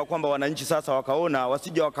 ni vema kwamba wananchi sasa wakaona,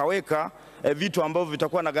 wasije wakaweka vitu ambavyo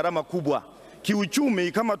vitakuwa na gharama kubwa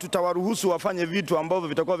kiuchumi kama tutawaruhusu wafanye vitu ambavyo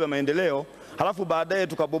vitakuwa vya maendeleo, halafu baadaye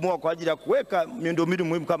tukabomoa kwa ajili ya kuweka miundombinu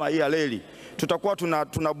muhimu kama hii ya reli, tutakuwa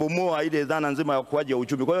tunabomoa ile dhana nzima ya ukuaji wa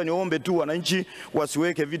uchumi. Kwa hiyo niombe tu wananchi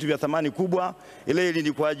wasiweke vitu vya thamani kubwa. Reli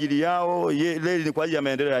ni kwa ajili yao, reli ni kwa ajili ya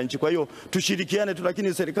maendeleo ya nchi. Kwa hiyo tushirikiane tu,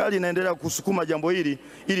 lakini serikali inaendelea kusukuma jambo hili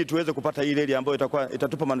ili tuweze kupata hii reli ambayo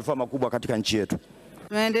itatupa manufaa makubwa katika nchi yetu.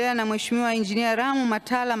 Tunaendelea na Mheshimiwa Injinia Ramu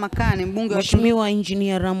Matala Makani, mbunge wa Mheshimiwa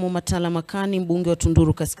Injinia Ramu Matala Makani, mbunge wa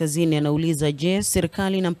Tunduru Kaskazini, anauliza, je,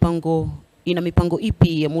 serikali ina mipango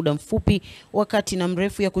ipi ya muda mfupi, wakati na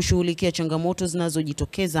mrefu ya kushughulikia changamoto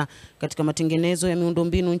zinazojitokeza katika matengenezo ya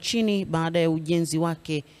miundombinu nchini baada ya ujenzi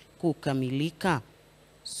wake kukamilika?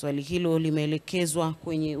 Swali hilo limeelekezwa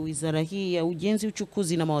kwenye wizara hii ya Ujenzi,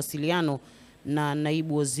 Uchukuzi na Mawasiliano, na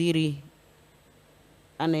naibu waziri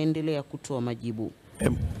anaendelea kutoa majibu.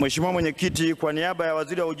 Mheshimiwa Mwenyekiti, kwa niaba ya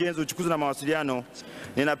Waziri wa Ujenzi, Uchukuzi na Mawasiliano,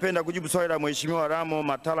 ninapenda kujibu swali la Mheshimiwa Ramu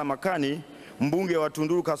Matala Makani, mbunge wa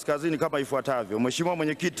Tunduru Kaskazini kama ifuatavyo. Mheshimiwa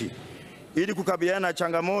Mwenyekiti, ili kukabiliana na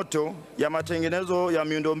changamoto ya matengenezo ya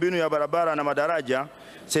miundombinu ya barabara na madaraja,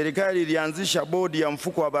 serikali ilianzisha bodi ya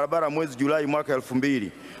mfuko wa barabara mwezi Julai mwaka 2000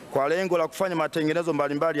 kwa lengo la kufanya matengenezo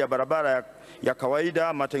mbalimbali ya barabara ya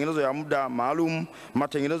kawaida, matengenezo ya muda maalum,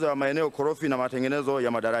 matengenezo ya maeneo korofi na matengenezo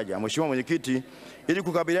ya madaraja. Mheshimiwa Mwenyekiti, ili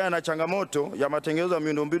kukabiliana na changamoto ya matengenezo ya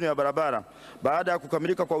miundombinu ya barabara baada ya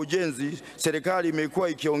kukamilika kwa ujenzi, serikali imekuwa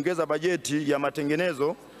ikiongeza bajeti ya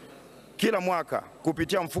matengenezo kila mwaka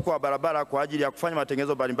kupitia mfuko wa barabara kwa ajili ya kufanya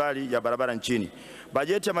matengenezo mbalimbali ya barabara nchini.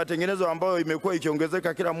 Bajeti ya matengenezo ambayo imekuwa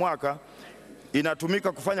ikiongezeka kila mwaka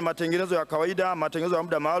inatumika kufanya matengenezo ya kawaida, matengenezo ya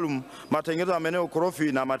muda maalum, matengenezo ya maeneo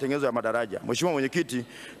korofi na matengenezo ya madaraja. Mheshimiwa Mwenyekiti,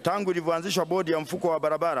 tangu ilivyoanzishwa bodi ya mfuko wa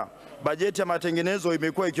barabara, bajeti ya matengenezo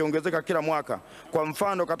imekuwa ikiongezeka kila mwaka. Kwa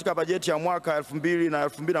mfano, katika bajeti ya mwaka 2000 na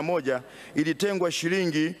 2001 ilitengwa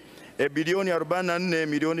shilingi bilioni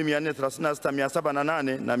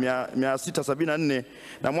 44,436,708 na 674,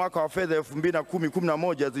 na mwaka wa fedha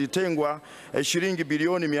 2010-11 zilitengwa shilingi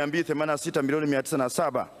bilioni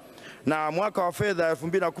 286,907, na mwaka wa fedha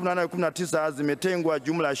 2018-19 zimetengwa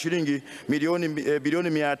jumla ya shilingi bilioni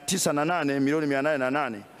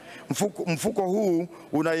 908,808,808. Mfuko huu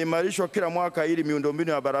unaimarishwa kila mwaka ili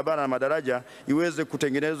miundombinu ya barabara na madaraja iweze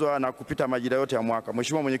kutengenezwa na kupita majira yote ya mwaka.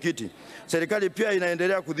 Mheshimiwa Mwenyekiti, serikali pia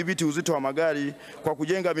inaendelea kudhibiti uzito wa magari kwa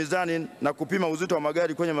kujenga mizani na kupima uzito wa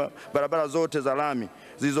magari kwenye barabara zote za lami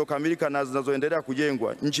zilizokamilika na zinazoendelea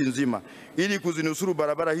kujengwa nchi nzima ili kuzinusuru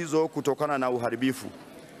barabara hizo kutokana na uharibifu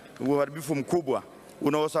mkubwa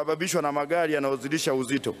unaosababishwa na magari yanayozidisha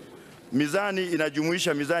uzito. Mizani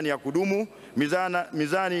inajumuisha mizani ya kudumu,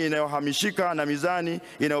 mizani inayohamishika na mizani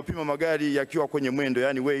inayopima magari yakiwa kwenye mwendo,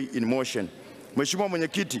 yani way in motion. Mheshimiwa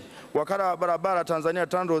Mwenyekiti, Wakala wa Barabara Tanzania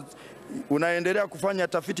TANROADS unaendelea kufanya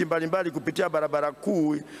tafiti mbalimbali kupitia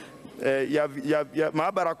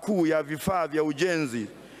maabara kuu ya vifaa vya ujenzi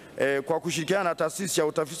kwa kushirikiana na taasisi ya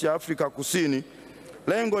utafiti ya Afrika Kusini.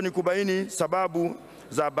 Lengo ni kubaini sababu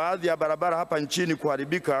za baadhi ya barabara hapa nchini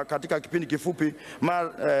kuharibika katika kipindi kifupi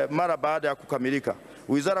mara baada ya kukamilika.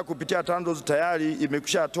 Wizara kupitia TANROADS tayari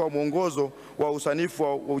imekushatoa mwongozo wa usanifu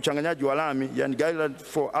wa uchanganyaji wa lami, yani Guideline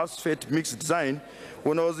for Asphalt Mixed Design,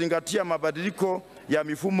 unaozingatia mabadiliko ya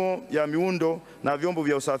mifumo ya miundo na vyombo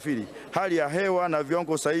vya usafiri, hali ya hewa na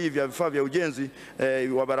viwango sahihi vya vifaa vya ujenzi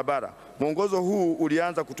wa barabara. Mwongozo huu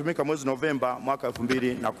ulianza kutumika mwezi Novemba mwaka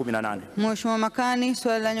 2018. Mheshimiwa Makani,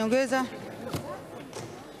 swali la nyongeza.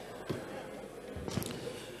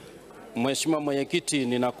 Mheshimiwa Mwenyekiti,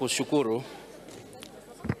 ninakushukuru.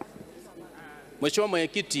 Mheshimiwa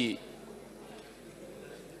Mwenyekiti,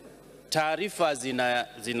 taarifa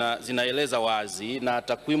zinaeleza wazi na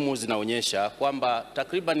takwimu zinaonyesha kwamba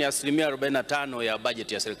takriban asilimia 45 ya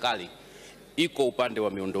bajeti ya serikali iko upande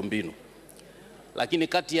wa miundombinu. Lakini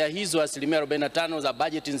kati ya hizo asilimia 45 za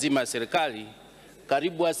bajeti nzima ya serikali,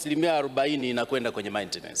 karibu asilimia 40 inakwenda kwenye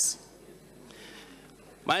maintenance.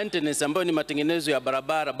 Maintenance ambayo ni matengenezo ya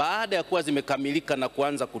barabara baada ya kuwa zimekamilika na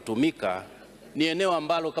kuanza kutumika, ni eneo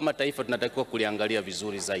ambalo kama taifa tunatakiwa kuliangalia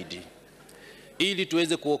vizuri zaidi, ili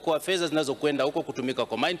tuweze kuokoa fedha zinazokwenda huko kutumika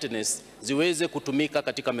kwa maintenance ziweze kutumika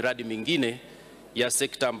katika miradi mingine ya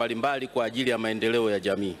sekta mbalimbali kwa ajili ya maendeleo ya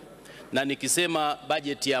jamii. Na nikisema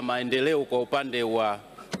bajeti ya maendeleo kwa upande wa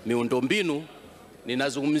miundombinu,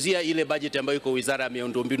 ninazungumzia ile bajeti ambayo iko Wizara ya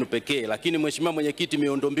Miundombinu pekee, lakini Mheshimiwa Mwenyekiti,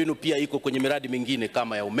 miundombinu pia iko kwenye miradi mingine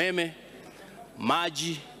kama ya umeme,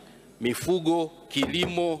 maji, mifugo,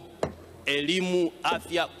 kilimo, elimu,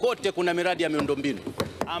 afya, kote kuna miradi ya miundombinu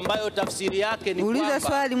ambayo tafsiri yake ni kwamba... Uliza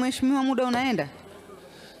swali Mheshimiwa, muda unaenda.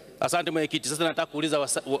 Asante mwenyekiti. Sasa nataka kuuliza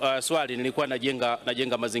swali, nilikuwa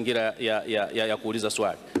najenga mazingira ya kuuliza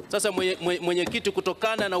swali. Sasa mwenyekiti,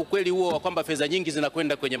 kutokana na ukweli huo wa kwamba fedha nyingi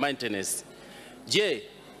zinakwenda kwenye maintenance, je,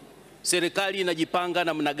 serikali inajipanga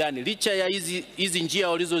namna gani licha ya hizi njia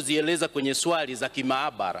walizozieleza kwenye swali za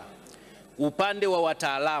kimaabara? Upande wa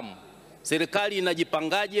wataalamu, serikali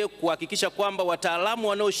inajipangaje kuhakikisha kwamba wataalamu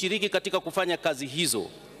wanaoshiriki katika kufanya kazi hizo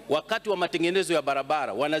wakati wa matengenezo ya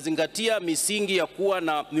barabara wanazingatia misingi ya kuwa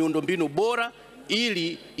na miundombinu bora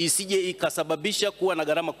ili isije ikasababisha kuwa na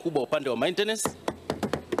gharama kubwa upande wa maintenance?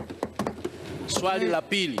 Swali la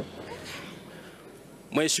pili,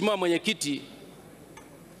 Mheshimiwa Mwenyekiti,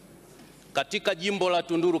 katika jimbo la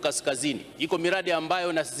Tunduru Kaskazini iko miradi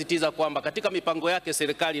ambayo nasisitiza kwamba katika mipango yake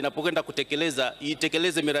serikali inapokwenda kutekeleza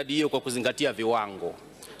itekeleze miradi hiyo kwa kuzingatia viwango.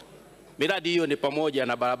 Miradi hiyo ni pamoja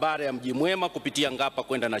na barabara ya Mji Mwema kupitia Ngapa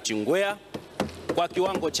kwenda na Chingwea kwa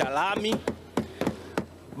kiwango cha lami,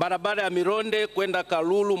 barabara ya Mironde kwenda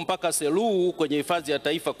Kalulu mpaka Seluu kwenye hifadhi ya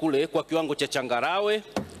taifa kule kwa kiwango cha changarawe,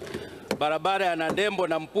 barabara ya Nandembo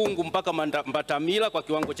na Mpungu mpaka Mbatamila kwa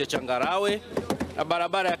kiwango cha changarawe, na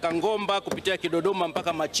barabara ya Kangomba kupitia Kidodoma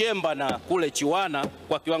mpaka Machemba na kule Chiwana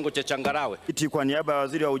kwa kiwango cha changarawe. Kwa niaba ya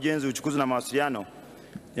Waziri wa Ujenzi, Uchukuzi na Mawasiliano,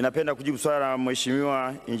 ninapenda kujibu swali la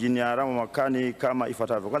Mheshimiwa Injinia Ramo Makani kama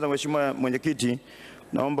ifuatavyo. Kwanza, Mheshimiwa Mwenyekiti,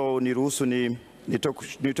 naomba uniruhusu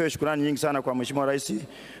nitoe shukrani nyingi sana kwa Mheshimiwa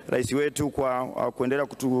Rais wetu kwa kuendelea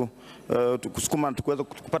kusukuma tuweze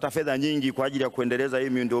kupata fedha nyingi kwa ajili ya kuendeleza hii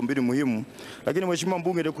miundombinu muhimu. Lakini Mheshimiwa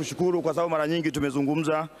Mbunge, nikushukuru kwa sababu mara nyingi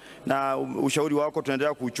tumezungumza na ushauri wako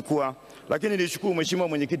tunaendelea kuchukua. Lakini nishukuru Mheshimiwa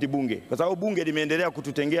Mwenyekiti Bunge kwa sababu Bunge limeendelea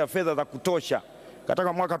kututengea fedha za kutosha.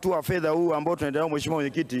 Katika mwaka tu wa fedha huu ambao tunaendelea, Mheshimiwa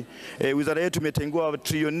Mwenyekiti, wizara yetu imetengua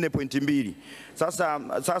trilioni 4.2.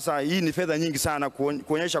 Sasa hii ni fedha nyingi sana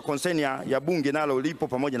kuonyesha concern ya Bunge nalo lipo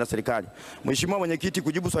pamoja na serikali. Mheshimiwa Mwenyekiti,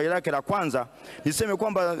 kujibu swali lake la kwanza, niseme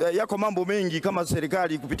kwamba yako mambo mengi kama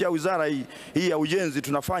serikali kupitia wizara hii ya ujenzi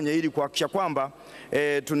tunafanya ili kuhakikisha kwamba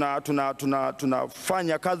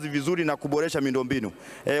tunafanya kazi vizuri na kuboresha miundombinu.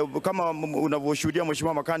 Kama unavyoshuhudia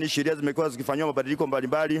Mheshimiwa Makani, sheria zimekuwa zikifanywa mabadiliko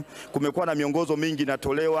mbalimbali, kumekuwa na miongozo mingi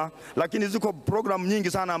inatolewa, lakini ziko program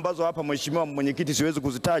nyingi sana ambazo hapa Mheshimiwa Mwenyekiti siwezi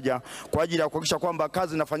kuzitaja kwa ajili ya kuhakikisha kwamba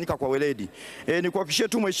kazi inafanyika kwa weledi. Ni kuhakikishia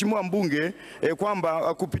tu Mheshimiwa Mbunge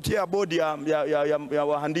kwamba kupitia bodi ya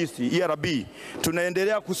wahandisi ERB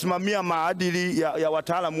tunaendelea kusimamia maadili ya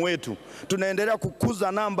wataalamu wetu. Tunaendelea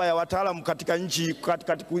kukuza namba ya wataalamu katika nchi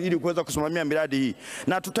ili kuweza kusimamia miradi hii,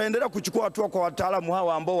 na tutaendelea kuchukua hatua kwa wataalamu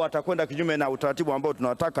hawa ambao watakwenda kinyume na utaratibu ambao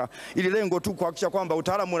tunawataka, ili lengo tu kuhakikisha kwamba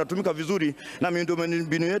utaalamu unatumika vizuri na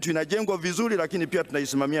miundombinu yetu inajengwa vizuri, lakini pia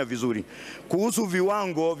tunaisimamia vizuri. Kuhusu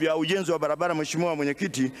viwango vya ujenzi wa barabara, Mheshimiwa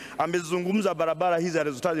Mwenyekiti amezungumza barabara hizi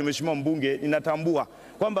alizozitaja Mheshimiwa Mbunge. Ninatambua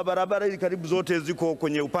kwamba barabara hizi karibu zote ziko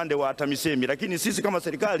kwenye upande wa TAMISEMI, lakini sisi kama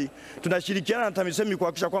serikali tunashirikiana na TAMISEMI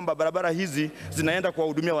kuhakikisha kwamba barabara hizi zinaenda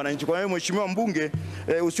kuwahudumia wananchi. Kwa hiyo Mheshimiwa Mbunge,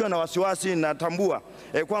 usio na wasiwasi, natambua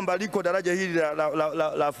kwamba liko daraja hili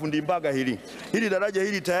la Fundi Mbaga hili daraja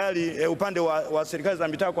hili tayari upande wa serikali za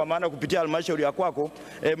mitaa, kwa maana kupitia halmashauri ya kwako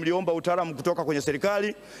mliomba utaalamu kutoka kwenye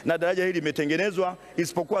serikali na daraja hili limetengenezwa,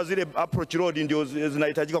 isipokuwa zile approach road ndio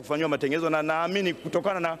zinahitajika kufanywa matengenezo, na naamini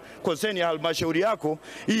kutokana na concern ya halmashauri yako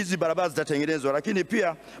hizi barabara zitatengenezwa. Lakini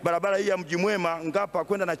pia barabara hii ya Mji Mwema Ngapa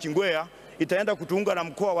kwenda na Chingwea itaenda kutuunga na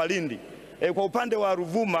mkoa wa Lindi. Kwa upande wa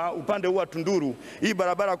Ruvuma, upande wa Tunduru, hii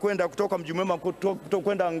barabara kwenda kutoka Mji Mwema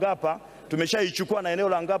kwenda Ngapa tumeshaichukua, na eneo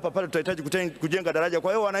la Ngapa pale tutahitaji kujenga daraja.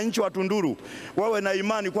 Kwa hiyo wananchi wa Tunduru wawe na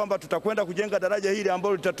imani kwamba tutakwenda kujenga daraja hili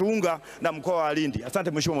ambalo litatuunga na mkoa wa Lindi.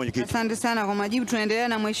 Asante Mheshimiwa Mwenyekiti. Asante sana kwa majibu. Tunaendelea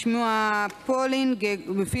na Mheshimiwa Pauline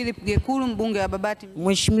Philip Gekulu, mbunge wa Babati.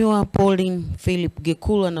 Mheshimiwa Pauline Philip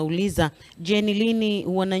Gekulu anauliza, je, ni lini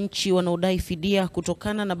wananchi wanaodai fidia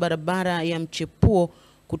kutokana na barabara ya mchepuo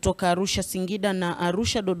kutoka Arusha Singida na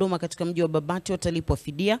Arusha Dodoma katika mji wa Babati watalipwa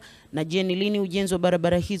fidia, na je, ni lini ujenzi wa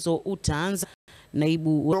barabara hizo utaanza?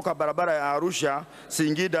 Naibu kutoka barabara ya Arusha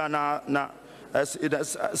Singida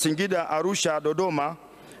Singida Arusha Dodoma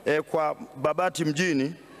kwa Babati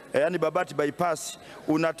mjini, yani Babati bypass,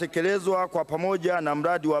 unatekelezwa kwa pamoja na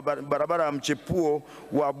mradi wa barabara ya mchepuo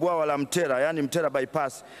wa bwawa la Mtera, yani Mtera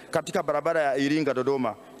bypass, katika barabara ya Iringa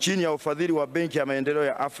Dodoma chini ya ufadhili wa Benki ya Maendeleo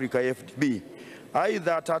ya Afrika FDB.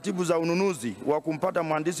 Aidha, taratibu za ununuzi wa kumpata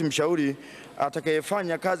mhandisi mshauri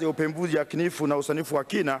atakayefanya kazi ya upembuzi yakinifu na usanifu wa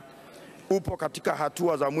kina upo katika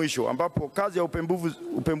hatua za mwisho, ambapo kazi ya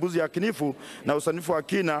upembuzi yakinifu na usanifu wa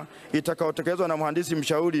kina itakayotekelezwa na mhandisi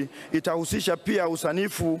mshauri itahusisha pia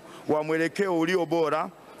usanifu wa mwelekeo ulio bora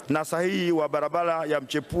na sahihi wa barabara ya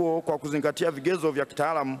mchepuo kwa kuzingatia vigezo vya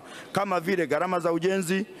kitaalamu kama vile gharama za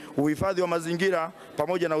ujenzi, uhifadhi wa mazingira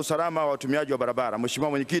pamoja na usalama wa watumiaji wa barabara. Mheshimiwa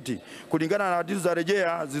Mwenyekiti, kulingana na hadithi za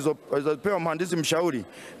rejea zilizopewa mhandisi mshauri,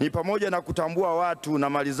 ni pamoja na kutambua watu na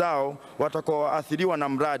mali zao watakaoathiriwa na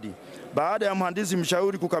mradi. Baada ya mhandisi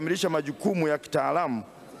mshauri kukamilisha majukumu ya kitaalamu,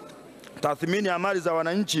 tathmini ya mali za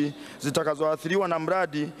wananchi zitakazoathiriwa na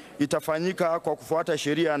mradi itafanyika kwa kufuata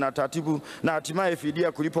sheria na taratibu, na hatimaye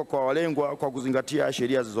fidia kulipwa kwa walengwa kwa kuzingatia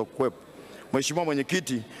sheria zilizokuwepo. Mheshimiwa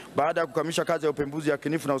Mwenyekiti, baada ya kukamilisha kazi ya upembuzi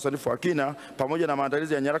yakinifu na usanifu wa kina pamoja na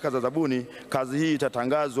maandalizi ya nyaraka za zabuni, kazi hii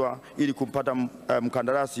itatangazwa ili kumpata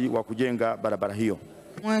mkandarasi wa kujenga barabara hiyo.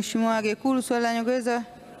 Mheshimiwa Gekulu, swali la nyongeza.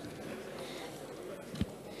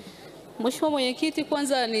 Mheshimiwa Mwenyekiti,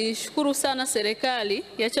 kwanza nishukuru sana serikali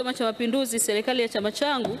ya Chama cha Mapinduzi, serikali ya chama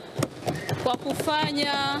changu kwa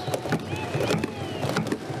kufanya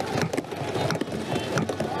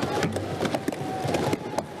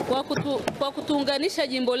kwa kutuunganisha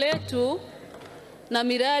jimbo letu na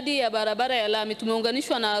miradi ya barabara ya lami.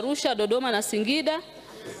 Tumeunganishwa na Arusha, Dodoma na Singida,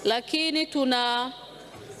 lakini tuna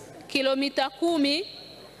kilomita 10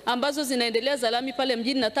 ambazo zinaendelea za lami pale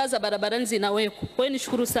mjini na taa za barabarani zinawekwa. Kwa hiyo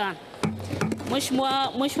nishukuru sana.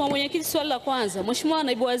 Mheshimiwa Mwenyekiti, swali la kwanza. Mheshimiwa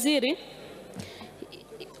Naibu Waziri,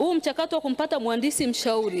 huu mchakato wa kumpata mhandisi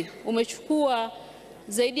mshauri umechukua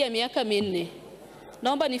zaidi ya miaka 4.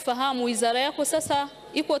 Naomba nifahamu wizara yako sasa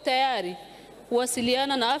iko tayari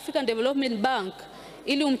kuwasiliana na African Development Bank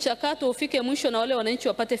ili mchakato ufike mwisho na wale wananchi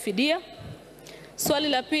wapate fidia. Swali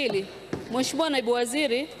la pili. Mheshimiwa Naibu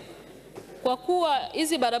Waziri, kwa kuwa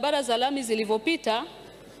hizi barabara za lami zilivyopita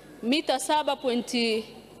mita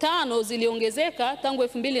 7.5 ziliongezeka tangu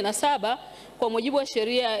 2007 kwa mujibu wa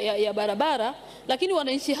sheria ya barabara, lakini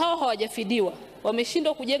wananchi hao hawajafidiwa,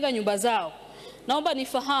 wameshindwa kujenga nyumba zao. Naomba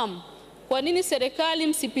nifahamu kwa nini serikali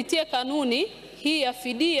msipitie kanuni hii ya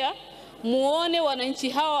fidia, muone wananchi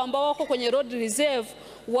hao ambao wako kwenye road reserve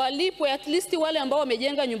walipwe at least wale ambao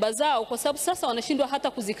wamejenga nyumba zao, kwa sababu sasa wanashindwa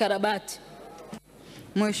hata kuzikarabati.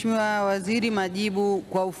 Mheshimiwa Waziri, majibu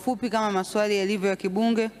kwa ufupi kama maswali yalivyo ya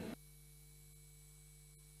kibunge.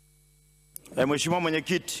 Mheshimiwa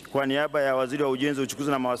Mwenyekiti, kwa niaba ya Waziri wa Ujenzi,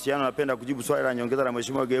 Uchukuzi na Mawasiliano, napenda kujibu swali la nyongeza la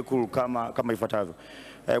Mheshimiwa Gekulu kama ifuatavyo.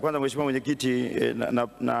 Kwanza Mheshimiwa Mwenyekiti,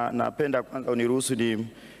 napenda kwanza uniruhusu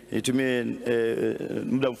nitumie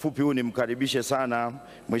muda mfupi huu nimkaribishe sana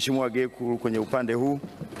Mheshimiwa Gekulu kwenye upande huu.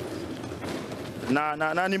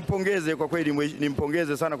 Na nimpongeze kwa kweli,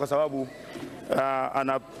 nimpongeze sana kwa sababu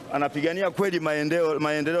anapigania kweli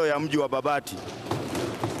maendeleo ya mji wa Babati.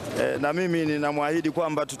 Na mimi ninamwahidi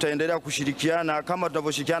kwamba tutaendelea kushirikiana kama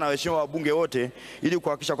tunavyoshirikiana na waheshimiwa wabunge wote ili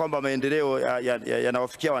kuhakikisha kwamba maendeleo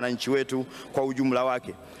yanawafikia wananchi wetu kwa ujumla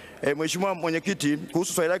wake. Mheshimiwa Mwenyekiti,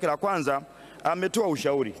 kuhusu swali lake la kwanza, ametoa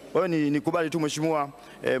ushauri. Kwa hiyo nikubali tu Mheshimiwa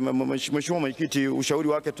Mwenyekiti, ushauri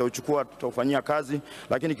wake tutauchukua, tutaufanyia kazi,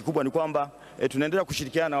 lakini kikubwa ni kwamba tunaendelea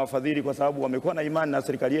kushirikiana na wafadhili kwa sababu wamekuwa na imani na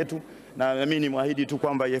serikali yetu, na mimi nimwahidi tu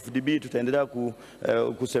kwamba FDB tutaendelea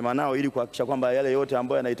kusema nao ili kuhakikisha kwamba yale yote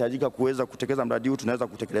ambayo yanahitajika kuweza kutekeleza mradi huu tunaweza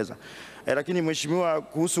kutekeleza. Lakini Mheshimiwa,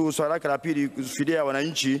 kuhusu swali lake la pili, fidia ya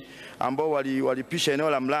wananchi ambao walipisha eneo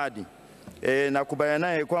la mradi, na kubaya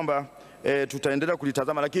naye kwamba tutaendelea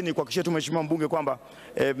kulitazama, lakini kuhakikisha tu Mheshimiwa Mbunge kwamba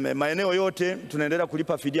maeneo yote tunaendelea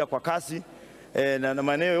kulipa fidia kwa kasi, na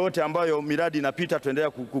maeneo yote ambayo miradi inapita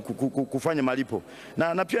tuendelea kufanya malipo.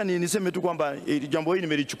 Na pia niseme tu kwamba jambo hili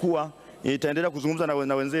nimelichukua, itaendelea kuzungumza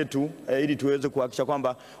na wenzetu ili tuweze kuhakikisha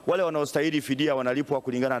kwamba wale wanaostahili fidia wanalipwa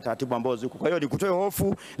kulingana na taratibu ambazo ziko. Kwa hiyo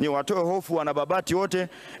niwatoe hofu wanababati wote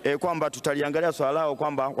kwamba tutaliangalia swala lao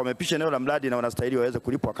kwamba wamepisha eneo la mradi na wanastahili waweze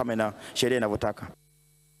kulipwa kama na sheria inavyotaka.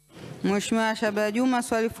 Mheshimiwa Shabda Juma,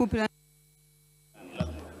 swali fupi.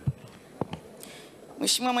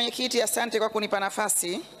 Mheshimiwa Mwenyekiti, asante kwa kunipa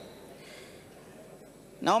nafasi.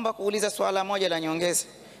 Naomba kuuliza swala moja la nyongeza.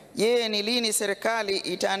 Je, ni lini serikali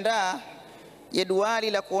itaandaa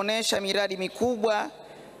jedwali la kuonesha miradi mikubwa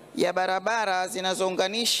ya barabara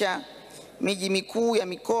zinazounganisha miji mikuu ya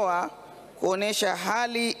mikoa, kuonesha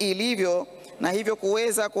hali ilivyo na hivyo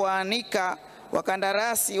kuweza kuwaanika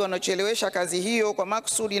wakandarasi wanaochelewesha kazi hiyo kwa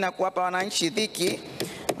makusudi na kuwapa wananchi dhiki?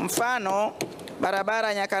 Mfano,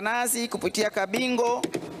 barabara Nyakanazi kupitia Kabingo,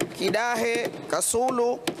 Kidahe,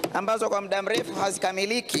 Kasulu ambazo kwa muda mrefu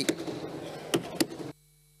hazikamiliki.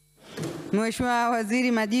 Mheshimiwa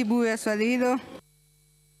Waziri, majibu ya swali hilo.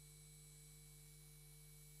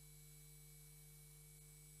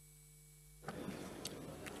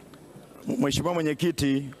 Mheshimiwa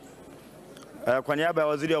Mwenyekiti, kwa niaba ya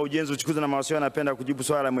Waziri wa Ujenzi, Uchukuzi na Mawasiliano, napenda kujibu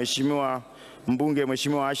swali la Mheshimiwa Mbunge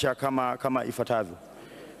Mheshimiwa Asha kama ifuatavyo.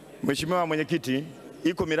 Mheshimiwa Mwenyekiti,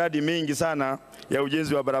 iko miradi mingi sana ya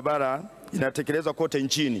ujenzi wa barabara inatekelezwa kote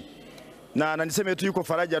nchini, na niseme tu yuko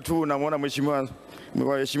faraja tu, namuona mheshimiwa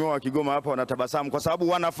wa Kigoma hapa wanatabasamu kwa sababu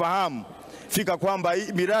wanafahamu fika kwamba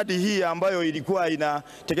miradi hii ambayo ilikuwa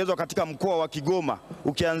inatekelezwa katika mkoa wa Kigoma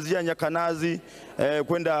ukianzia Nyakanazi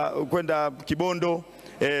kwenda Kibondo,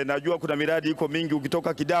 najua kuna miradi iko mingi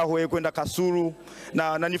ukitoka Kidahwe kwenda Kasulu,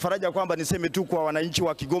 na ni faraja kwamba niseme tu kwa wananchi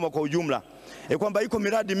wa Kigoma kwa ujumla kwamba iko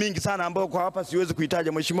miradi mingi sana ambayo kwa hapa siwezi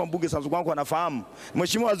kuitaja. Mheshimiwa mbunge Sanzuganko anafahamu,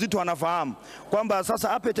 Mheshimiwa Zito anafahamu kwamba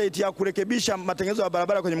sasa appetite ya kurekebisha matengenezo ya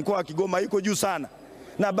barabara kwenye mkoa wa Kigoma iko juu sana,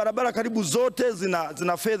 na barabara karibu zote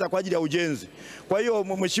zina fedha kwa ajili ya ujenzi. Kwa hiyo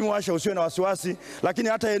Mheshimiwa Asha, usiwe na wasiwasi, lakini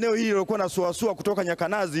hata eneo hili lilikuwa na suasua kutoka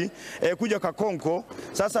Nyakanazi kuja Kakonko,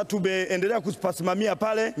 sasa tumeendelea kupasimamia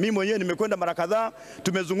pale. Mimi mwenyewe nimekwenda mara kadhaa,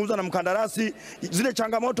 tumezungumza na mkandarasi, zile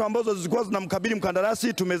changamoto ambazo zilikuwa zinamkabili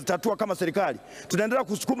mkandarasi tumezitatua kama serikali. Tunaendelea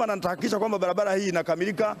kusukuma na nitahakikisha kwamba barabara hii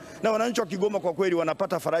inakamilika na wananchi wa Kigoma kwa kweli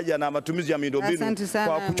wanapata faraja na matumizi ya miundombinu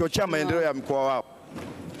kwa kuchochea maendeleo ya mkoa wao.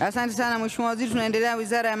 Asante sana Mheshimiwa Waziri. Tunaendelea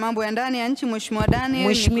Wizara ya Mambo ya Ndani ya Nchi.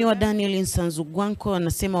 Mheshimiwa Daniel Nsanzugwanko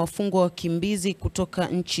anasema wafungwa wakimbizi kutoka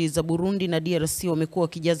nchi za Burundi na DRC wamekuwa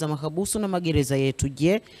wakijaza mahabusu na magereza yetu.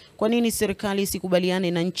 Je, kwa nini serikali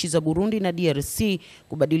isikubaliane na nchi za Burundi na DRC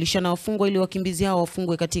kubadilishana wafungwa ili wakimbizi hao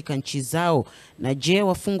wafungwe katika nchi zao? Na je,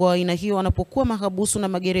 wafungwa wa aina hiyo wanapokuwa mahabusu na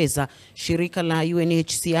magereza, shirika la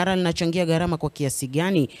UNHCR linachangia gharama kwa kiasi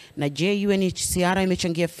gani? Na je, UNHCR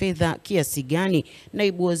imechangia fedha kiasi gani?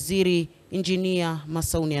 Naibu Waziri Injinia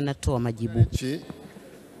Masauni anatoa majibu.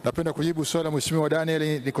 Napenda kujibu swali la Mheshimiwa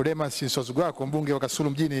Daniel Nicodemus Nsanzugwanko, mbunge wa Kasulu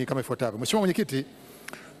mjini kama ifuatavyo. Mheshimiwa Mwenyekiti,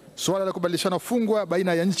 swala la kubadilishana wafungwa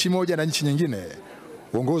baina ya nchi moja na nchi nyingine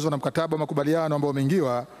huongozwa na mkataba wa makubaliano ambao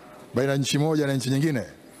umeingiwa baina ya nchi moja na nchi nyingine.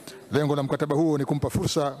 Lengo la mkataba huo ni kumpa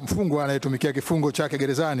fursa mfungwa anayetumikia kifungo chake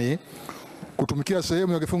gerezani kutumikia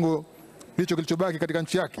sehemu ya kifungo hicho kilichobaki katika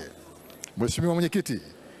nchi yake. Mheshimiwa Mwenyekiti,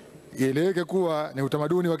 ieleweke kuwa ni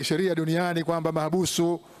utamaduni wa kisheria duniani kwamba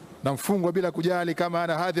mahabusu na mfungwa bila kujali kama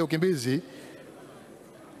ana hadhi ya ukimbizi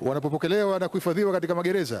wanapopokelewa na kuhifadhiwa katika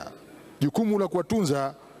magereza, jukumu la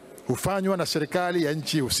kuwatunza hufanywa na serikali ya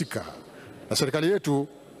nchi husika, na serikali yetu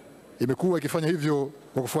imekuwa ikifanya hivyo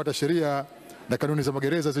kwa kufuata sheria na kanuni za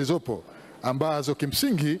magereza zilizopo ambazo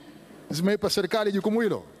kimsingi zimeipa serikali jukumu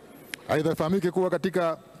hilo. Aidha, ifahamike kuwa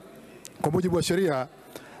kwa mujibu wa sheria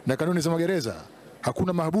na kanuni za magereza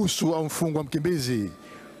hakuna mahabusu au mfungwa mkimbizi,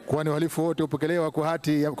 kwani wahalifu wote hupokelewa kwa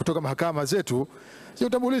hati kutoka mahakama zetu zenye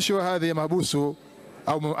utambulisho wa hadhi ya mahabusu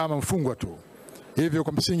ama mfungwa tu. Hivyo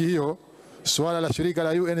kwa msingi hiyo, suala la shirika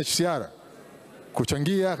la UNHCR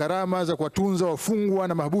kuchangia gharama za kuwatunza wafungwa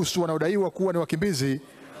na mahabusu wanaodaiwa kuwa ni wakimbizi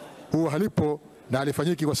huwa halipo na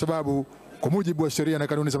halifanyiki kwa sababu kwa mujibu wa sheria na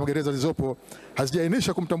kanuni za magereza zilizopo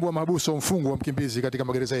hazijaainisha kumtambua mahabusu au mfungwa mkimbizi katika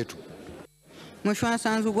magereza yetu. Mheshimiwa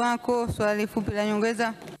Nsanzugwanko, swali fupi la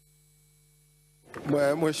nyongeza.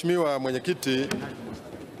 Mheshimiwa Mwenyekiti,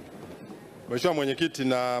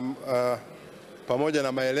 na pamoja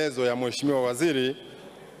na maelezo ya Mheshimiwa Waziri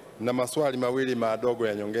na maswali mawili madogo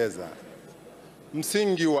ya nyongeza.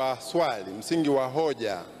 Msingi wa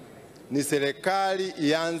hoja ni serikali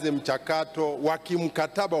ianze mchakato wa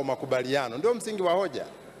kimkataba wa makubaliano, ndio msingi wa hoja.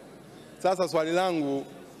 Sasa swali langu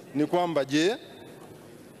ni kwamba je,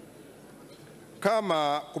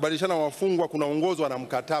 kama kubadilishana wafungwa kunaongozwa na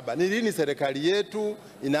mkataba, ni lini serikali yetu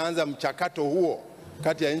inaanza mchakato huo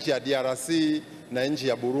kati ya nchi ya DRC na nchi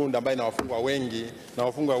ya Burundi ambayo ina wafungwa wengi, na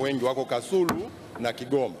wafungwa wengi wako Kasulu na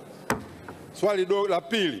Kigoma? Swali la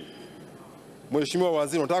pili, Mheshimiwa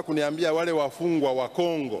Waziri, nataka kuniambia wale wafungwa wa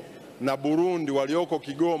Kongo na Burundi walioko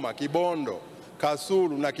Kigoma, Kibondo,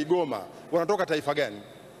 Kasulu na Kigoma wanatoka taifa gani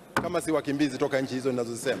kama si wakimbizi toka nchi hizo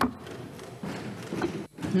ninazosema?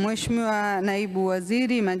 Mheshimiwa Naibu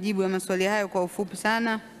Waziri, majibu ya maswali hayo kwa ufupi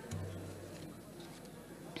sana.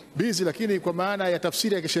 Lakini kwa maana ya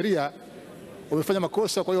tafsiri ya kisheria wamefanya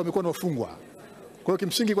makosa, kwa hiyo wamekuwa ni wafungwa. Kwa hiyo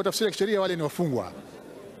kimsingi kwa tafsiri ya kisheria wale ni wafungwa.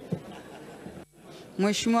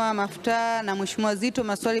 Mheshimiwa Mafuta na Mheshimiwa Zito,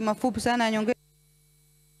 maswali mafupi sana ya nyongeza.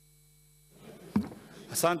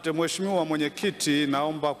 Asante Mheshimiwa Mwenyekiti,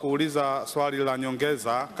 naomba kuuliza swali la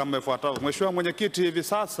nyongeza kama ifuatavyo. Mheshimiwa Mwenyekiti, hivi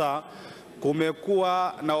sasa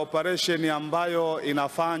kumekuwa na operation ambayo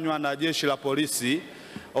inafanywa na jeshi la polisi,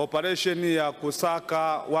 operation ya kusaka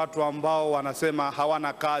watu ambao wanasema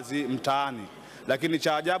hawana kazi mtaani. Lakini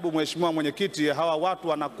cha ajabu Mheshimiwa Mwenyekiti, hawa watu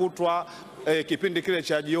wanakutwa kipindi kile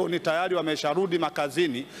cha jioni tayari wamesharudi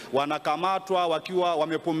makazini, wanakamatwa wakiwa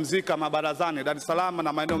wamepumzika mabarazani Dar es Salaam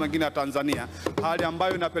na maeneo mengine ya Tanzania, hali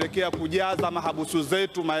ambayo inapelekea kujaza mahabusu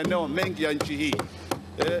zetu maeneo mengi ya nchi hii.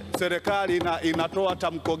 serikali inatoa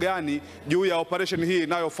tamko gani juu ya operation hii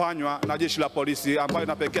inayofanywa na jeshi la polisi ambayo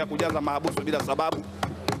inapelekea kujaza mahabusu bila sababu?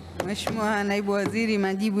 Mheshimiwa Naibu Waziri,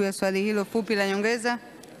 majibu ya swali hilo fupi la nyongeza.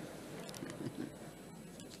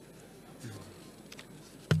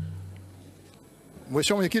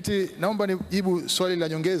 Mheshimiwa Mwenyekiti, naomba nijibu swali la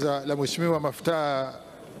nyongeza la Mheshimiwa Mafuta,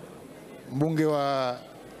 mbunge wa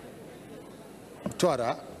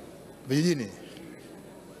Mtwara Vijijini.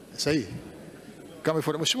 Sahihi. Kama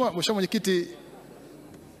ifuatavyo. Mheshimiwa Mwenyekiti,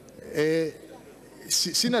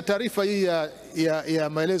 sina taarifa hii ya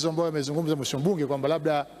maelezo ambayo yamezungumza Mheshimiwa mbunge kwamba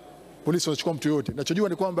labda polisi wanachukua mtu yote. Ninachojua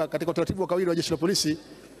ni kwamba katika utaratibu wa kawaida wa jeshi la polisi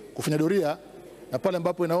kufanya doria, na pale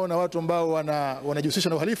ambapo inaona watu ambao wanajihusisha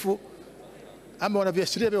na uhalifu ama wana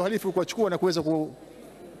viashiria vya uhalifu, kuwachukua na kuweza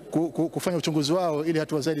kufanya uchunguzi wao ili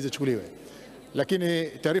hatua zaidi zichukuliwe. Lakini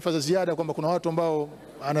taarifa za ziada kwamba kuna watu ambao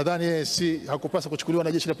anadhani hakupasa kuchukuliwa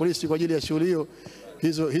na jeshi la polisi kwa ajili ya shughuli hiyo,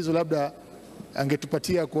 hizo labda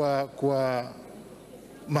angetupatia kwa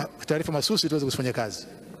taarifa mahsusi tuweze kufanya kazi.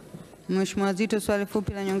 Mheshimiwa Zito, swali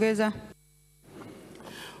fupi la nyongeza.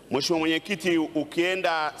 Mheshimiwa Mwenyekiti,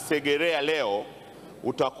 ukienda Segerea leo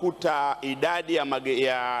utakuta idadi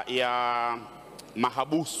ya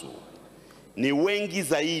mahabusu ni wengi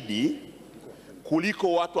zaidi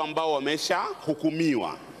kuliko watu ambao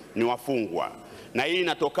wameshahukumiwa ni wafungwa, na hii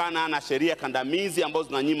inatokana na sheria kandamizi ambazo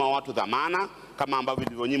zinanyima watu dhamana kama ambavyo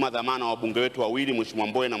vilivyonyima dhamana wabunge wetu wawili, Mheshimiwa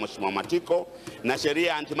Mbowe na Mheshimiwa Matiko, na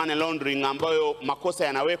sheria anti-money laundering ambayo makosa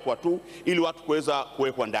yanawekwa tu ili watu kuweza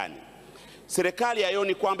kuwekwa ndani. Serikali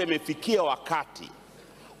haioni kwamba imefikia wakati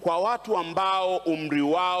kwa watu ambao umri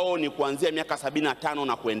wao ni kuanzia miaka 75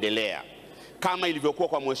 na kuendelea, kama ilivyokuwa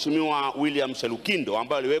kwa Mheshimiwa William Shelukindo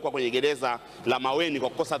ambaye aliwekwa kwenye gereza la Maweni kwa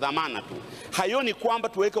kukosa dhamana tu, haioni kwamba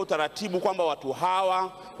tuweke utaratibu kwamba watu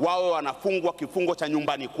hawa wawe wanafungwa kifungo cha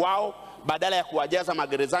nyumbani kwao badala ya kuwajaza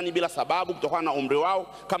magerezani bila sababu kutokana na umri wao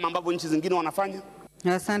kama ambavyo nchi zingine wanafanya?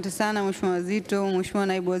 Asante sana Mheshimiwa Zito. Mheshimiwa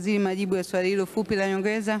Naibu Waziri, majibu ya swali hilo fupi la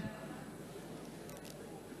nyongeza.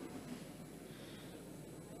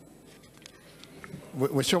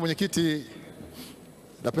 Mheshimiwa Mwenyekiti,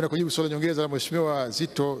 napenda kujibu swali la nyongeza la Mheshimiwa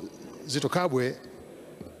Zito Kabwe,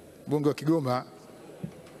 mbunge wa Kigoma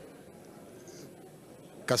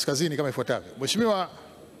Kaskazini kama ifuatavyo. Mheshimiwa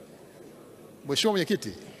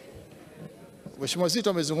Mwenyekiti, Mheshimiwa Zito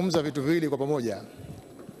amezungumza vitu viwili kwa pamoja.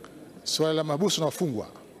 Swala la mahabusu na wafungwa.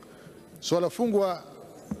 Swala la wafungwa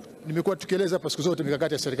nimekuwa tukieleza hapa siku zote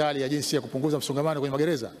mikakati ya serikali ya jinsi ya kupunguza msongamano kwenye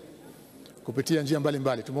magereza kupitia njia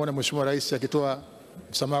mbalimbali. Tumeona Mheshimiwa Rais akitoa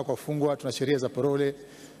msamaha kwa wafungwa, tuna sheria za parole,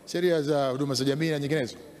 sheria za huduma za jamii na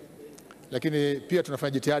nyinginezo. Lakini pia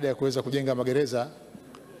tunafanya jitihada ya kuweza kujenga magereza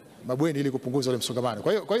mabweni ili kupunguza ule msongamano.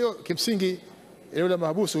 Kwa hiyo kimsingi eneo la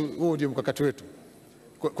mahabusu, huo ndio mkakati wetu.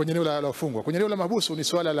 Kwenye eneo la wafungwa, kwenye eneo la mahabusu ni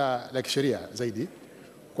swala la kisheria zaidi.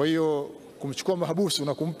 Kwa hiyo kumchukua mahabusu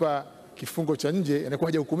na kumpa kifungo cha nje inakuwa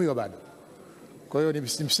hajahukumiwa bado. Kwa hiyo ni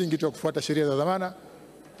msingi tu kufuata sheria za dhamana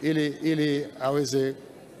ili aweze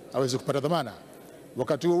kupata dhamana.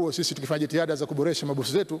 Wakati huo sisi tukifanya jitihada za kuboresha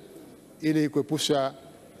mahabusu zetu ili kuepusha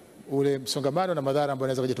ule msongamano na madhara ambayo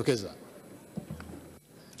yanaweza kujitokeza.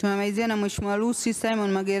 Tunamalizia na Mheshimiwa Lucy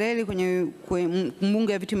Simon Magereli kwenye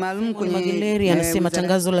mbunge ya viti maalum kwenye Magereli anasema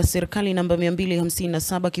tangazo la serikali namba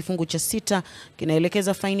 257 kifungu cha 6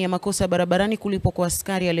 kinaelekeza faini ya makosa barabarani kulipwa kwa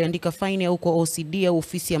askari aliyeandika faini au kwa OCD au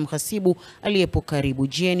ofisi ya mhasibu aliyepo karibu.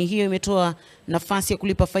 Jieni hiyo imetoa nafasi ya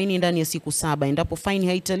kulipa faini ndani ya siku 7. Endapo faini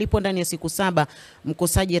haitalipwa ndani ya siku 7,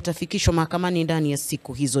 mkosaji atafikishwa mahakamani ndani ya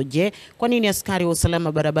siku hizo. Je, kwa nini askari wa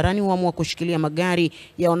usalama barabarani huamua kushikilia magari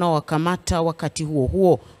ya wanaowakamata wakati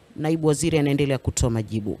huo? Naibu Waziri anaendelea kutoa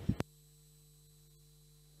majibu.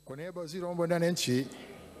 Kwa niaba ya Waziri wa Mambo ya Ndani ya Nchi,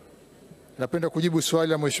 napenda kujibu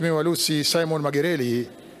swali la Mheshimiwa Lucy Simon Magereli,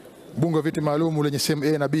 mbunge wa viti maalum lenye sehemu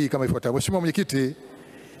A na B kama ifuatavyo. Mheshimiwa Mwenyekiti,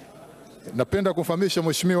 napenda kumfahamisha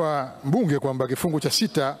Mheshimiwa mbunge kwamba kifungu cha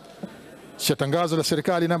 6 cha tangazo la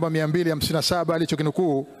serikali namba 257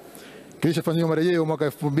 alichokinukuu kilichofanywa marejeo mwaka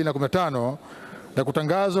 2015 na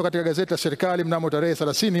kutangazwa katika gazeti la serikali mnamo tarehe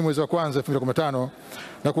 30 mwezi wa kwanza 2015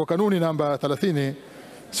 na kwa kanuni namba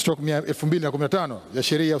 30/2015 ya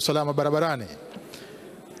sheria ya usalama barabarani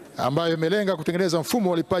ambayo imelenga kutengeneza mfumo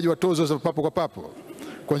wa ulipaji wa tozo za papo kwa papo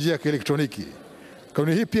kwa njia ya kielektroniki.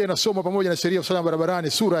 Kanuni hii pia inasomwa pamoja na sheria ya usalama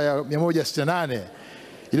barabarani sura ya 168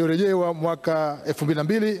 iliyorejewa mwaka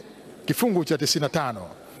 2002 kifungu cha 95.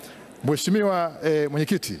 Mheshimiwa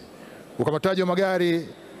Mwenyekiti, ukamataji wa magari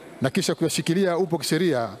na kisha kuyashikilia upo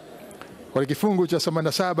kisheria kwa kifungu cha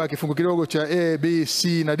 87 kifungu kidogo cha A, B,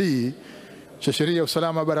 C na D cha sheria ya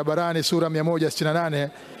usalama barabarani sura 168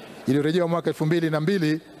 iliyorejewa mwaka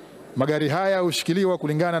 2002 Magari haya hushikiliwa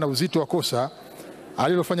kulingana na uzito wa kosa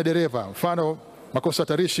alilofanya dereva. Mfano, makosa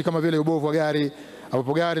hatarishi kama vile ubovu wa gari,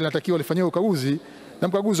 ambapo gari linatakiwa lifanyiwe ukaguzi na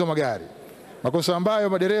mkaguzi wa magari. Makosa ambayo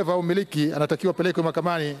madereva au mmiliki anatakiwa pelekwe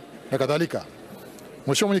mahakamani na kadhalika.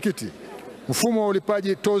 Mheshimiwa Mwenyekiti, mfumo wa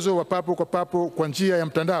ulipaji tozo wa papo kwa papo kwa njia ya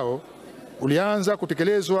mtandao ulianza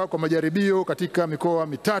kutekelezwa kwa majaribio katika mikoa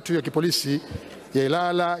mitatu ya kipolisi ya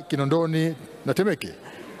Ilala, Kinondoni na Temeke,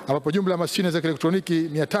 ambapo jumla ya mashine za elektroniki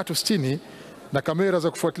 360 na kamera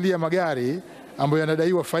za kufuatilia magari ambayo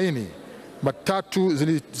yanadaiwa faini matatu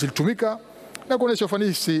zilitumika na kuonyesha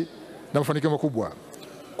ufanisi na mafanikio makubwa.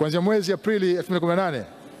 Kuanzia mwezi Aprili 2018,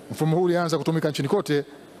 mfumo huu ulianza kutumika nchini kote,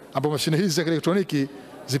 ambapo mashine hizi za elektroniki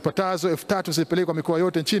zipatazo 3000 zilipelekwa mikoa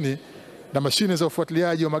yote nchini na mashine za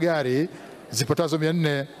ufuatiliaji wa magari zipatazo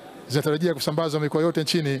 400 zinatarajia kusambazwa mikoa yote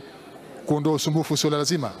nchini kuondoa usumbufu usio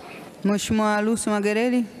lazima. Mheshimiwa Lucy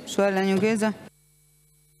Magereli, swali la nyongeza.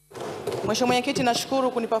 Mheshimiwa Mwenyekiti,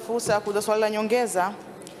 nashukuru kunipa fursa ya kuuliza swali la nyongeza,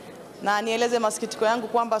 na nieleze masikitiko yangu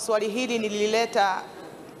kwamba swali hili nililileta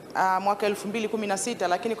mwaka 2016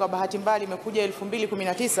 lakini kwa bahati mbaya limekuja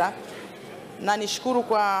 2019, na nishukuru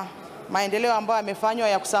kwa maendeleo ambayo yamefanywa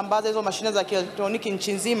ya kusambaza hizo mashine za kielektroniki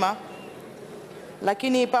nchi nzima.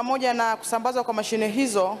 Lakini pamoja na kusambazwa kwa mashine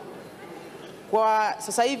hizo, kwa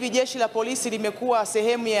sasa hivi jeshi la polisi limekuwa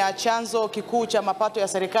sehemu ya chanzo kikuu cha mapato ya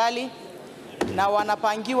serikali na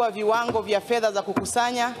wanapangiwa viwango vya fedha za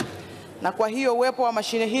kukusanya, na kwa hiyo uwepo wa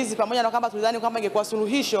mashine hizi pamoja na kwamba tulidhani kwamba ingekuwa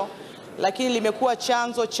suluhisho, lakini limekuwa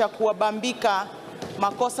chanzo cha kuwabambika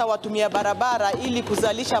makosa watumia barabara ili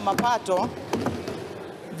kuzalisha mapato.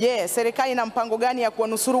 Je, serikali ina mpango gani ya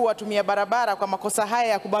kuwanusuru watumia barabara kwa makosa haya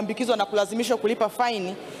ya kubambikizwa na kulazimishwa kulipa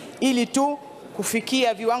faini ili tu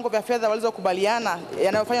kufikia viwango vya fedha walizokubaliana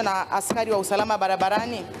yanayofanywa na askari wa usalama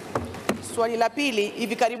barabarani? Swali la pili,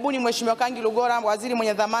 hivi karibuni Mheshimiwa Kangi Lugora, waziri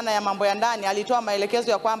mwenye dhamana ya mambo ya ndani, alitoa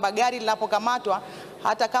maelekezo ya kwamba gari linapokamatwa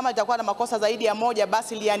hata kama litakuwa na makosa zaidi ya moja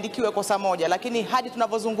basi liandikiwe kosa moja, lakini hadi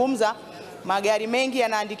tunavyozungumza magari mengi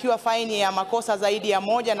yanaandikiwa faini ya makosa zaidi ya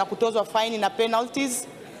moja na kutozwa faini na penalties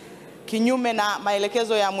kinyume na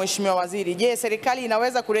maelekezo ya Mheshimiwa waziri. Je, serikali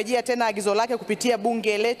inaweza kurejea tena agizo lake kupitia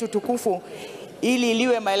bunge letu tukufu ili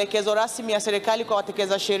liwe maelekezo rasmi ya serikali kwa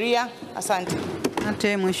watekeleza sheria? Asante.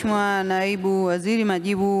 Asante Mheshimiwa Naibu Waziri,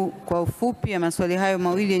 majibu kwa ufupi ya maswali hayo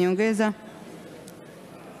mawili ya nyongeza.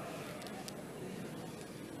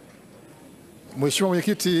 Mheshimiwa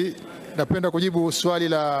Mwenyekiti, napenda kujibu swali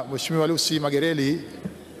la Mheshimiwa Lucy Magereli,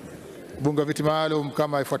 Bunge wa viti maalum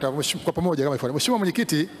kama ifuatavyo, kwa pamoja kama ifuatavyo. Mheshimiwa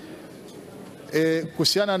Mwenyekiti,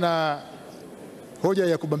 kuhusiana na hoja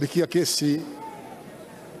ya kubambikia kesi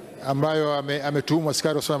ambayo ametuhumu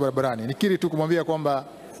askari wa usalama barabarani, nikiri tu kumwambia kwamba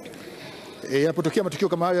yanapotokea matukio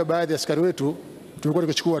kama hayo ya baadhi ya askari wetu tumekuwa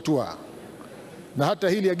tukichukua hatua, na hata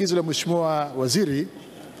hili agizo la Mheshimiwa waziri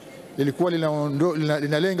lilikuwa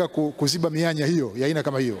linalenga kuziba mianya hiyo ya aina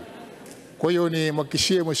kama hiyo. Kwa hiyo ni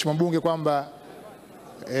mhakikishie Mheshimiwa mbunge kwamba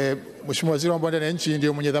Mheshimiwa waziri wa mambo ya ndani ya nchi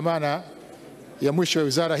ndio mwenye dhamana ya mwisho ya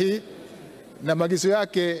wizara hii, na maagizo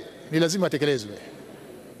yake ni lazima atekelezwe,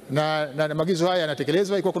 na maagizo haya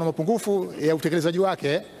yanatekelezwa. Ikiwa kuna mapungufu ya utekelezaji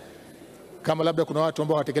wake, kama labda kuna watu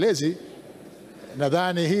ambao hawatekelezi,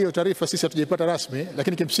 nadhani hiyo taarifa sisi hatujaipata rasmi,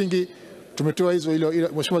 lakini kimsingi tumetoa hizo,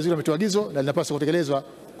 Mheshimiwa waziri ametoa agizo na linapaswa kutekelezwa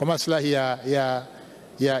kwa maslahi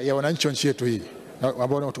ya wananchi wa nchi yetu hii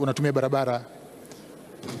ambao wanatumia barabara.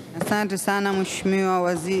 Asante sana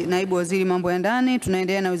Mheshimiwa Naibu Waziri mambo ya ndani.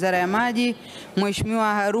 Tunaendelea na Wizara ya Maji.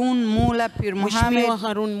 Mheshimiwa Harun Mula Pir Mohamed. Mheshimiwa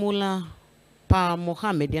Harun Mula Pa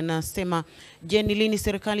Mohamed anasema, je, ni lini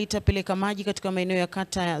serikali itapeleka maji katika maeneo ya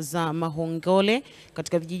kata za Mahongole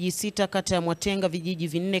katika vijiji 6, kata ya Mwatenga vijiji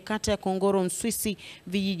 4, kata ya Kongoro Mswisi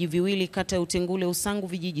vijiji 2, kata ya Utengule Usangu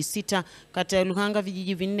vijiji 6, kata ya Luhanga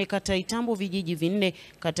vijiji 4, kata ya Itambo vijiji 4,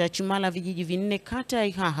 kata ya Chimala vijiji 4, kata ya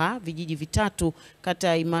Ihaha vijiji 3, kata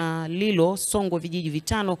ya Imalilo Songwe vijiji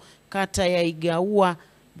 5, kata ya Igaua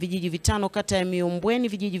vijiji 5, kata ya Miombweni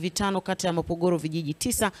vijiji 5, kata ya Mapogoro vijiji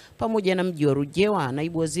 9 pamoja na mji wa Rujewa.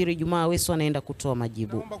 Naibu Waziri Jumaa Aweso anaenda kutoa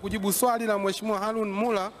majibu. Naomba kujibu swali la Mheshimiwa Harun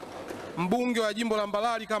Mula, mbunge wa jimbo la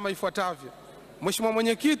Mbalali kama ifuatavyo. Mheshimiwa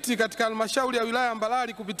Mwenyekiti, katika halmashauri ya wilaya ya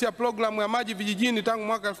Mbalali kupitia programu ya maji vijijini tangu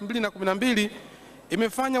mwaka 2012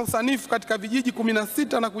 imefanya usanifu katika vijiji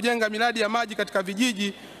 16 na kujenga miradi ya maji katika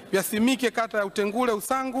vijiji vya Simike kata ya Utengule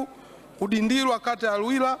Usangu, Udindilwa kata ya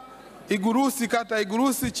Luila, Igurusi kata ya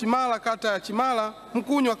Igurusi, Chimala kata ya Chimala,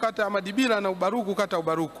 Mkunywa kata ya Madibila na Ubaruku kata ya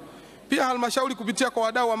Ubaruku. Pia halmashauri kupitia kwa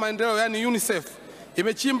wadau wa maendeleo yani UNICEF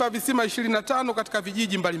imechimba visima 25 katika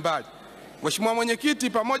vijiji mbalimbali. Mheshimiwa Mwenyekiti,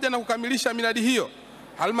 pamoja na kukamilisha miradi hiyo,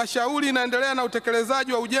 halmashauri inaendelea na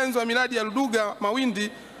utekelezaji wa ujenzi wa miradi ya Luduga Mawindi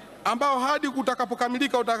ambao hadi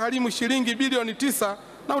utakapokamilika utagharimu shilingi bilioni 9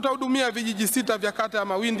 na utahudumia vijiji 6 vya kata ya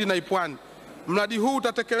Mawindi na Ipwani. Mradi huu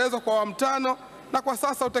utatekelezwa kwa awamu 5 na kwa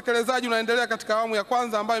sasa utekelezaji unaendelea katika awamu ya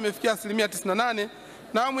kwanza ambayo imefikia 98%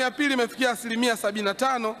 na awamu ya pili imefikia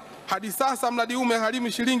 75%. Hadi sasa mradi huu umegharimu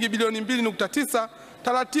shilingi bilioni 2.9.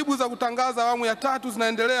 Taratibu za kutangaza awamu ya 3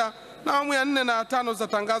 zinaendelea na awamu ya 4 na ya 5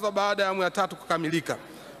 zitatangazwa baada ya awamu ya 3 kukamilika.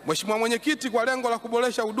 Mheshimiwa Mwenyekiti, kwa lengo la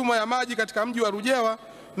kuboresha huduma ya maji katika mji wa Rujewa,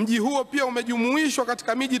 mji huo pia umejumuishwa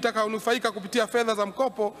katika miji itakayonufaika kupitia fedha za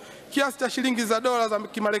mkopo kiasi cha shilingi za dola za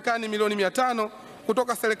Kimarekani milioni 500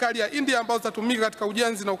 kutoka serikali ya India ambazo zitatumika katika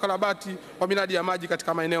ujenzi na ukarabati wa miradi ya maji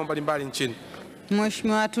katika maeneo mbalimbali nchini.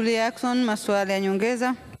 Mheshimiwa Tulia Ackson, maswali ya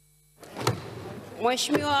nyongeza.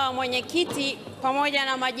 Mheshimiwa Mwenyekiti, pamoja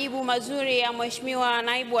na majibu mazuri ya Mheshimiwa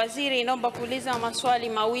Naibu Waziri, naomba kuuliza maswali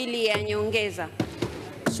mawili ya nyongeza.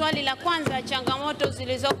 Swali la kwanza, changamoto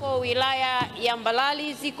zilizoko wilaya ya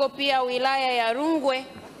Mbalali ziko pia wilaya ya Rungwe,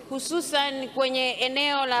 hususan kwenye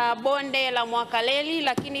eneo la bonde la Mwakaleli,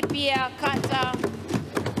 lakini pia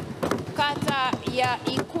kata ya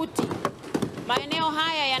Ikuti. Maeneo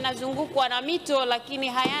haya yanazungukwa na mito lakini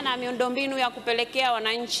hayana miundombinu ya kupelekea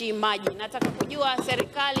wananchi maji. Nataka kujua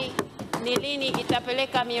serikali ni lini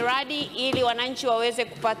itapeleka miradi ili wananchi waweze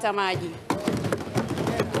kupata maji.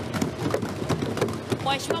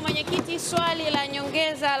 Mheshimiwa Mwenyekiti, swali la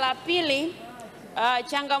nyongeza la pili,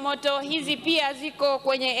 changamoto hizi pia ziko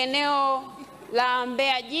kwenye eneo la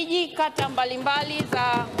Mbeya jiji, kata mbalimbali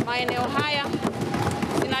za maeneo haya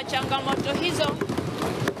zina changamoto hizo.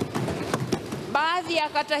 Baadhi ya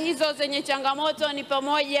kata hizo zenye changamoto ni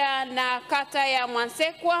pamoja na kata ya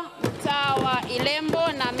Mwansekwa, mtaa wa Ilembo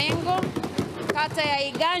na Mengo, kata ya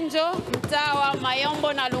Iganjo, mtaa wa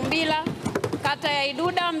Mayombo na Lumbila, kata ya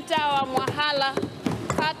Iduda, mtaa wa Mwahala,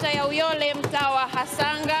 kata ya Uyole, mtaa wa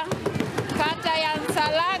Hasanga, kata ya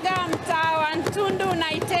Nsalaga, mtaa wa Ntundu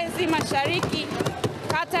na Itezi Mashariki,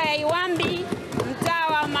 kata ya Iwambi, mtaa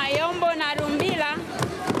wa Mayombo na Lumbila,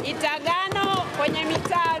 Itagano kwenye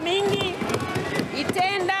mitaa mingi,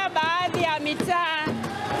 Itenda baadhi ya mitaa.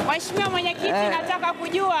 Mheshimiwa Mwenyekiti, nataka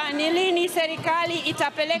kujua ni lini serikali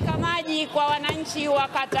itapeleka maji kwa wananchi wa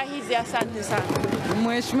kata hizi. Asante sana.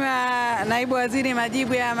 Mheshimiwa Naibu Waziri,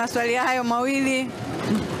 majibu ya maswali hayo mawili.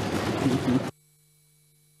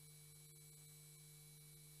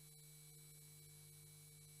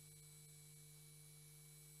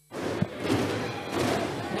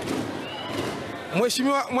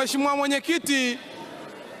 Mheshimiwa Mwenyekiti,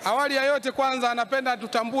 awali ya yote kwanza napenda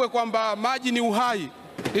tutambue kwamba maji ni uhai.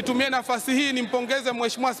 Nitumie nafasi hii nimpongeze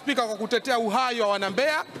Mheshimiwa Spika kwa kutetea uhai wa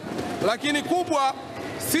wanambeya, lakini kubwa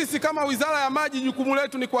sisi kama Wizara ya Maji jukumu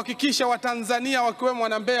letu ni kuhakikisha Watanzania wakiwemo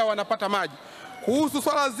wanambeya wanapata maji. Kuhusu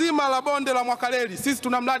swala zima la bonde la Mwakaleli, sisi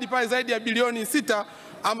tuna mradi pale zaidi ya bilioni 6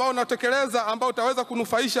 ambao unatekeleza ambao utaweza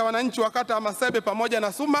kunufaisha wananchi wa kata ya Masebe pamoja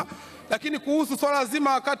na Suma. Lakini kuhusu swala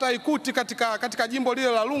zima wa kata Ikuti katika jimbo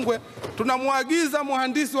lile la Rungwe, tunamwagiza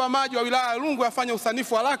mhandisi wa maji wa wilaya ya Rungwe afanye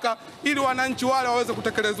usanifu haraka ili wananchi wale waweze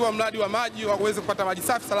kutekelezwa mradi wa maji, waweze kupata maji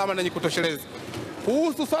safi, salama na yenye kutosheleza.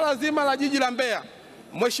 Kuhusu swala zima la jiji la Mbeya,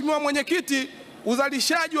 Mheshimiwa Mwenyekiti,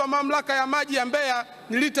 uzalishaji wa mamlaka ya maji ya Mbeya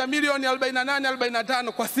ni lita milioni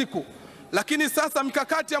 48-45 kwa siku. Lakini sasa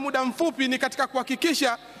mikakati ya muda mfupi ni katika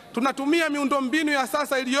kuhakikisha tunatumia miundombinu ya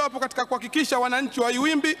sasa iliyopo katika kuhakikisha wananchi wa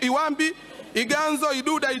Iwambi, Iganzo,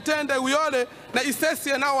 Iduda, Itende, Uyole na Isesi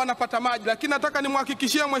nao wanapata maji. Lakini nataka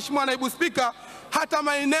nimhakikishie Mheshimiwa Naibu Spika, hata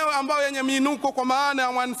maeneo ambayo yenye miinuko kwa maana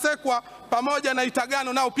ya Mwansekwa pamoja na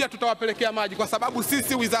Itagano nao pia tutawapelekea maji kwa sababu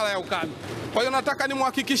sisi Wizara ya Ukame. Kwa hiyo nataka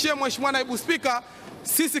nimhakikishie Mheshimiwa Naibu Spika,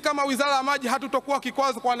 sisi kama Wizara ya Maji hatutokuwa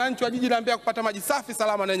kikwazo kwa wananchi wa jiji la Mbeya kupata maji safi,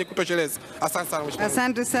 salama na yenye kutosheleza. Asante sana Mheshimiwa.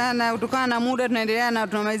 Asante sana. Kutokana na muda tunaendelea na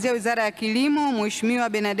tunamalizia Wizara ya Kilimo. Mheshimiwa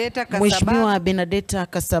Benedetta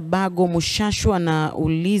Kasabago Mushashwa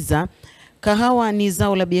anauliza, kahawa ni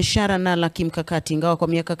zao la biashara na la kimkakati, ingawa kwa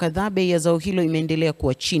miaka kadhaa bei ya zao hilo imeendelea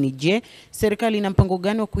kuwa chini. Je, serikali ina mpango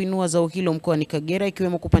gani wa kuinua zao hilo mkoani Kagera,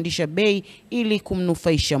 ikiwemo kupandisha bei ili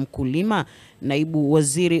kumnufaisha mkulima? Naibu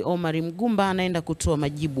Waziri Omar Mgumba anaenda kutoa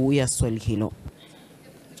majibu ya swali hilo.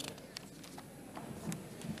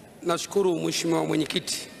 Nashukuru Mheshimiwa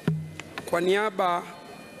Mwenyekiti. Kwa niaba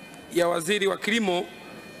ya Waziri wa Kilimo,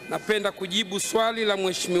 napenda kujibu swali la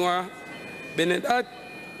Mheshimiwa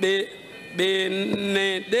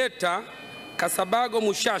Benedetta Kasabago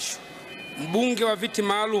Mushashu, mbunge wa viti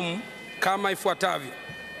maalum kama ifuatavyo.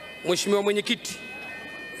 Mheshimiwa Mwenyekiti,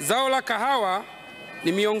 zao la kahawa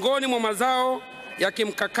ni miongoni mwa mazao ya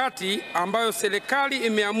kimkakati ambayo serikali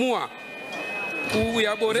imeamua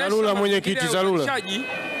kuyaboresha uzalishaji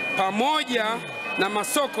pamoja na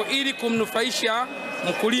masoko ili kumnufaisha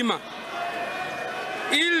mkulima.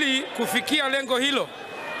 Ili kufikia lengo hilo,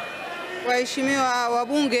 Waheshimiwa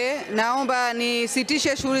wabunge, naomba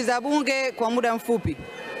nisitishe shughuli za bunge kwa muda mfupi.